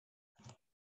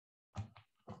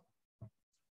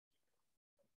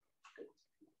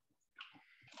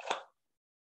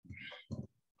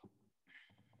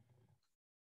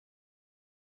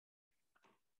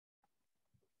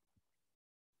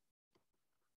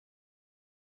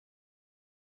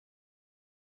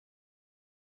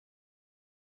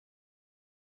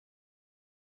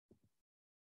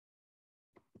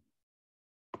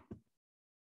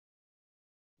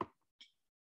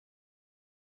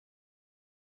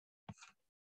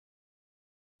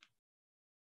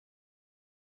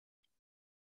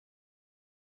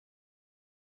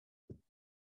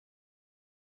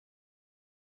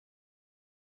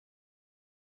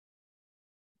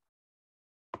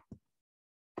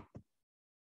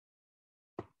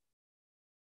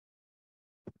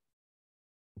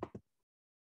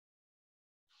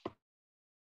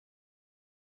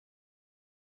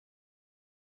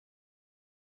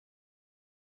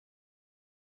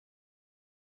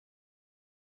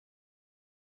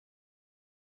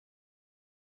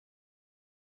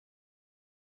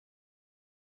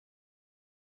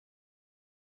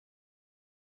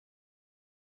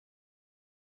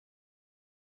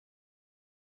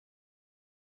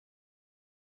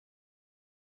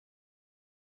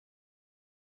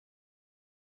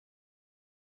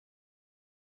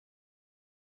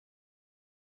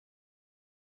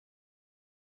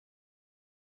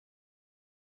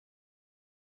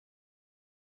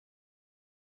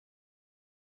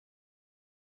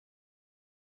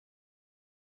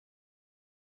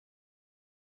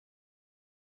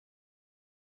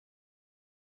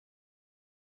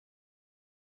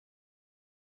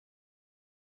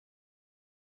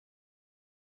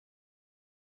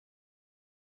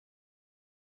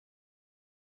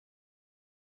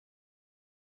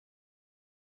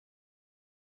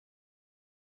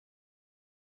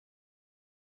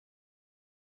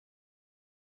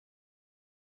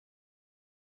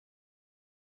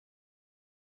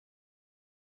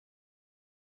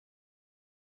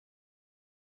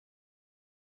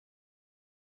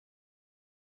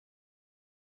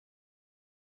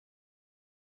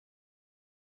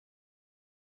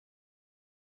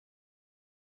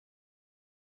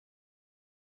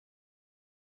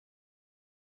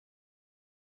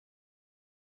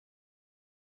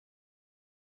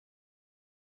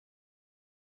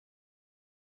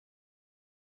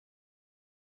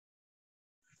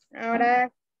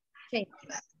 Ahora, sí.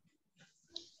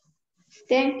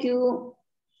 Thank you.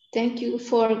 Thank you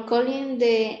for calling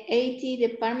the IT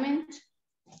department.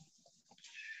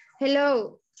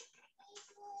 Hello.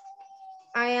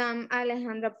 I am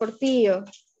Alejandra Portillo.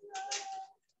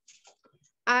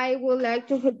 I would like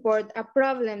to report a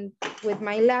problem with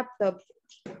my laptop.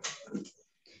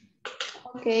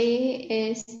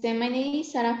 Okay, my name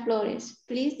is Sara Flores.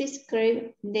 Please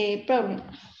describe the problem.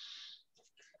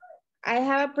 I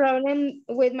have a problem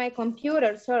with my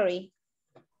computer, sorry.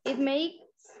 It makes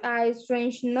a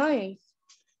strange noise,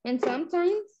 and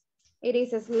sometimes it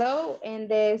is slow and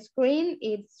the screen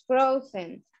is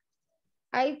frozen.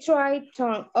 I tried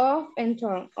turn off and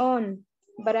turn on,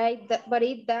 but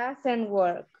it doesn't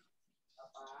work.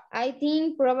 I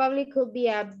think probably could be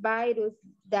a virus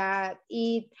that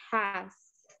it has.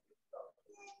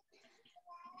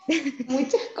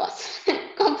 Muchas cosas.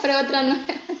 Compré otra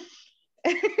nueva.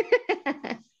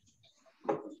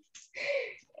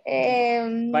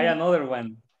 Buy another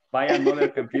one. Buy another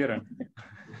computer.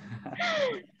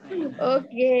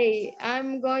 Okay,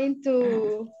 I'm going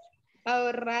to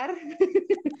ahorrar.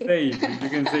 Save. You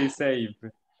can say save.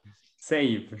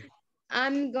 Save.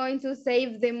 I'm going to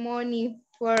save the money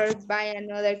for buy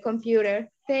another computer.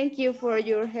 Thank you for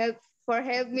your help, for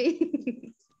help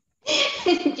me.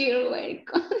 You're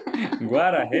welcome.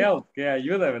 What a help. Qué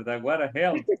ayuda, ¿verdad? What a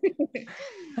help.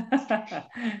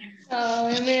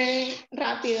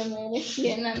 Rápido me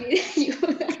decían a mí de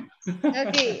ayuda.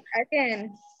 Okay,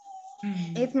 again,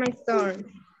 it's my turn.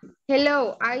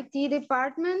 Hello, IT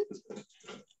department.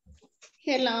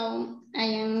 Hello, I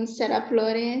am Sara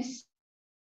Flores.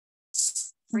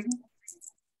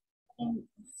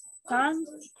 Thank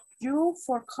you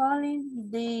for calling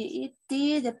the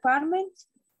IT department.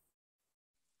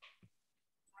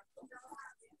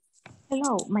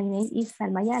 Hello, my name is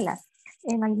Salma Ayala,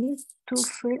 and I need to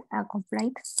file a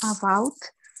complaint about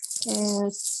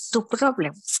two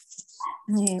problems.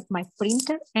 My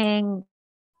printer and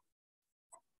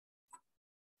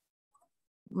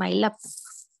my laptop.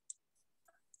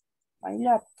 My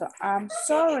laptop. I'm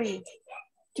sorry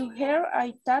to hear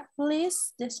that.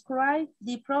 Please describe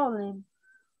the problem.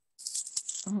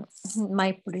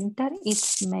 My printer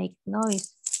is make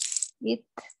noise. It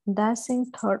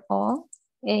doesn't turn on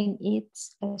and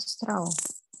it's strong.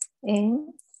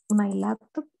 And my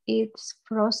laptop is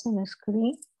frozen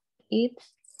screen.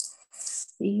 It's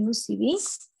USB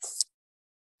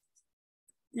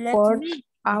port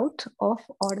out of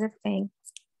order and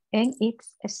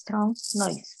it's a strong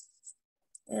noise.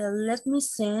 Let me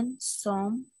send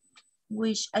some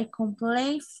which I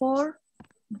complain for.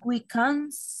 We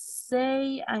can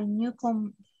say a new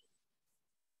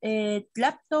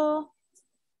laptop.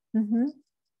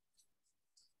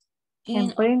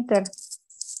 In printer.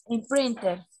 In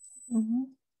printer.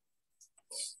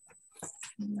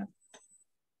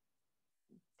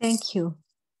 Thank you.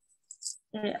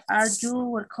 Are you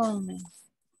welcome?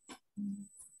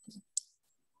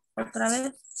 Otra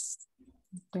vez.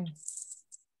 Okay.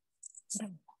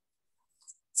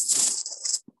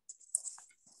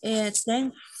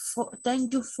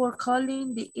 Thank you for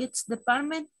calling the IT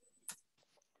department.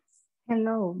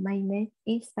 Hello, my name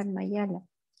is Salma Ayala,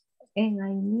 and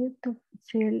I need to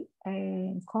file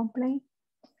a complaint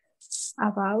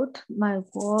about my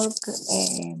work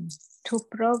two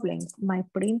problems, my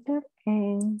printer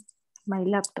and my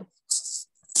laptop.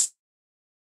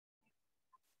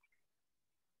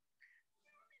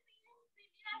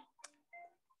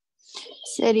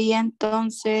 Sería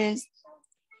entonces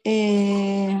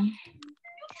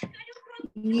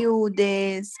view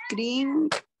the screen,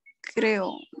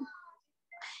 creo.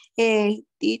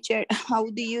 Teacher, how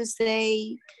do you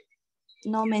say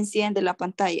no me enciende la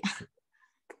pantalla?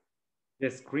 The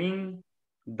screen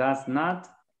does not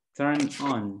turn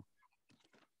on.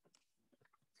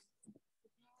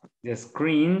 The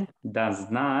screen does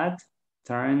not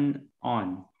turn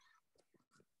on.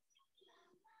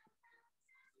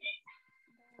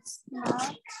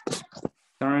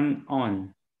 Turn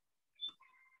on.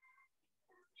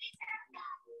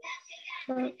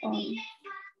 Turn on.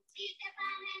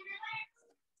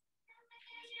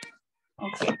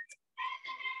 Okay.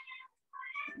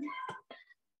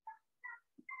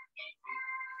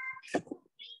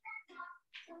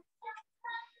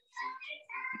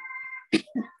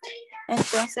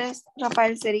 Entonces,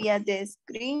 Rafael, sería the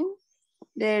screen,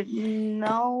 the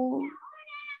no,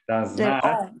 Does the not.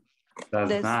 on.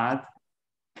 Does not.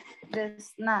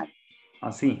 Does not.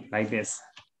 Así, like this.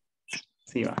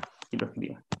 Sí, va. Aquí lo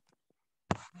escribo.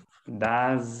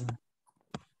 Does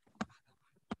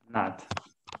not.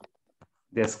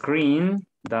 The screen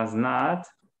does not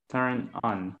turn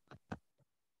on.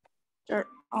 Turn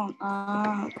on.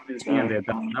 Enciende,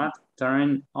 does not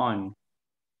turn on.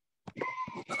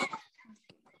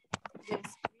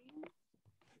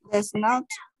 Does not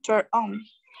turn on.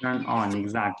 Turn on,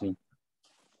 exactly.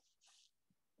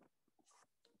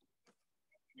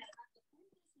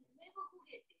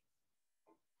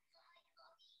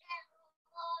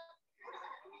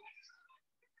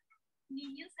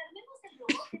 Niños, armemos el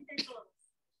robot entre todos.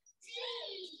 Sí.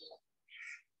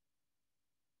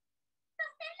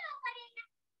 Hacerlo, pareja.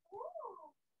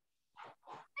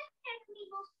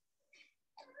 Amigos.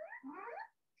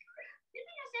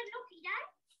 Deben hacerlo girar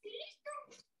y listo.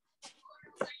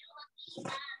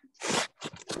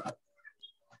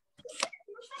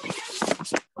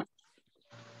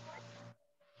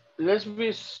 Let's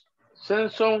be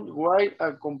send some write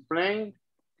a complaint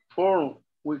form.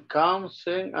 We can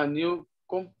send a new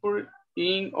complaint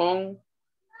in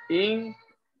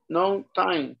no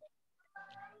time.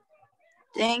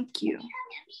 Thank you.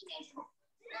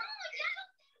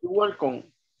 You're welcome.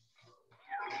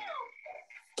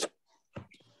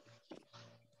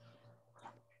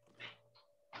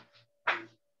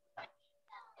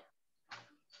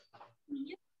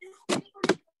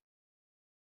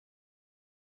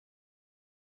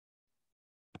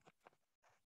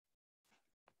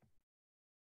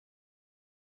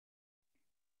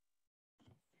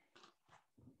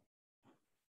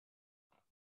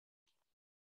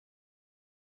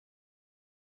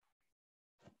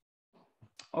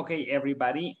 Okay,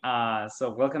 everybody.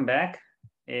 So welcome back.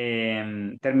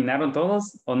 ¿Terminaron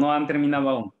todos o no han terminado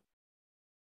aún?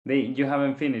 You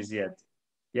haven't finished yet.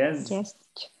 Yes? Yes,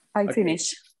 I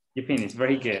finished. You finished,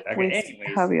 very good. Okay, With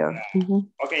anyways. Javier.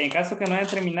 Ok, en caso que no hayan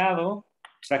terminado,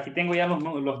 aquí tengo ya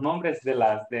los nombres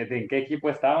de qué equipo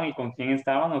estaban y con quién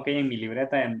estaban, ok, en mi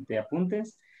libreta de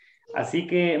apuntes. Así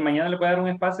que mañana le voy a dar un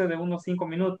espacio de unos 5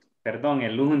 minutos. Perdón,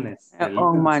 el lunes.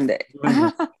 On Monday.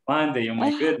 Monday, oh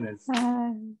my goodness.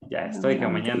 Ya estoy que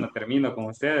mañana termino con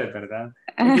ustedes, ¿verdad?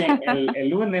 Muy bien, el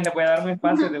lunes le voy a dar un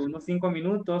espacio de unos 5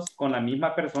 minutos con la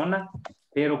misma persona,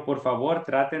 pero por favor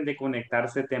traten de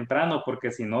conectarse temprano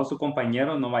porque si no su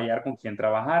compañero no va a hallar con quién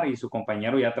trabajar y su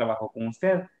compañero ya trabajó con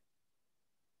usted.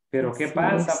 Pero ¿qué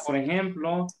pasa? Por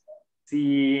ejemplo,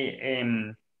 si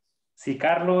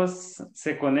Carlos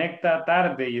se conecta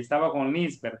tarde y estaba con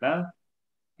Liz, ¿verdad?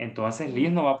 Entonces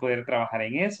Liz no va a poder trabajar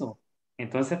en eso.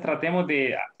 Entonces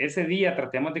ese día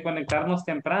tratemos de conectarnos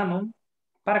temprano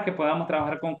para que podamos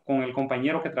trabajar con el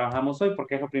compañero que trabajamos hoy,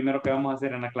 porque es lo primero que vamos a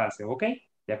hacer en la clase, ¿ok?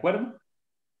 ¿De acuerdo?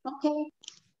 Ok.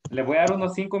 Le voy a dar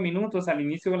unos 5 minutos al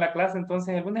inicio de la clase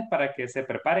entonces el lunes para que se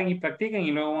preparen y practiquen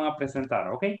y luego van a presentar,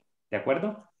 ¿ok? ¿De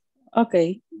acuerdo? Ok.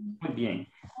 Muy bien.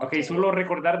 Ok, solo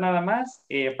recordar nada más,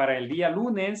 para el día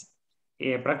lunes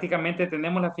prácticamente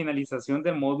tenemos la finalización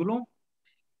del módulo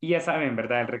y ya saben,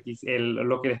 ¿verdad?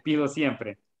 Lo que les pido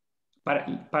siempre.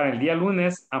 Para el día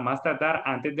lunes, a más tardar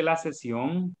antes de la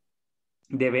sesión,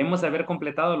 debemos haber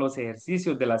completado los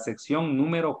ejercicios de la sección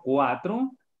número 4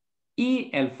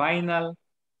 y el final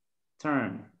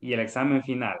term y el examen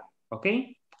final, ¿ok?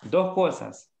 2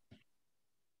 cosas.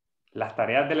 Las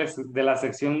tareas de la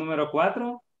sección número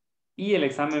 4 y el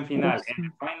examen final,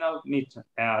 el final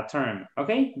term, ¿ok?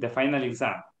 The final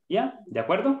exam, ¿ya? ¿De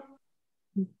acuerdo?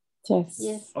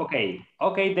 Yes. Okay,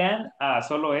 then,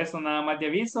 solo eso nada más de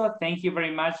aviso. Thank you very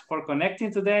much for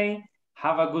connecting today.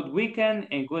 Have a good weekend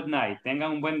and good night.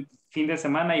 Tengan un buen fin de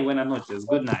semana y buenas noches.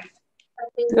 Good night.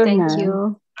 Thank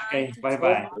you. Okay,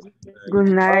 bye-bye. Good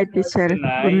night, teacher. Good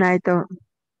night. Good night.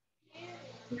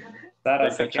 Sara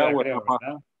Take se a queda, shower, creo, mamá.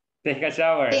 ¿verdad? Take a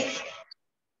shower.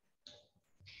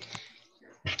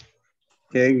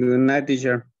 Okay, good night,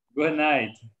 teacher. Good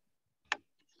night.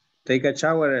 Take a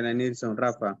shower and I need some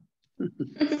Rafa.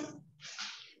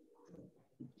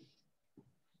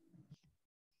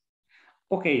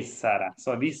 Okay, Sara.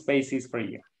 So this space is for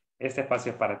you. Este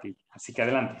espacio es para ti. Así que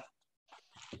adelante.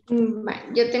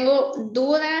 Yo tengo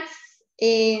dudas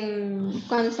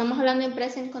cuando estamos hablando en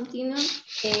present continuous,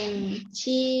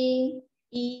 she,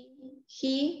 he,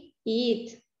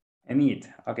 it. En it.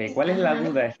 Okay, ¿cuál es la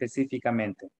duda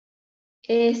específicamente?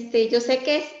 Yo sé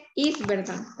que es is,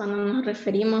 ¿verdad? Cuando nos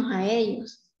referimos a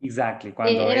ellos. Exactly,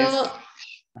 cuando es...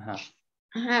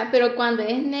 Ajá, pero cuando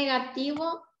es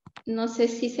negativo, no sé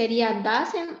si sería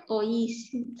doesn't o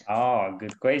isn't. Oh,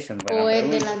 good question. O es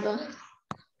de las dos.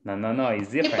 No, it's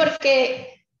Sí, different.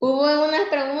 porque hubo unas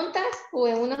preguntas o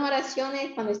en unas oraciones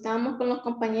cuando estábamos con los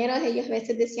compañeros, ellos a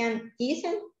veces decían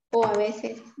isn't o a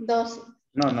veces doesn't.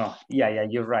 No, yeah,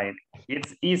 you're right. It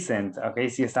isn't, okay,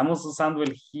 si estamos usando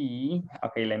el he,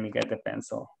 okay, let me get the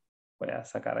pencil. Voy a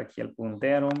sacar aquí el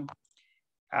puntero.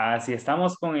 Si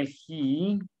estamos con el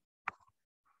he,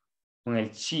 con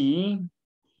el she,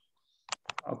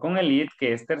 o con el it,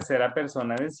 que es tercera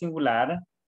persona del singular.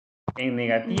 En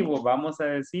negativo vamos a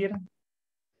decir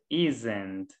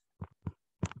isn't.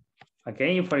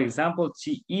 Okay, for example,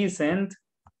 she isn't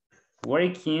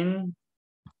working.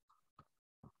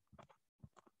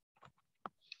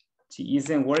 She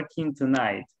isn't working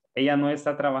tonight. Ella no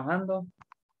está trabajando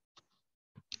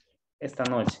esta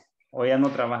noche. O ella no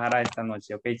trabajará esta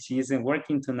noche. Okay, she isn't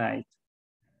working tonight.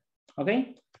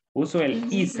 Okay, uso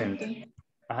el isn't.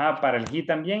 Ajá, para el he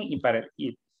también y para el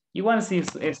it. Igual si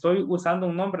estoy usando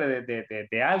un nombre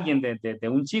de alguien, de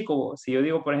un chico, si yo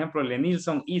digo, por ejemplo,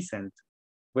 Lenilson isn't,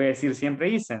 voy a decir siempre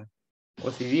isn't.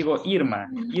 O si digo Irma,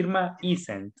 Irma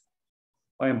isn't.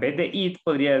 O en vez de it,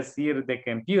 podría decir the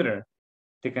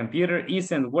computer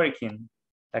isn't working.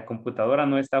 La computadora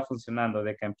no está funcionando.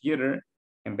 The computer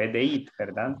en vez de it,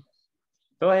 ¿verdad?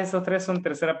 Todos esos tres son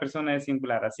tercera persona de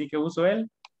singular. Así que uso el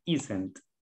isn't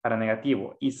para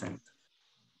negativo, isn't.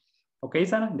 ¿Ok,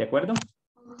 Sara? ¿De acuerdo?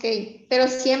 Ok, pero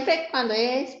siempre cuando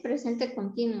es presente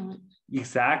continuo.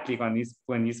 Exactly,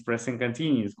 when it's present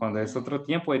continuous. Cuando es otro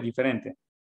tiempo es diferente.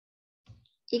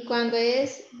 Y cuando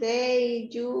es they,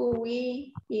 you,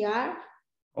 we, we are.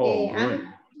 Oh,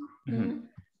 good.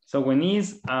 So when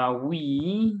it's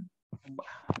we,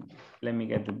 let me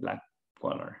get the black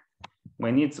color.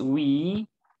 When it's we,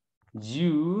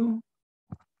 you,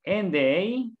 and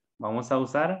they, vamos a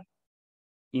usar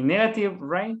in negative,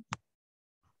 right?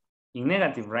 In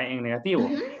negative, right? En negativo.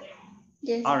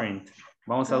 Yes. Aren't.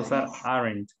 Vamos a usar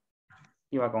aren't.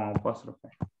 Iba con apóstrofe.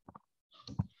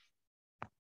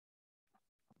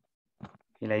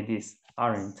 Like this,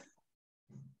 aren't.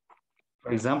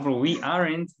 For example, we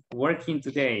aren't working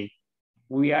today.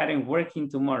 We aren't working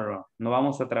tomorrow. No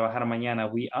vamos a trabajar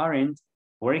mañana. We aren't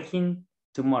working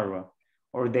tomorrow.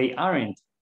 Or they aren't.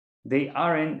 They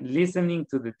aren't listening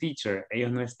to the teacher.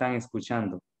 Ellos no están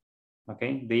escuchando.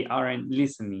 Okay? They aren't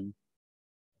listening.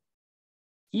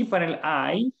 Y para el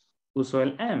I, uso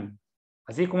el am.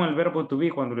 Así como el verbo to be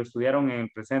cuando lo estudiaron en el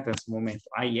presente en su momento.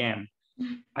 I am.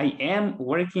 I am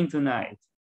working tonight.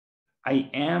 I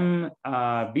am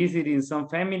visiting some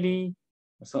family,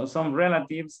 some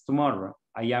relatives tomorrow.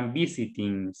 I am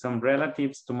visiting some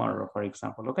relatives tomorrow, for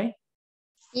example, okay?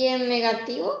 ¿Y en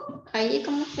negativo? ¿Ahí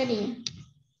cómo sería?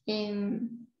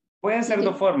 Pueden ser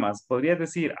dos formas. Podría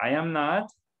decir I am not.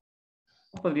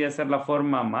 Podría ser la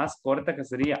forma más corta que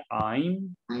sería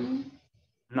I'm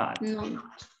not. No.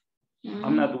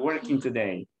 I'm not working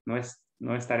today.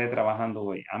 No estaré trabajando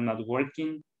hoy. I'm not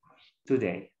working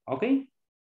today, okay?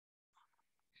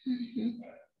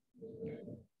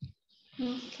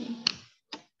 Okay.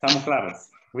 ¿Estamos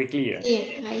claros? We clear.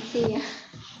 Sí, ahí sí ya.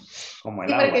 Como el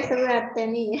Sí, agua. porque se la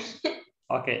tenía.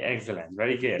 Ok, excellent.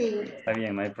 Very good. Sí. Está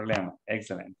bien, no hay problema.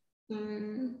 Excellent.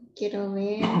 Quiero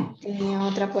ver. Tenía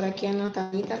otra por aquí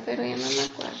anotadita, pero ya no me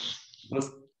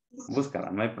acuerdo. Búscala,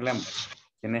 no hay problema.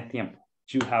 Tienes tiempo.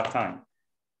 You have time.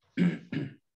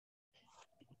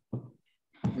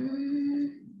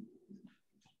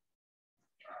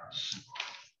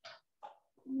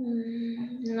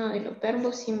 No, de los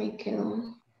verbos sí me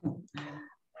quedó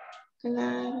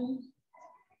claro.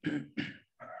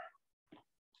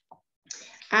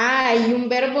 Hay un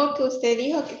verbo que usted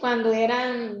dijo que cuando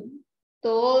eran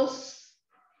dos,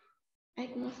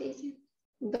 ¿cómo se dice?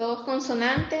 Dos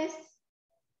consonantes,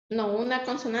 no, una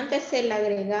consonante se le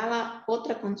agregaba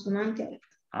otra consonante.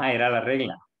 Era la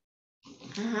regla.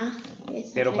 Ajá.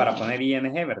 Pero para poner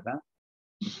ing, ¿verdad?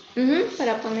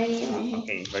 Para poner ing. Ok,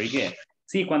 very good.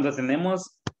 Sí, cuando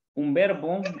tenemos un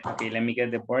verbo, ok, let me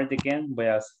get the board again. Voy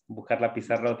a buscar la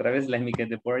pizarra otra vez. Let me get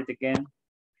the board again.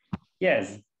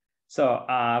 Yes. So,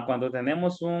 cuando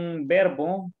tenemos un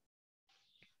verbo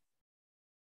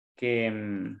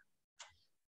que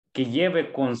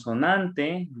lleve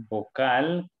consonante,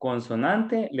 vocal,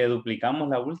 consonante, le duplicamos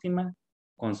la última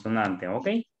consonante, ¿ok?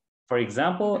 For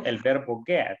example, el verbo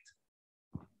get.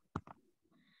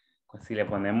 Si le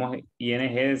ponemos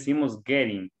ing, decimos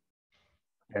getting.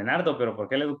 Leonardo, ¿pero por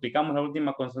qué le duplicamos la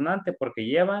última consonante? Porque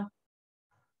lleva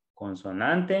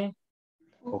consonante,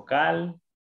 vocal,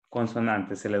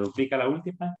 consonante. Se le duplica la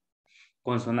última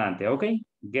consonante, ¿ok?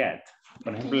 Get.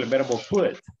 Por ejemplo, el verbo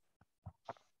put.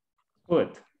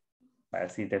 Put.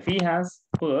 Si te fijas,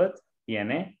 put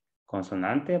tiene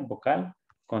consonante, vocal,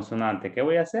 consonante. ¿Qué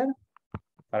voy a hacer?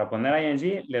 Para poner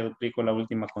ing, le duplico la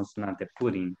última consonante,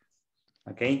 putting.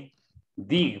 ¿Ok?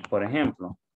 Dig, por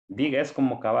ejemplo. Dig es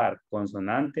como cavar.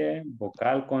 Consonante,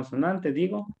 vocal, consonante,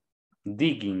 digo.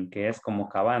 Digging, que es como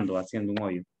cavando, haciendo un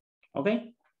hoyo. ¿Ok?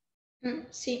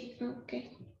 Sí, ok.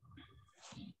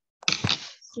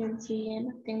 Sí, ya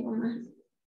no tengo más.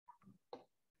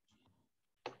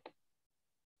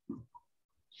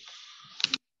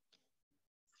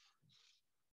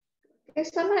 Es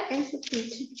solo eso,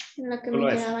 teacher, en lo que Solo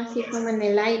me eso. quedaba así como en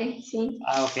el aire, sí.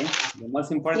 Ah, okay. The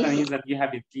most important Sí. is that you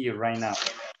have it clear right now.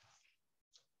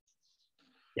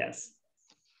 Yes.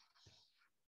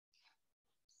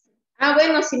 Ah,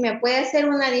 bueno, si me puede hacer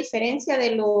una diferencia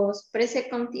de los present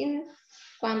continuous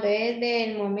cuando es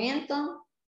del momento.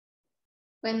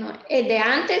 Bueno, el de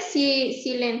antes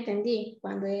sí le entendí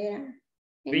cuando era.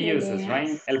 Three uses,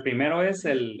 right? El primero es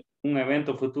un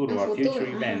evento futuro, a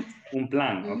future event, un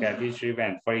plan, okay, a future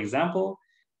event. For example,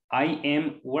 I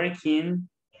am working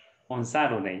on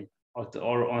Saturday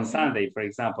or on Sunday, for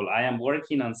example. I am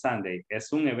working on Sunday.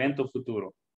 Es un evento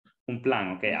futuro, un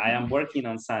plan, okay. I am working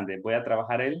on Sunday. Voy a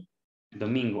trabajar el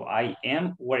domingo. I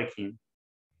am working.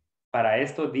 Para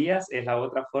estos días es la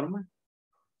otra forma.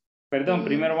 Perdón,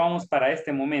 primero vamos para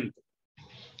este momento.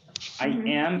 I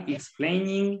am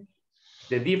explaining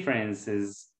the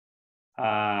differences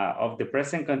of the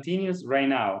present continuous right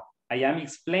now. I am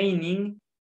explaining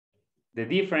the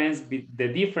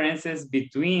differences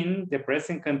between the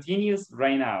present continuous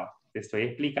right now. Te estoy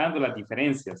explicando las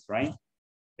diferencias, right?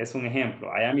 Es un ejemplo.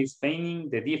 I am explaining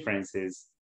the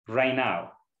differences right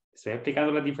now. Estoy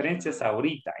explicando las diferencias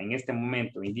ahorita, en este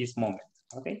momento, in this moment,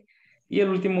 ¿ok? Y el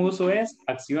último uso es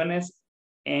acciones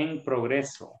en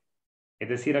progreso. Es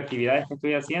decir, actividades que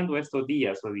estoy haciendo estos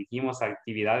días, o dijimos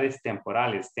actividades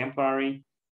temporales, temporary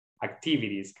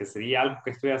activities, que sería algo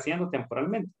que estoy haciendo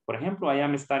temporalmente. Por ejemplo, I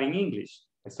am studying English.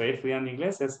 Estoy estudiando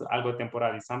inglés, es algo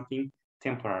temporal, something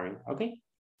temporary, ¿ok?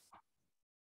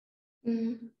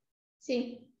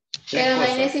 Sí. Tres Pero no hay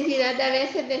cosas. necesidad de a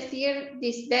veces decir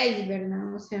this day,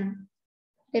 ¿verdad? O sea,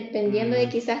 dependiendo de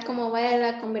quizás cómo vaya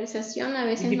la conversación, a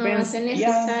veces no va a ser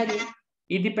necesario. Yeah.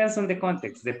 It depends on the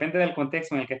context. Depende del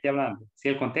contexto en el que esté hablando. Si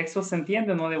el contexto se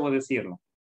entiende, no debo decirlo.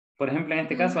 Por ejemplo, en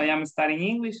este caso, I am studying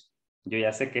English. Yo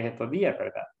ya sé que es estos días,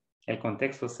 ¿verdad? El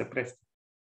contexto se presta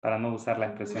para no usar la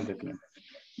expresión de tiempo.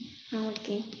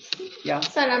 Ok. Yeah.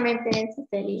 Solamente eso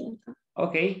sería.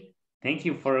 Ok. Thank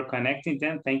you for connecting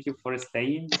then. Thank you for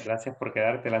staying. Gracias por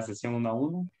quedarte la sesión 1 a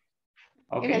 1.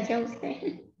 Okay. Gracias a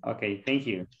usted. Okay, thank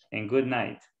you. And good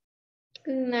night.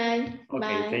 Good night. Okay,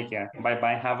 Bye. take care. Bye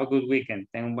bye. Have a good weekend.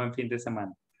 Ten un buen fin de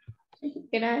semana.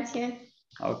 Gracias.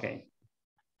 Okay.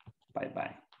 Bye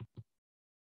bye.